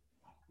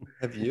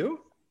 Have you?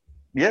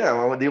 Yeah,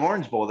 well, with the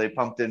Orange Bowl, they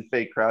pumped in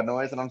fake crowd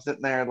noise, and I'm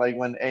sitting there like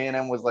when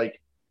A&M was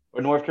like,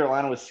 or North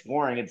Carolina was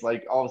scoring, it's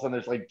like all of a sudden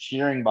there's like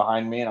cheering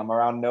behind me, and I'm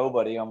around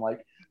nobody. I'm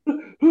like,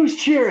 who's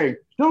cheering?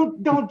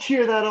 Don't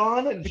cheer that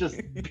on. It's just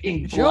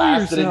being Show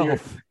blasted in your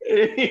yourself.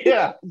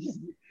 yeah,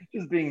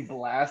 just being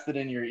blasted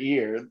in your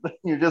ear.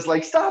 You're just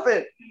like, stop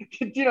it,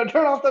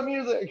 turn off the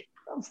music.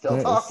 I'm still That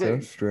is so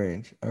talking.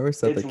 strange. I always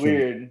thought It's that came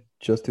weird.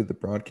 just through the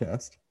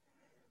broadcast.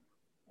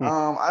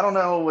 I don't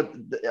know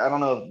I don't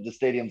know if the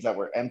stadiums that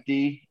were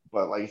empty,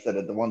 but like I said,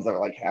 the ones that were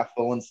like half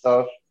full and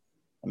stuff,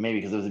 and maybe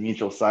because it was a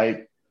mutual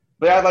site.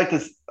 But yeah, I'd like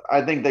this.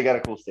 I think they got a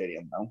cool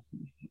stadium though.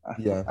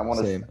 Yeah, I want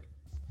same.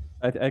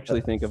 I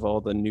actually think of all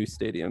the new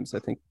stadiums, I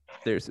think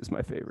theirs is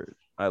my favorite.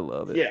 I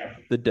love it. Yeah,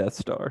 The Death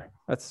Star.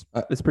 It's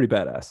I- pretty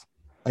badass.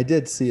 I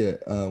did see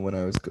it when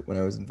I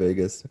was in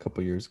Vegas a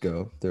couple years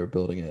ago. They were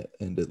building it,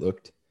 and it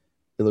looked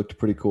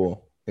pretty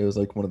cool. It was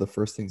like one of the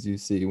first things you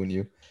see when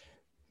you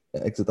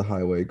exit the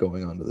highway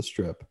going onto the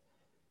strip.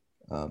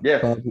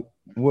 Yeah. Bob,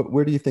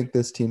 where do you think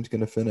this team's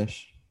going to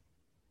finish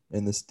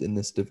in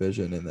this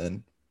division, and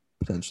then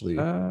potentially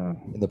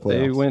in the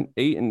They playoffs? went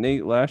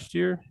 8-8 last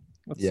year.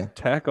 Let's Yeah.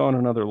 tack on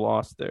another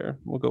loss there.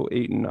 We'll go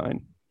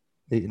 8-9.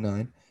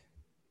 8-9.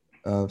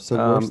 So worse And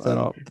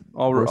than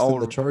worse than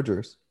the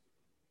Chargers.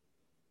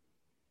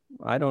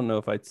 I don't know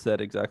if I'd said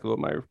exactly what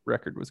my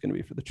record was going to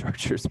be for the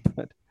Chargers,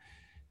 but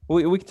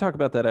we can talk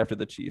about that after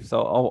the Chiefs.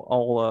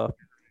 I'll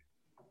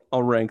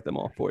rank them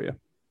all for you.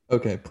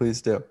 Okay,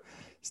 please do.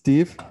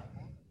 Steve?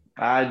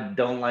 I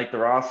don't like the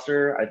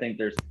roster. I think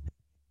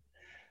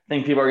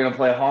people are going to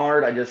play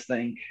hard.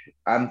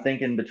 I'm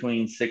thinking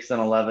between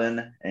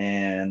 6-11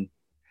 and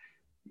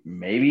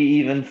maybe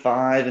even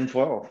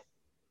 5-12.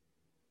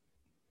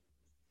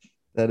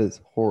 That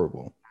is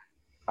horrible.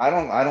 I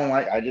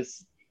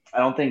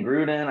don't think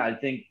Gruden. I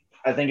think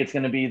it's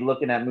going to be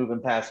looking at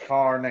moving past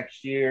Carr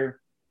next year.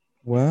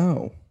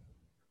 Wow.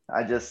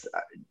 It's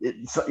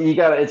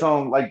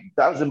on like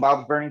that was in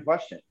Bob's burning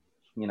question.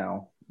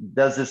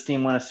 Does this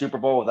team win a Super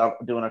Bowl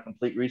without doing a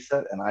complete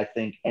reset? And I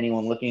think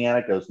anyone looking at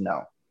it goes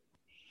no.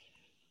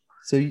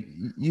 So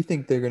you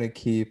think they're going to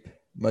keep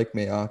Mike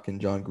Mayock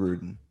and John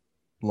Gruden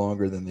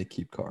longer than they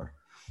keep Carr?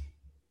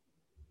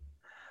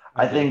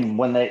 I think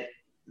when they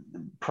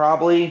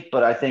probably,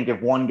 but I think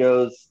if one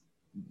goes,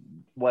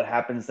 what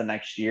happens the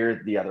next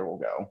year, the other will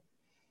go.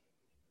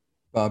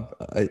 Bob,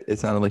 it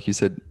sounded like you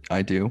said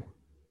I do.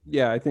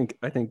 Yeah, I think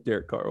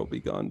Derek Carr will be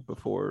gone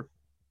before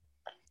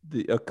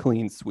a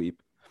clean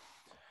sweep.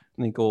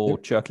 I think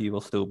old Chucky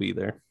will still be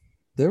there.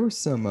 There was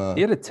some.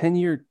 He had a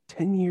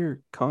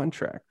 10-year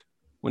contract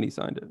when he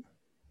signed it.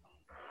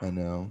 I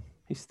know.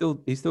 He's still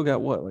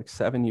got what, like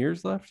 7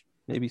 years left,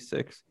 maybe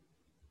 6.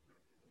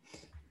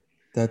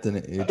 That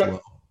didn't age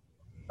well.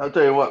 I'll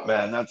tell you what,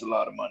 man, that's a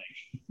lot of money.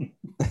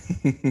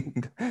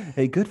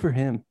 Hey, good for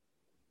him.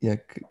 Yeah,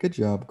 good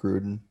job,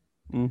 Gruden.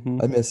 Mm-hmm.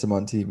 I miss him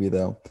on TV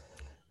though.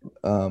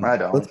 I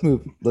don't. Let's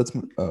move.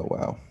 Oh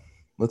wow.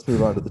 Let's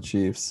move on to the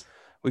Chiefs.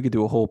 We could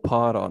do a whole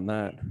pod on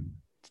that.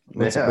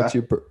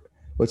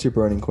 What's your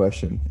burning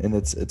question? And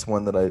it's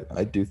one that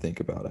I do think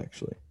about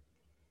actually.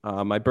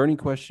 My burning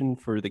question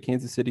for the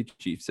Kansas City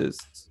Chiefs is: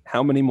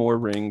 how many more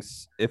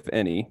rings, if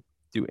any,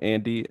 do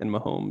Andy and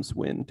Mahomes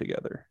win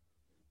together?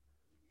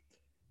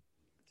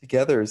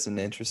 Together is an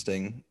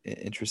interesting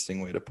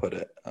way to put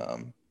it.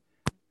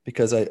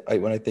 Because I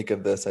when I think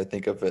of this, I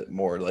think of it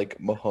more like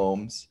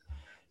Mahomes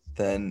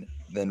than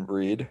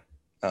Reed.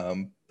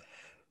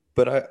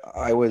 But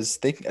I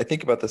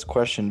think about this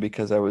question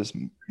because I was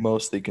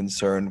mostly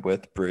concerned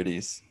with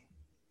Brady's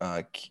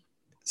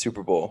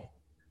Super Bowl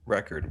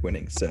record,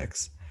 winning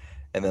 6,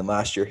 and then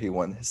last year he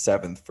won his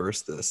 7th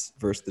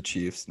versus the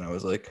Chiefs, and I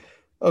was like,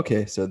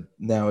 okay, so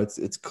now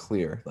it's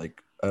clear.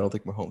 Like I don't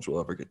think Mahomes will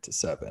ever get to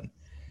 7,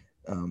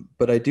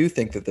 but I do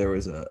think that there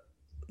was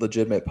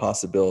legitimate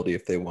possibility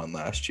if they won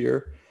last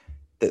year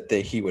that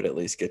he would at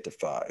least get to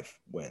 5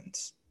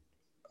 wins.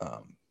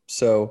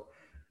 So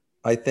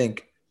I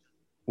think,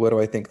 what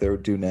do I think they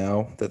would do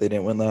now that they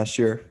didn't win last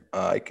year?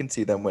 I can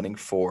see them winning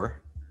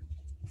four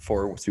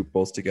Super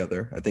Bowls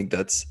together. I think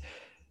that's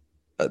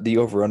the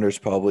over-under is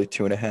probably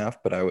 2.5,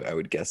 but I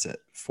would guess at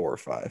 4 or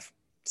 5.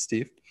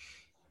 Steve?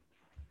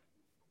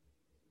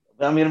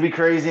 I'm going to be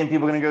crazy and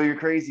people are going to go, you're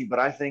crazy, but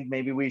I think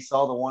maybe we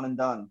saw the one and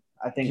done.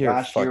 I think You're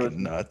last year was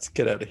fucking nuts.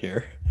 Get out of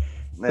here.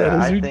 Yeah,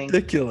 That is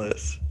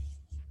ridiculous.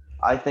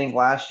 I think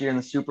last year in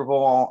the Super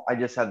Bowl, I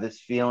just had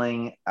this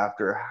feeling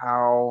after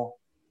how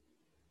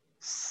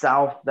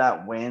south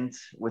that went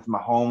with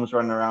Mahomes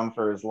running around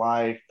for his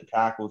life, the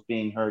tackles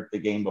being hurt the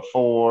game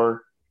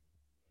before.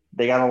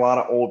 They got a lot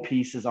of old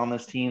pieces on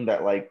this team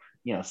that, like,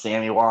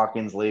 Sammy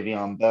Watkins,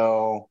 Le'Veon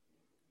Bell.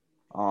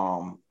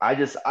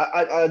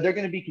 They're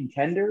going to be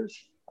contenders.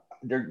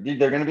 They're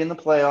going to be in the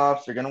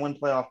playoffs. They're going to win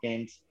playoff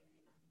games.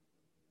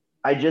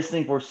 I just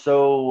think we're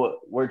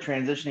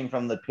transitioning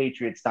from the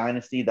Patriots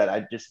dynasty that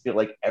I just feel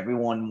like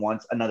everyone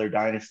wants another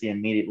dynasty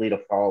immediately to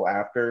follow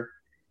after,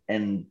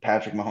 and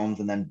Patrick Mahomes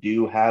and them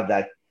do have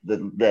that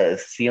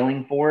the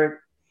ceiling for it.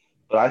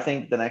 But I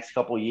think the next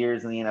couple of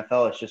years in the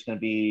NFL, it's just going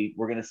to be,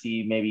 we're going to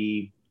see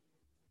maybe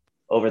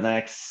over the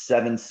next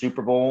 7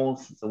 Super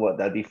Bowls. So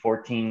that'd be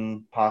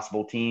 14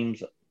 possible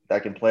teams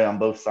that can play on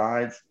both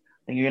sides.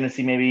 I think you're going to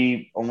see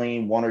maybe only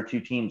 1 or 2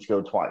 teams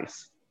go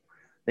twice.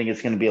 I think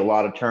it's going to be a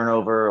lot of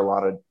turnover, a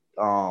lot of,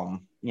 a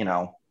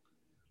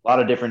lot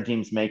of different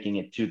teams making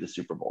it to the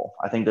Super Bowl.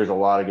 I think there's a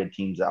lot of good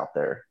teams out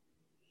there.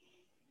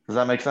 Does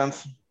that make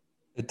sense?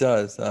 It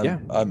does. Yeah.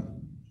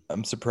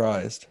 I'm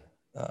surprised.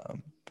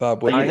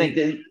 Bob, what do you think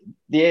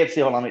the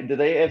AFC, hold on, did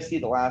the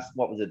AFC the last,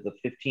 what was it, the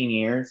 15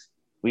 years?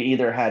 We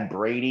either had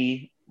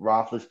Brady,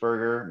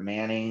 Roethlisberger,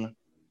 Manning.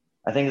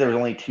 I think there was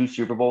only 2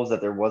 Super Bowls that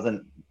there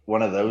wasn't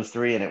one of those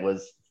 3, and it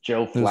was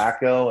Joe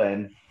Flacco,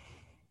 and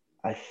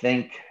I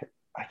think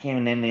I can't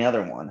even name the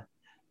other one.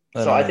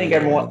 So I think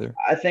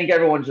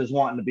everyone's just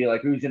wanting to be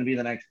like, who's going to be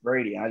the next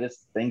Brady? I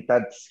just think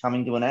that's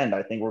coming to an end.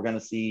 I think we're going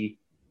to see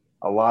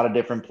a lot of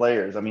different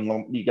players. I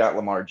mean, you got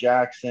Lamar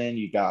Jackson,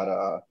 you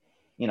got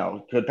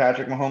could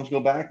Patrick Mahomes go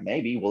back?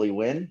 Maybe. Will he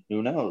win?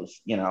 Who knows?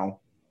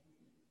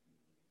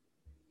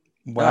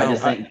 Wow.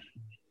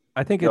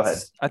 I think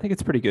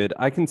it's pretty good.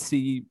 I can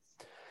see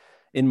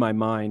in my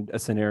mind a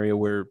scenario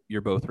where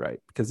you're both right,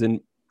 because I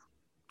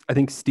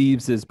think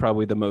Steve's is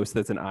probably the most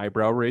that's an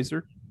eyebrow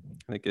raiser.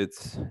 I think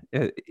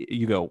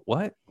you go,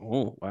 what?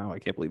 Oh, wow. I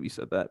can't believe you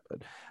said that.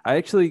 But I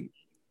actually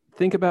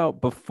think about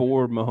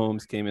before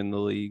Mahomes came in the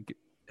league,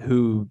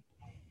 who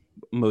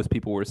most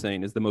people were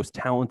saying is the most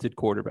talented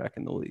quarterback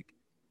in the league.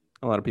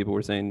 A lot of people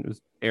were saying it was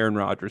Aaron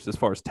Rodgers as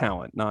far as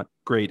talent, not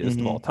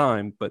greatest of all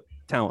time, but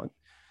talent.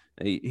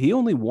 He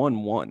only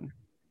won 1.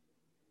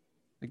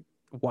 Like,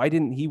 why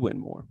didn't he win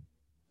more?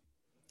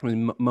 I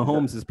mean,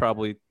 Mahomes is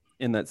probably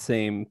in that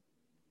same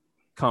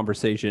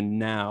conversation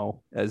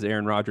now as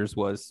Aaron Rodgers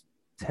was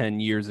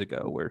 10 years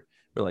ago, where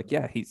we're like,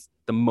 yeah, he's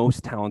the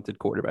most talented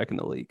quarterback in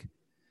the league.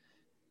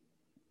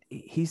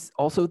 He's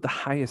also the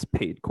highest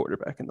paid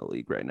quarterback in the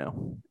league right now.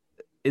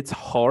 It's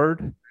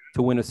hard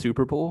to win a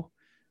Super Bowl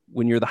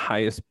when you're the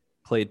highest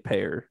paid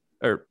player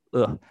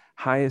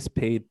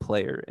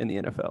in the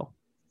NFL.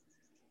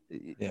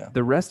 Yeah.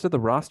 The rest of the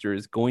roster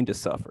is going to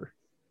suffer.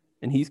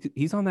 And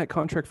he's on that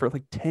contract for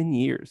like 10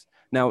 years.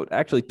 Now,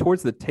 actually,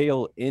 towards the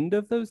tail end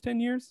of those 10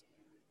 years,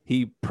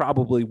 he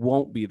probably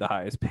won't be the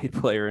highest paid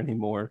player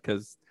anymore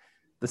because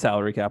the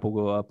salary cap will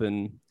go up,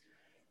 and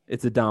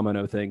it's a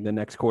domino thing. The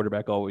next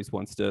quarterback always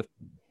wants to,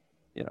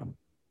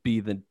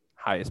 be the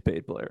highest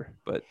paid player.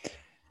 But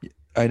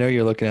I know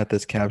you're looking at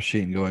this cap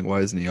sheet and going, why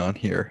isn't he on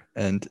here?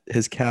 And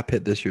his cap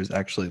hit this year is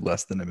actually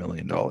less than $1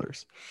 million.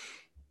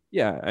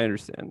 Yeah, I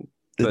understand.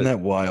 Isn't that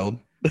wild?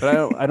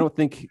 But I don't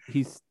think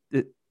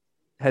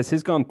has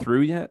his gone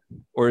through yet,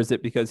 or is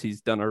it because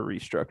he's done a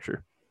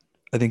restructure?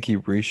 I think he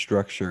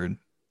restructured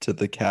to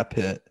the cap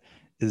hit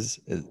is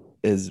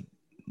 $1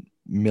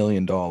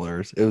 million.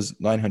 It was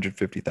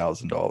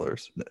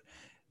 $950,000,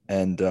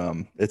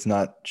 and it's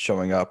not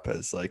showing up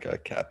as like a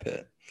cap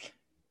hit.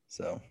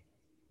 So,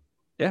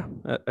 yeah,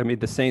 I mean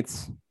the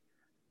Saints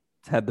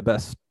had the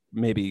best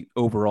maybe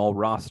overall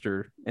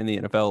roster in the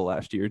NFL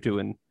last year,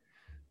 doing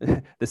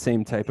the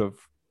same type of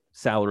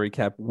salary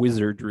cap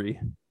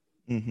wizardry.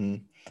 Mm-hmm.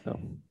 So.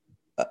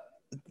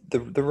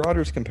 The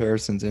Rodgers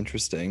comparison is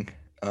interesting,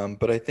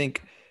 but I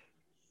think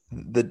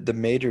the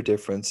major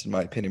difference, in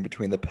my opinion,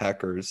 between the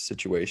Packers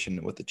situation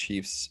and what the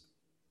Chiefs,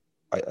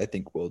 I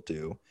think, will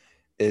do,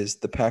 is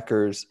the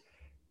Packers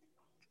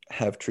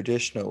have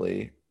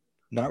traditionally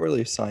not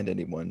really signed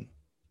anyone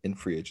in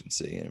free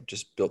agency and have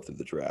just built through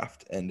the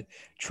draft and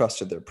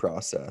trusted their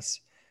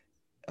process.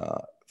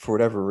 For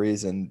whatever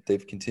reason,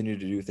 they've continued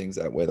to do things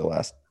that way the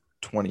last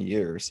 20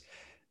 years.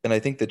 And I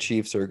think the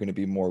Chiefs are going to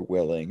be more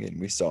willing, and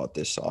we saw it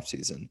this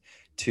offseason,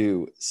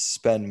 to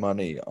spend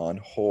money on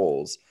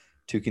holes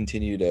to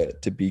continue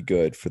to be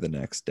good for the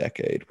next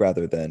decade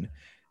rather than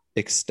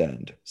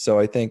extend. So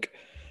I think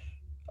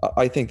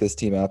I think this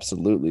team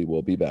absolutely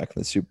will be back in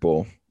the Super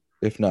Bowl,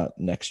 if not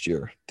next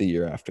year, the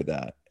year after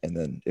that. And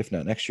then if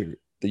not next year,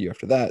 the year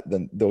after that,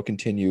 then they'll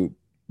continue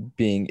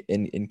being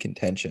in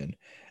contention,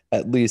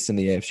 at least in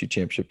the AFC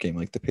Championship game,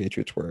 like the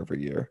Patriots were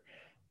every year.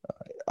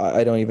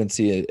 I don't even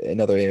see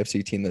another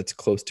AFC team that's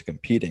close to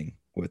competing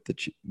with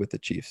the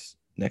Chiefs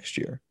next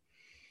year.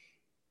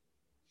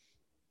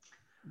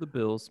 The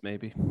Bills,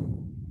 maybe.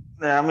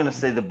 Yeah, I'm gonna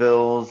say the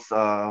Bills,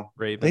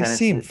 Ravens. They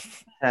seem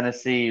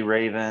Tennessee,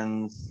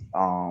 Ravens.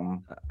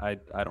 I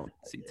don't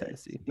see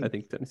Tennessee. I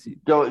think Tennessee.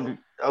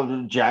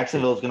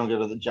 Jacksonville's gonna go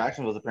to the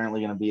Jacksonville's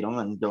apparently gonna beat them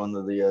and go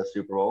into the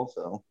Super Bowl.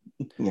 So,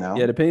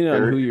 Yeah, depending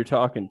on who you're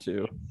talking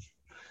to.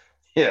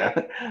 Yeah,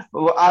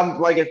 well, I'm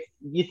like, if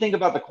you think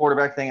about the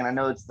quarterback thing, and I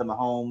know it's the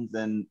Mahomes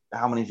and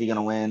how many is he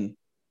gonna win,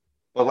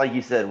 but like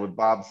you said, with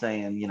Bob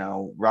saying,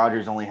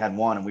 Rodgers only had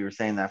one, and we were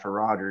saying that for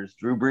Rodgers.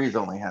 Drew Brees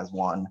only has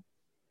one.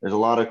 There's a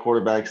lot of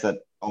quarterbacks that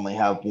only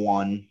have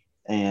one,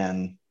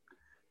 and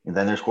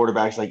then there's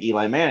quarterbacks like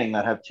Eli Manning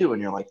that have two,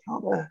 and you're like, how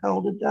the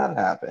hell did that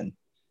happen?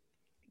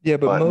 Yeah,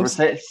 but most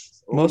of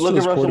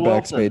those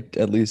quarterbacks made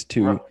at least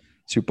two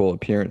Super Bowl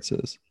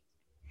appearances.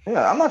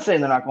 Yeah, I'm not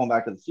saying they're not going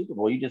back to the Super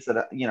Bowl. You just said,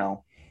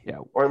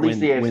 or at least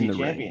the AFC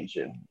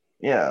Championship. Ring.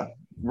 Yeah,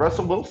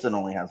 Russell Wilson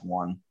only has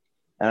one.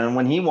 And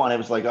when he won, it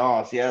was like,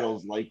 oh,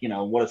 Seattle's like,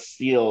 what a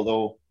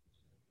steal.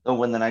 They'll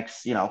win the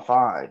next,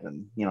 5.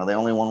 And, they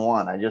only won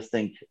one. I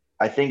think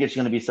it's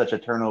going to be such a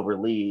turnover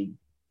league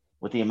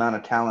with the amount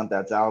of talent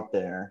that's out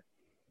there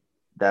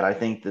that I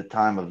think the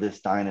time of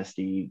this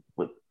dynasty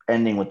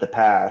ending with the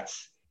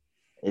Pats,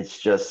 it's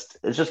just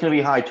going to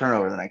be high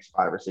turnover the next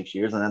 5 or 6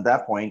 years. And at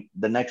that point,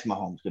 the next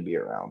Mahomes could be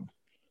around.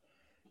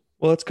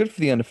 Well, it's good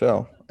for the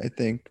NFL. I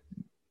think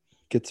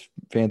gets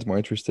fans more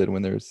interested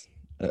when there's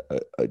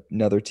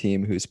another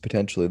team who's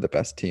potentially the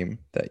best team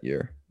that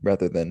year,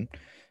 rather than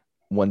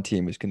one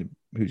team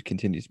who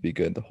continues to be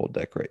good the whole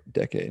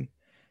decade.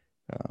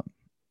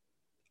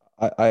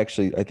 I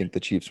think the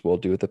Chiefs will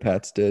do what the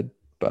Pats did,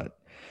 but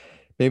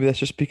maybe that's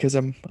just because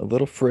I'm a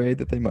little afraid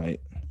that they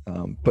might.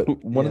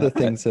 But one of the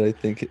things that I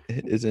think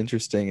is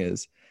interesting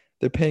is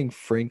they're paying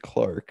Frank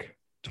Clark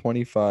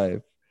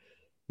 $25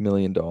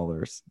 million,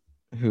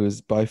 who is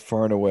by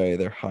far and away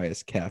their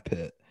highest cap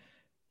hit.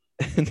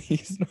 And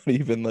he's not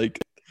even like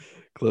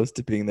close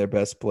to being their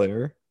best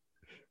player,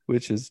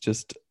 which is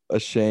just a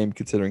shame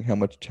considering how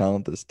much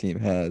talent this team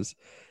has.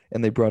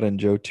 And they brought in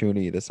Joe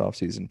Thuney this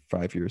offseason,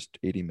 5 years,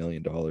 $80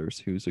 million,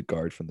 who's a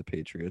guard from the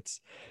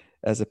Patriots.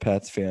 As a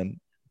Pats fan,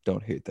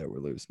 don't hate that we're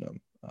losing him.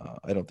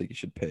 I don't think you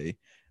should pay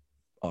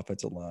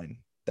offensive line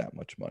that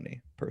much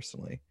money,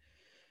 personally.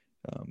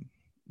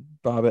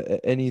 Bob,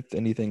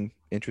 anything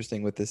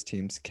interesting with this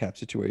team's cap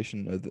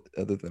situation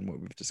other than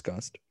what we've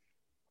discussed?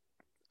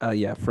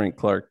 Frank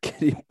Clark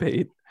getting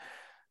paid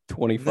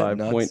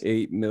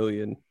 $25.8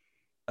 million.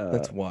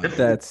 That's wild.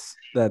 That's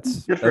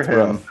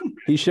rough.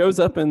 He shows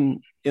up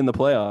in the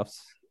playoffs,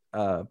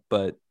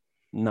 but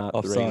not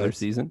the regular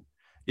season.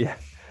 Yeah.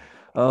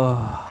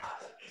 Oh,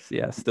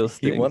 yeah. Still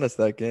stings. He won us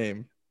that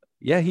game.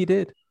 Yeah, he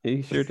did.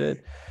 He sure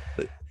did.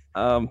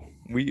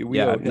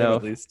 We owe him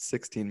at least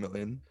 $16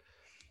 million.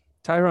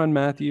 Tyrann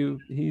Mathieu,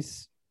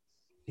 he's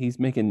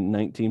making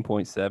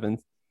 19.7.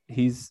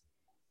 He's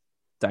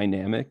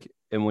dynamic,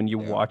 and when you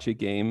watch a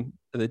game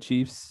of the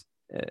Chiefs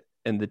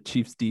and the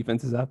Chiefs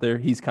defense is out there,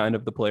 he's kind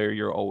of the player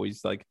you're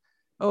always like,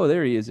 oh,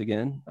 there he is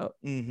again. Oh,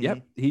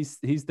 Yep,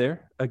 he's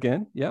there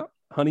again. Yeah,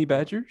 Honey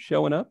Badger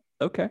showing up.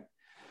 Okay.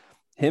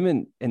 Him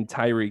and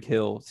Tyreek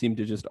Hill seem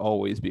to just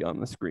always be on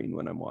the screen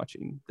when I'm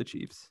watching the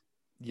Chiefs.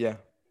 Yeah.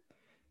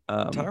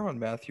 Tyrann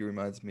Mathieu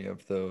reminds me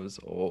of those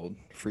old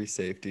free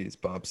safeties,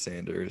 Bob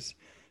Sanders,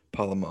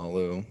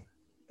 Polamalu,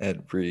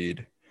 Ed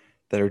Reed,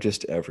 that are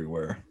just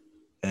everywhere.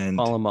 And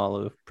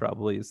Polamalu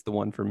probably is the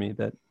one for me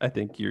that I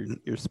think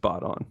you're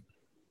spot on.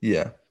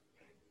 Yeah.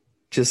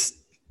 Just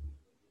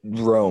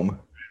roam.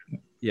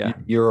 Yeah.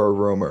 You're a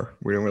roamer.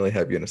 We don't really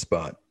have you in a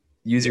spot.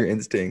 Use your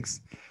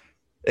instincts.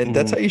 And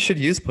that's how you should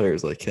use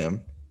players like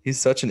him. He's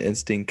such an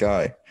instinct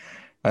guy.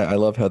 I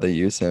love how they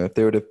use him. If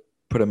they were to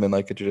put him in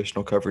like a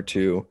traditional cover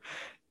 2,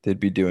 they'd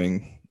be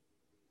doing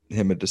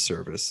him a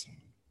disservice.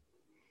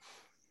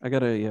 I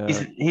got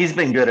he's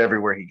been good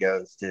everywhere he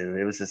goes too.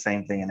 It was the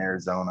same thing in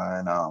Arizona,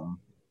 and I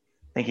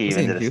think he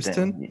even did a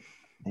stint.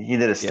 He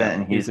did a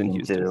stint in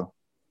Houston too.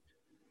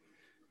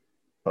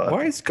 But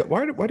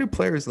why do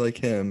players like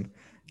him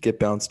get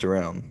bounced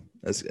around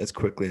as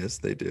quickly as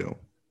they do?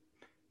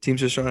 Teams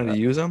just trying to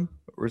use him,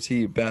 or is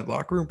he bad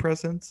locker room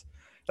presence?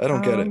 I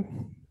don't get it.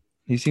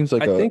 He seems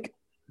like a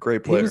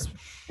great player.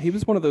 He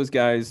was one of those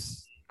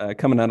guys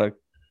coming out of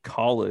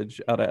college,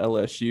 out of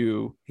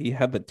LSU. He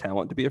had the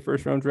talent to be a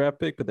first-round draft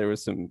pick, but there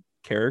was some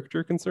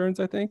character concerns,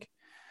 I think.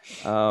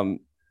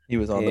 He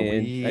was on the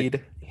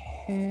weed.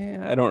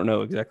 I don't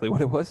know exactly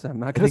what it was. I'm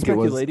not going to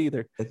speculate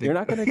either. You're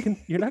not going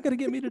to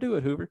get me to do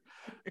it, Hoover.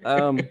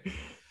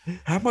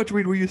 How much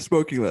weed were you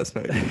smoking last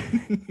night?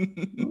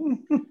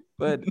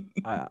 But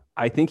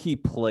I think he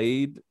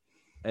played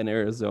in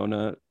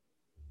Arizona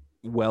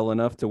well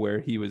enough to where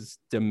he was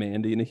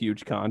demanding a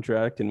huge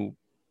contract, and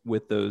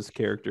with those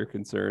character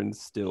concerns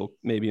still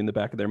maybe in the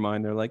back of their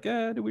mind, they're like,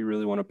 do we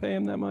really want to pay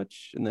him that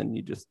much? And then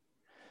you just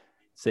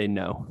say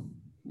no.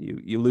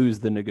 You lose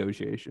the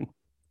negotiation.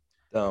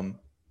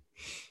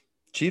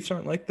 Chiefs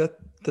aren't like that.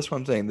 That's what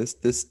I'm saying.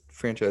 This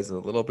franchise is a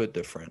little bit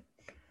different.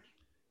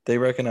 They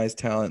recognize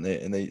talent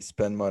and they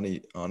spend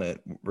money on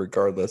it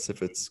regardless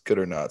if it's good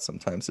or not.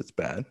 Sometimes it's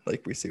bad,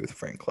 like we see with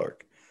Frank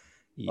Clark.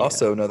 Yeah.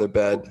 Also, another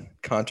bad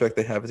contract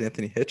they have is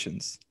Anthony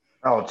Hitchens.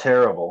 Oh,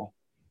 terrible.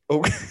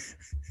 Oh,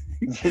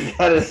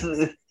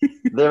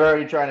 they're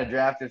already trying to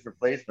draft his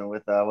replacement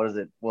with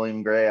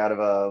William Gray out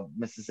of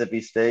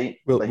Mississippi State.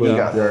 But he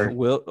got hurt.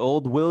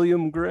 Old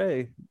William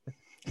Gray.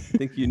 I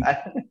think you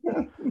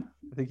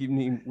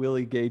mean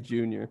Willie Gay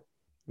Jr.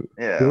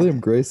 Yeah, William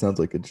Gray sounds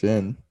like a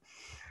gin.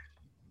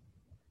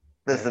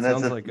 Listen,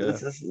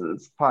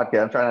 this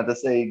podcast. I'm trying not to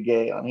say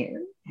gay on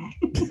here.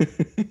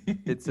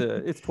 It's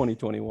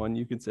 2021.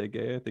 You can say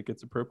gay. I think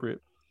it's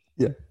appropriate.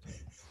 Yeah.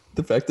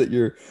 The fact that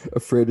you're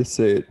afraid to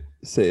say it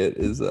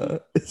is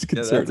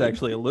concerning. Yeah, that's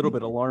actually a little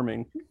bit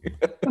alarming.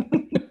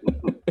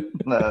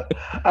 No,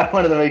 I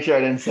wanted to make sure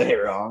I didn't say it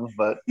wrong,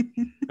 but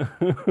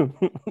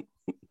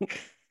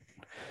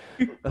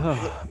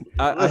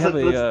I have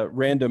a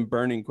random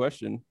burning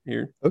question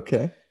here.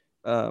 Okay.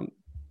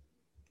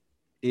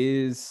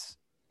 Is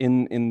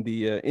in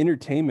the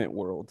entertainment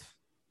world,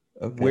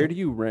 okay, where do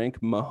you rank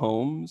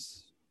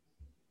Mahomes,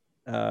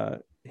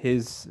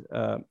 his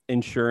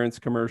insurance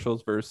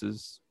commercials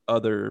versus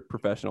other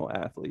professional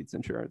athletes'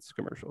 insurance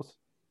commercials?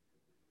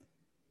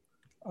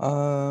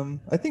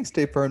 I think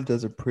State Farm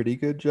does a pretty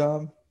good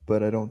job,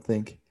 but I don't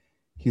think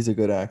he's a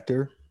good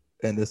actor.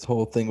 And this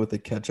whole thing with the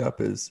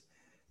catch-up it's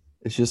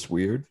just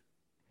weird.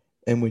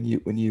 And when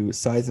you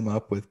size him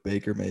up with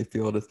Baker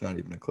Mayfield, it's not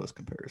even a close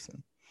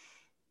comparison.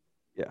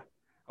 Yeah.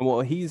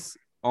 Well, he's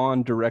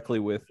on directly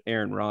with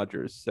Aaron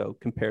Rodgers, so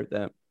compare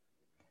them.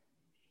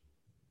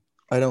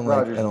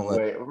 Rodgers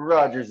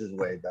is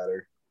way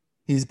better.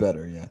 He's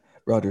better, yeah.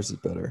 Rodgers is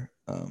better.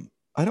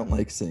 I don't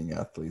like seeing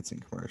athletes in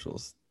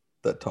commercials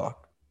that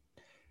talk.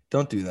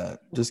 Don't do that.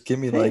 Just give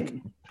me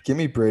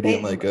Brady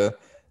in like a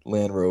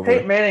Land Rover.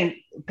 Peyton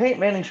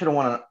Manning should have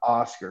won an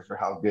Oscar for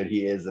how good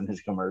he is in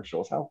his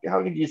commercials. How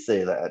could you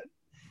say that?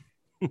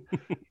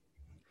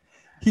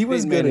 He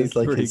was good as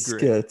like his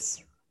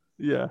skits.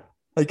 Yeah.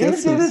 I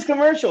guess he was his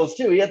commercials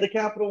too. He had the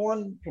Capital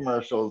One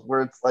commercials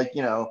where it's like,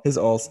 his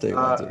Allstate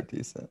ones are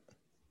decent.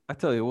 I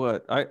tell you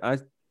what,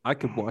 I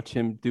could watch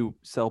him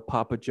sell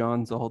Papa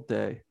John's all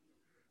day.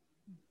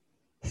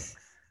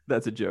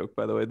 That's a joke,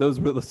 by the way.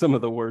 Those were some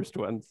of the worst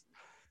ones.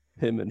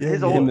 Him and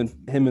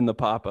the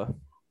Papa.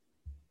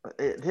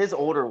 His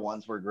older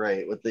ones were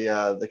great with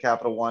the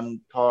Capital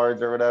One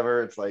cards or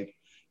whatever. It's like,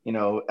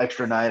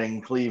 extra night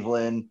in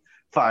Cleveland,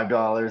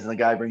 $5, and the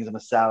guy brings him a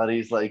salad.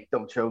 He's like,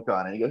 "Don't choke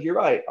on it." He goes, "You're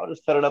right. I'll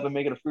just cut it up and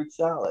make it a fruit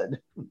salad."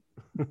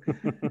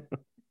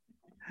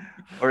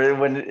 Or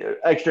when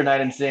extra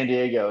night in San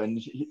Diego,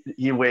 and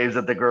he waves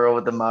at the girl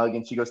with the mug,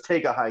 and she goes,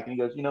 "Take a hike," and he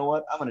goes, "You know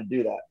what? I'm going to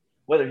do that.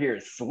 Weather here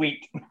is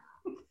sweet."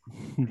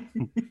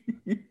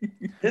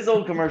 His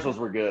old commercials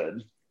were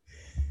good.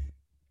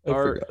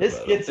 His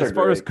skits are as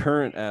far great. As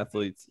current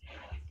athletes,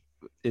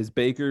 is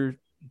Baker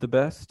the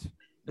best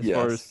as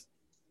far as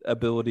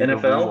ability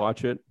NFL? To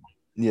rewatch it?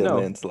 Yeah, no,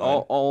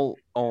 landslide. all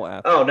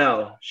athletes. Oh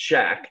no,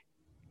 Shaq.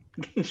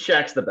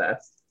 Shaq's the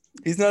best.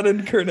 He's not a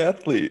current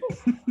athlete.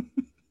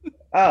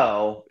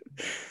 Oh,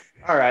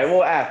 all right.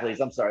 Well,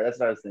 athletes. I'm sorry, that's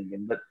what I was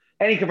thinking. But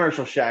any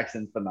commercial Shaq's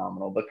in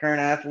phenomenal. But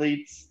current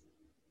athletes,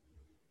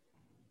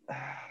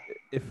 I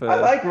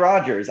like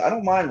Rodgers. I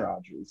don't mind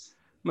Rodgers.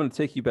 I'm going to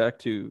take you back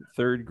to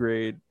third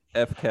grade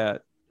FCAT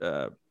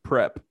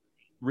prep.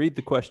 Read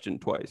the question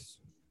twice.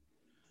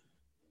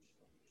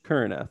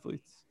 Current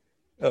athletes.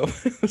 Oh,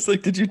 I was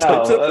like, did you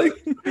type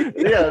something?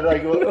 Yeah,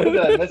 like what did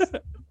I miss?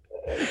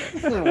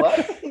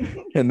 What?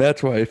 And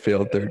that's why I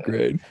failed third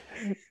grade.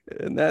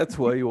 And that's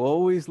why you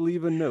always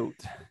leave a note.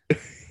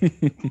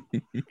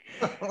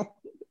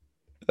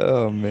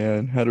 Oh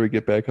man, how do we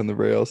get back on the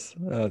rails?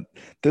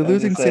 They're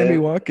losing Sammy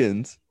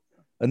Watkins,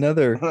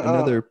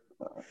 another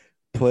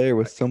player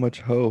with so much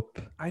hope.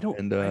 I don't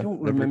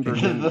remember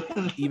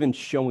him even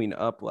showing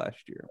up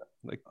last year.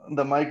 Like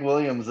the Mike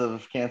Williams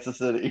of Kansas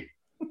City.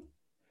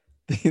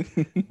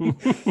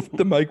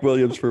 The Mike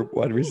Williams for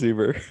wide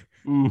receiver.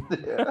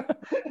 Yeah.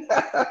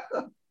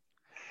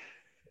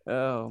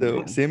 Oh, so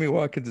man. Sammy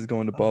Watkins is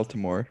going to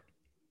Baltimore,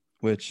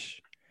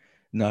 which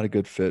not a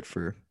good fit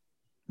for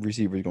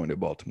receivers going to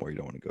Baltimore. You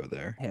don't want to go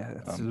there. Yeah,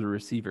 this is a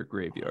receiver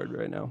graveyard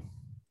right now.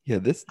 Yeah,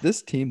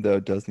 this team though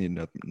does need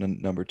a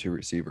number 2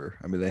 receiver.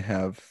 I mean, they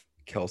have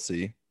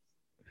Kelsey,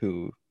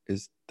 who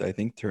is I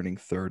think turning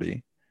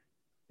 30.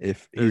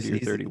 If 30 or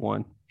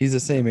 31, he's the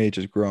same age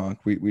as Gronk.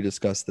 We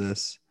discussed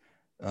this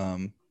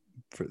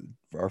for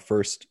our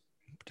first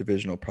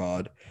divisional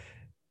pod.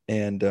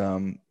 And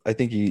I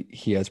think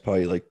he has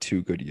probably like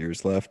 2 good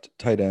years left.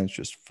 Tight ends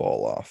just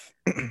fall off.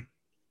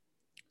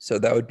 So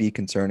that would be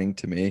concerning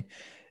to me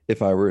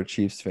if I were a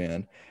Chiefs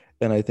fan.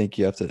 And I think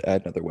you have to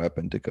add another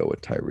weapon to go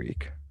with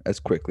Tyreek. as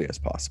quickly as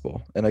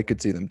possible, and I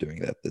could see them doing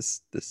that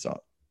this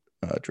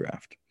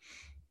draft.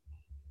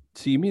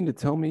 So you mean to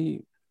tell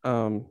me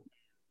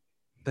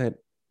that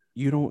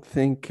you don't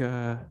think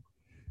Mecole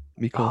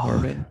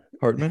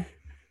Hartman?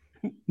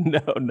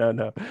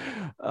 No.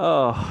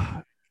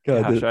 Oh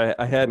God, gosh,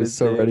 I had was his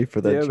so name. ready for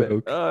that Damn it.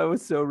 joke. Oh, I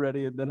was so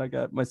ready, and then I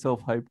got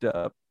myself hyped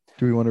up.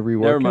 Do we want to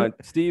rework Never mind.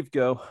 it? Steve,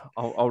 go.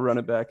 I'll run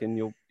it back,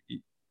 and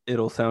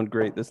it'll sound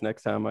great this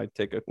next time I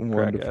take a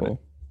crack at it.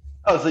 Wonderful.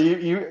 Oh, so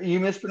you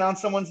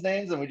mispronounce somene's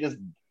names and we just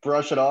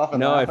brush it off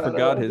and No, I laugh at it?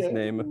 forgot his Okay.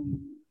 name.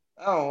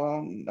 Oh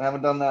well, I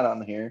haven't done that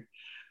on here.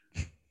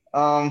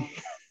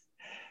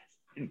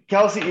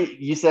 Kelsey,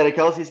 you said it.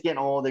 Kelsey's getting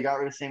old. They got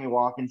rid of Sammy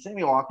Watkins.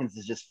 Sammy Watkins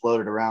has just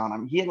floated around. I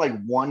mean, he had like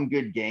one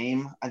good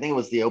game. I think it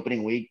was the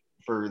opening week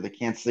for the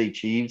Kansas City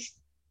Chiefs,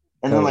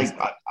 and then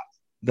that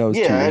was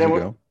 2 years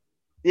ago.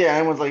 Yeah,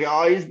 everyone's like,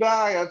 "Oh, he's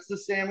back. That's the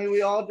Sammy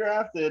we all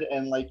drafted,"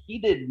 and like he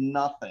did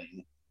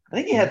nothing. I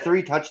think he had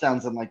 3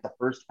 touchdowns in like the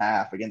first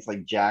half against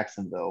like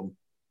Jacksonville.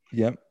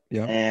 Yep.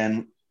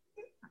 And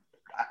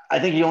I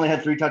think he only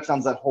had 3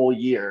 touchdowns that whole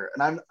year.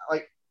 And I'm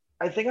like,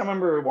 I think I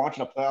remember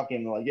watching a playoff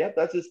game. They're like, "Yep,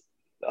 that's his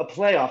a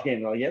playoff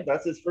game." They're like, "Yep,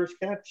 that's his first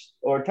catch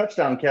or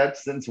touchdown catch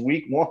since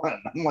week 1."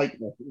 I'm like,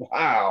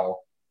 wow.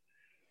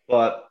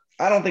 But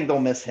I don't think they'll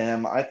miss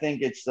him. I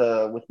think it's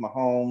with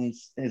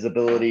Mahomes, his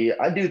ability.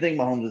 I do think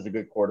Mahomes is a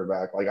good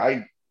quarterback.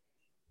 Like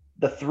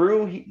the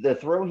throw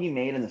he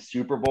made in the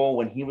Super Bowl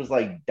when he was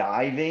like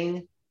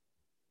diving,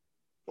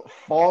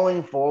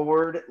 falling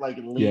forward, like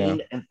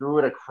leaned and threw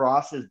it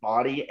across his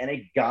body, and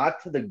it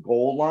got to the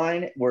goal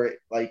line where it,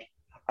 like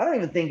I don't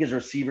even think his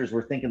receivers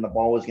were thinking the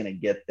ball was going to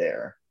get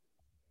there.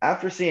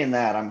 After seeing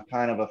that, I'm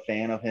kind of a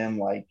fan of him.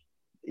 Like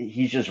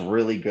he's just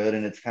really good,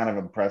 and it's kind of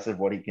impressive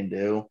what he can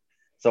do.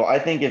 So I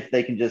think if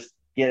they can just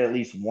get at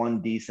least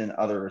one decent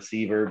other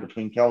receiver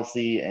between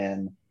Kelsey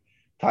and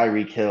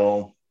Tyreek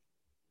Hill,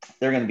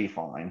 they're going to be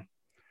fine.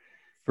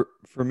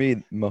 For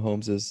me,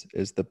 Mahomes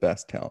is the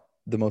best talent,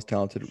 the most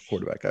talented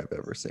quarterback I've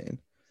ever seen.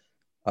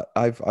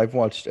 I've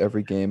watched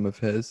every game of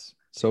his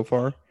so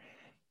far,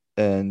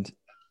 and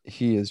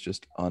he is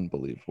just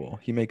unbelievable.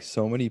 He makes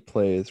so many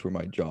plays where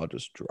my jaw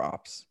just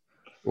drops,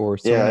 or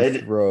so many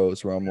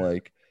throws where I'm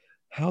like,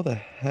 how the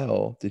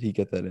hell did he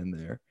get that in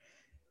there?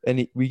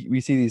 And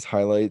we see these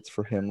highlights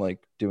for him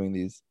like doing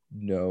these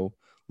no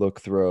look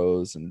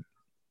throws and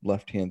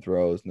left hand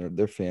throws, and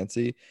they're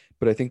fancy.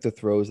 But I think the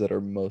throws that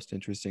are most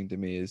interesting to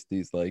me is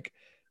these like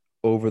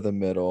over the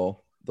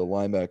middle, the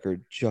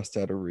linebacker just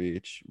out of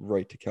reach,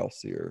 right to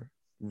Kelsey or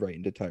right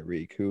into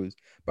Tyreek, who's,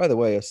 by the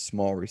way, a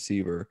small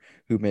receiver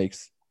who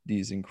makes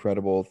these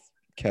incredible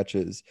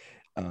catches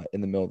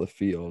in the middle of the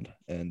field.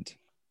 And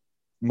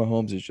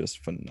Mahomes is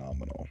just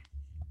phenomenal.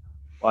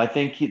 Well, I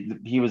think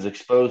he was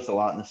exposed a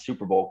lot in the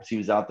Super Bowl because he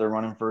was out there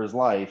running for his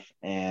life.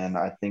 And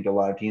I think a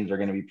lot of teams are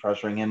going to be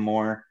pressuring him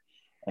more.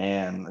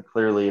 And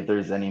clearly, if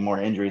there's any more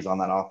injuries on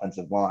that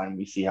offensive line,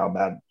 we see how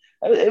bad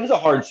it was. A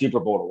hard Super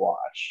Bowl to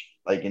watch,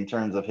 like in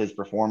terms of his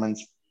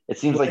performance. It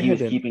seems like he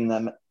was keeping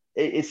them.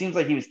 It seems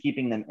like he was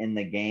keeping them in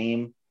the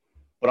game.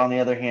 But on the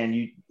other hand,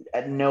 you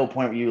at no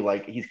point were you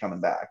like, he's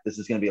coming back. This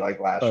is going to be like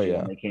last year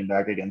when they came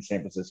back against San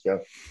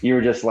Francisco. You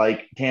were just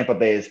like, Tampa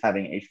Bay is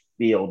having a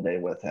field day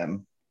with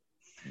him.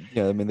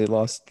 Yeah, I mean they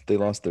lost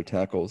their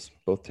tackles,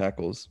 both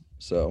tackles.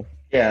 So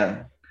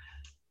yeah,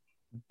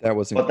 that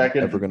wasn't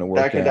ever going to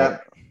work out.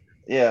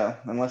 Yeah,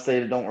 unless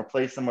they don't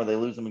replace them or they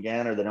lose them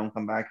again or they don't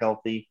come back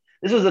healthy.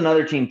 This was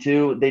another team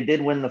too. They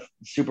did win the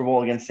Super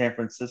Bowl against San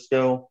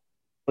Francisco,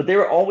 but they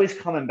were always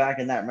coming back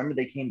in that. Remember,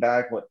 they came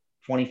back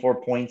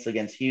 24 points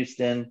against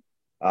Houston.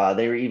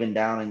 They were even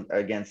down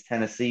against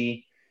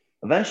Tennessee.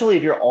 Eventually,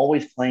 if you're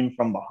always playing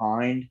from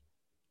behind,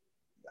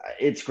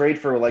 it's great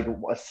for like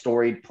a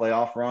storied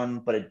playoff run,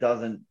 but it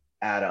doesn't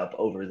add up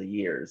over the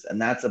years.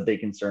 And that's a big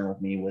concern with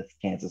me with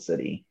Kansas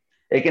City.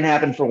 It can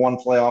happen for one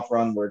playoff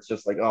run where it's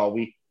just like, oh,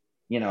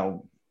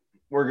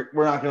 we're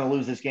not going to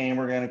lose this game.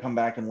 We're going to come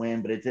back and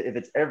win. But if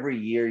it's every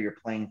year you're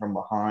playing from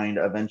behind,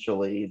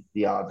 eventually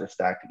the odds are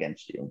stacked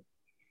against you.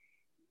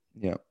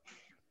 Yeah.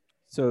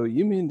 So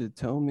you mean to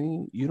tell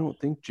me you don't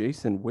think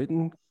Jason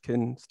Witten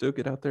can still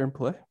get out there and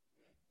play?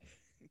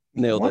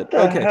 Nailed what it.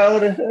 The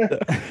hell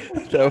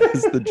that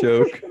was the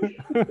joke.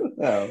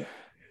 No.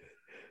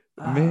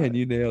 Man,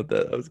 you nailed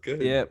that. That was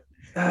good. Yep.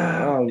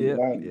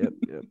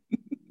 Yep.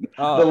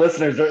 The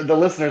listeners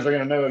are going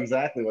to know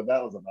exactly what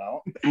that was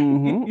about.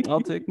 I'll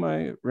take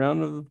my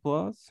round of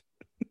applause.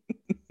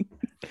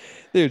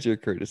 There's your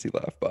courtesy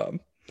laugh, Bob.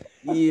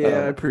 Yeah,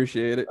 I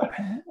appreciate it.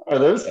 Are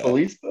those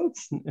police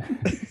boats?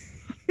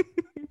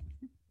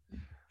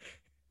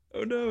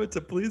 Oh no, it's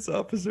a police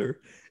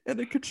officer and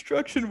a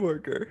construction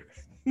worker.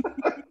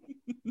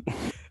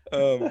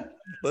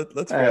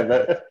 Let's wrap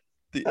up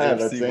the AFC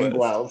that same West.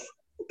 blouse.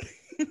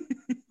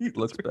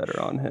 Looks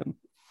better on him.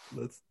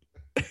 Let's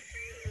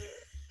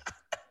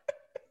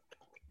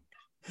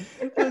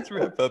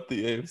wrap up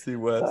the AFC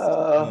West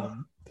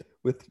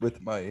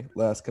with my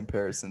last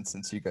comparison,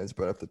 since you guys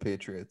brought up the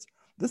Patriots.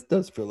 This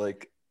does feel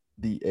like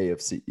the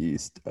AFC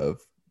East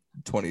of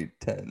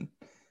 2010.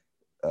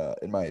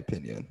 in my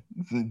opinion.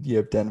 You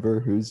have Denver,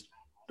 who's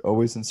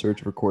always in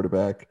search of a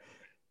quarterback.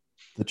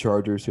 The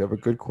Chargers, who have a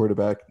good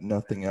quarterback,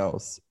 nothing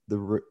else.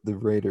 The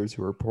Raiders,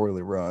 who are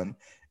poorly run.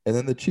 And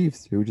then the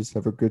Chiefs, who just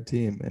have a good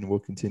team and will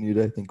continue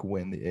to, I think,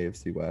 win the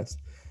AFC West.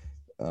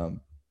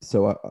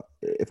 So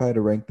if I had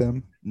to rank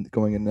them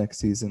going in next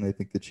season, I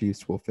think the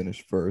Chiefs will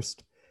finish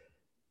first.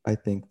 I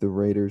think the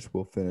Raiders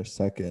will finish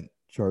second,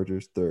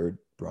 Chargers third,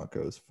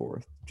 Broncos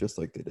fourth, just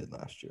like they did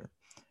last year.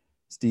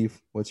 Steve,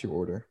 what's your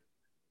order?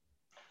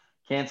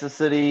 Kansas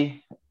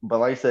City, but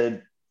like I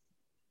said,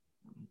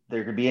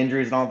 there could be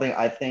injuries and all things.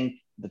 I think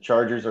the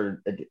Chargers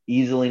are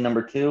easily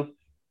number 2,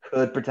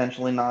 could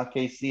potentially knock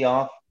KC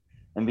off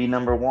and be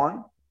number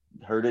 1.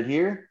 Heard it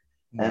here.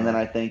 No. And then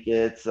I think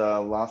it's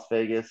Las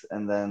Vegas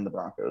and then the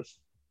Broncos.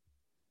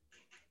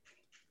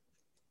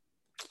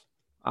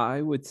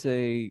 I would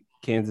say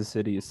Kansas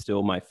City is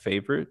still my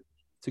favorite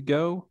to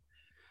go.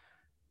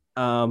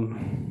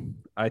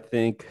 I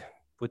think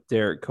with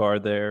Derek Carr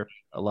there,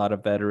 a lot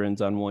of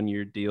veterans on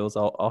 1-year deals.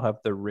 I'll have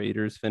the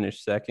Raiders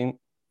finish second.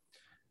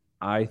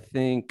 I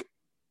think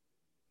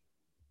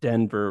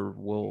Denver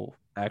will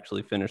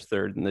actually finish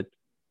third, and the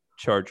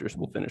Chargers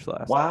will finish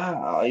last.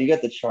 Wow, you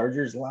got the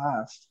Chargers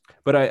last.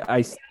 But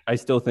I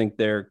still think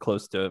they're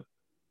close to,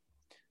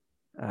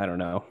 I don't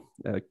know,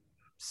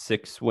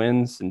 6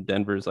 wins, and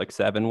Denver's like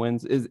 7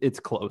 wins. It's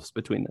close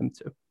between them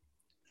two.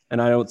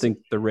 And I don't think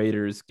the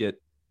Raiders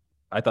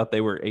I thought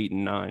they were 8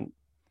 and 9.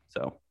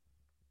 So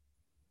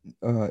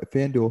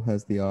FanDuel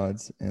has the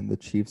odds, and the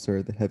Chiefs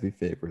are the heavy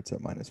favorites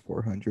at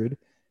 -400.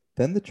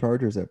 Then the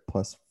Chargers at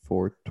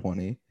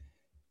 +420,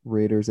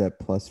 Raiders at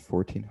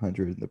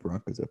 +1400, and the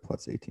Broncos at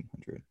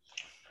 +1800.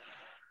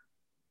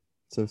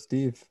 So,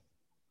 Steve,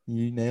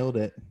 you nailed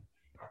it.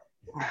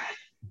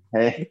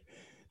 Hey,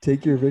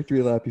 take your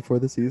victory lap before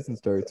the season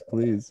starts,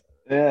 please.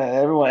 Yeah,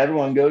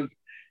 everyone, go.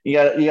 You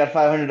got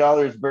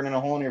 $500 burning a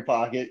hole in your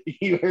pocket.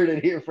 You heard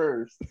it here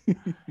first.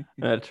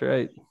 That's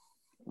right.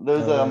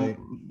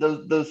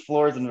 Those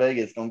floors in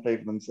Vegas don't pay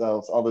for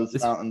themselves. All those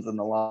fountains in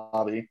the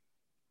lobby.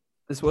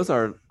 This was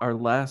our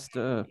last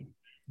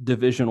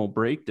divisional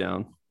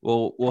breakdown.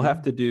 We'll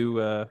have to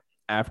do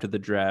after the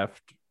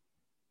draft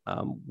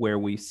where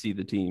we see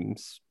the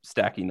teams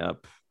stacking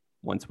up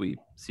once we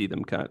see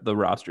them the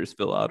rosters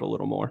fill out a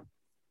little more.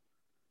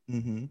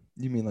 Mm-hmm.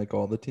 You mean like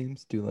all the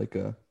teams do like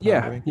a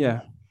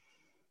yeah.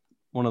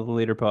 One of the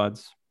later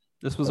pods.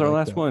 This was our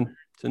last one.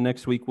 So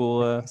next week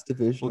we'll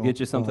get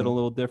you something a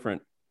little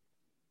different.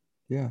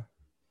 Yeah,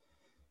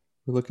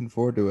 we're looking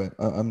forward to it.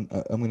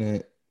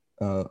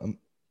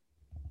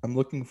 I'm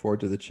looking forward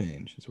to the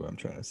change. Is what I'm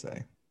trying to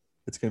say.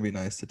 It's gonna be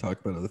nice to talk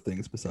about other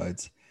things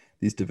besides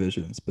these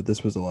divisions, but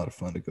this was a lot of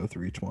fun to go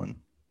through each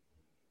one.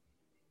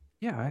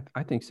 Yeah,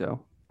 I think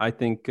so. I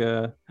think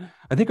our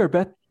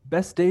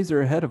best days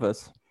are ahead of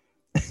us.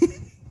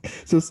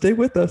 So stay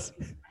with us.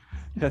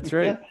 That's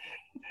right. Yeah.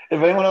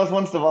 If anyone else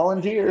wants to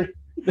volunteer,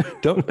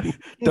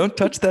 don't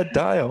touch that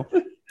dial.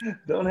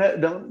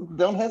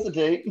 Don't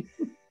hesitate.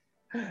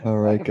 All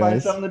right, I can guys.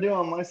 find something to do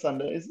on my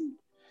Sundays.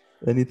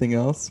 Anything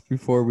else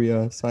before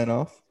we sign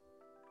off?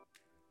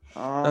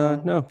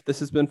 No, this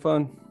has been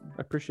fun.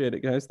 I appreciate it,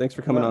 guys. Thanks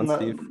for coming on,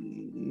 Steve.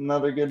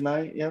 Another good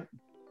night. Yep.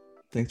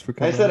 Thanks for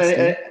coming. I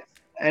said,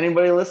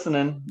 anybody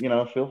listening,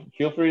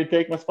 feel free to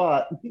take my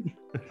spot.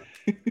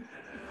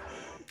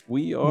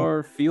 We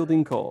are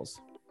fielding calls.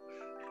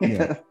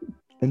 Yeah,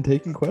 and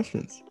taking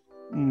questions.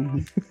 Mm-hmm.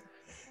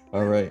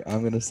 All right,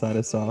 I'm going to sign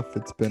us off.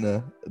 It's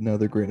been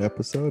another great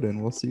episode,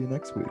 and we'll see you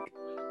next week.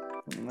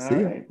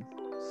 See ya.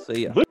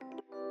 See ya.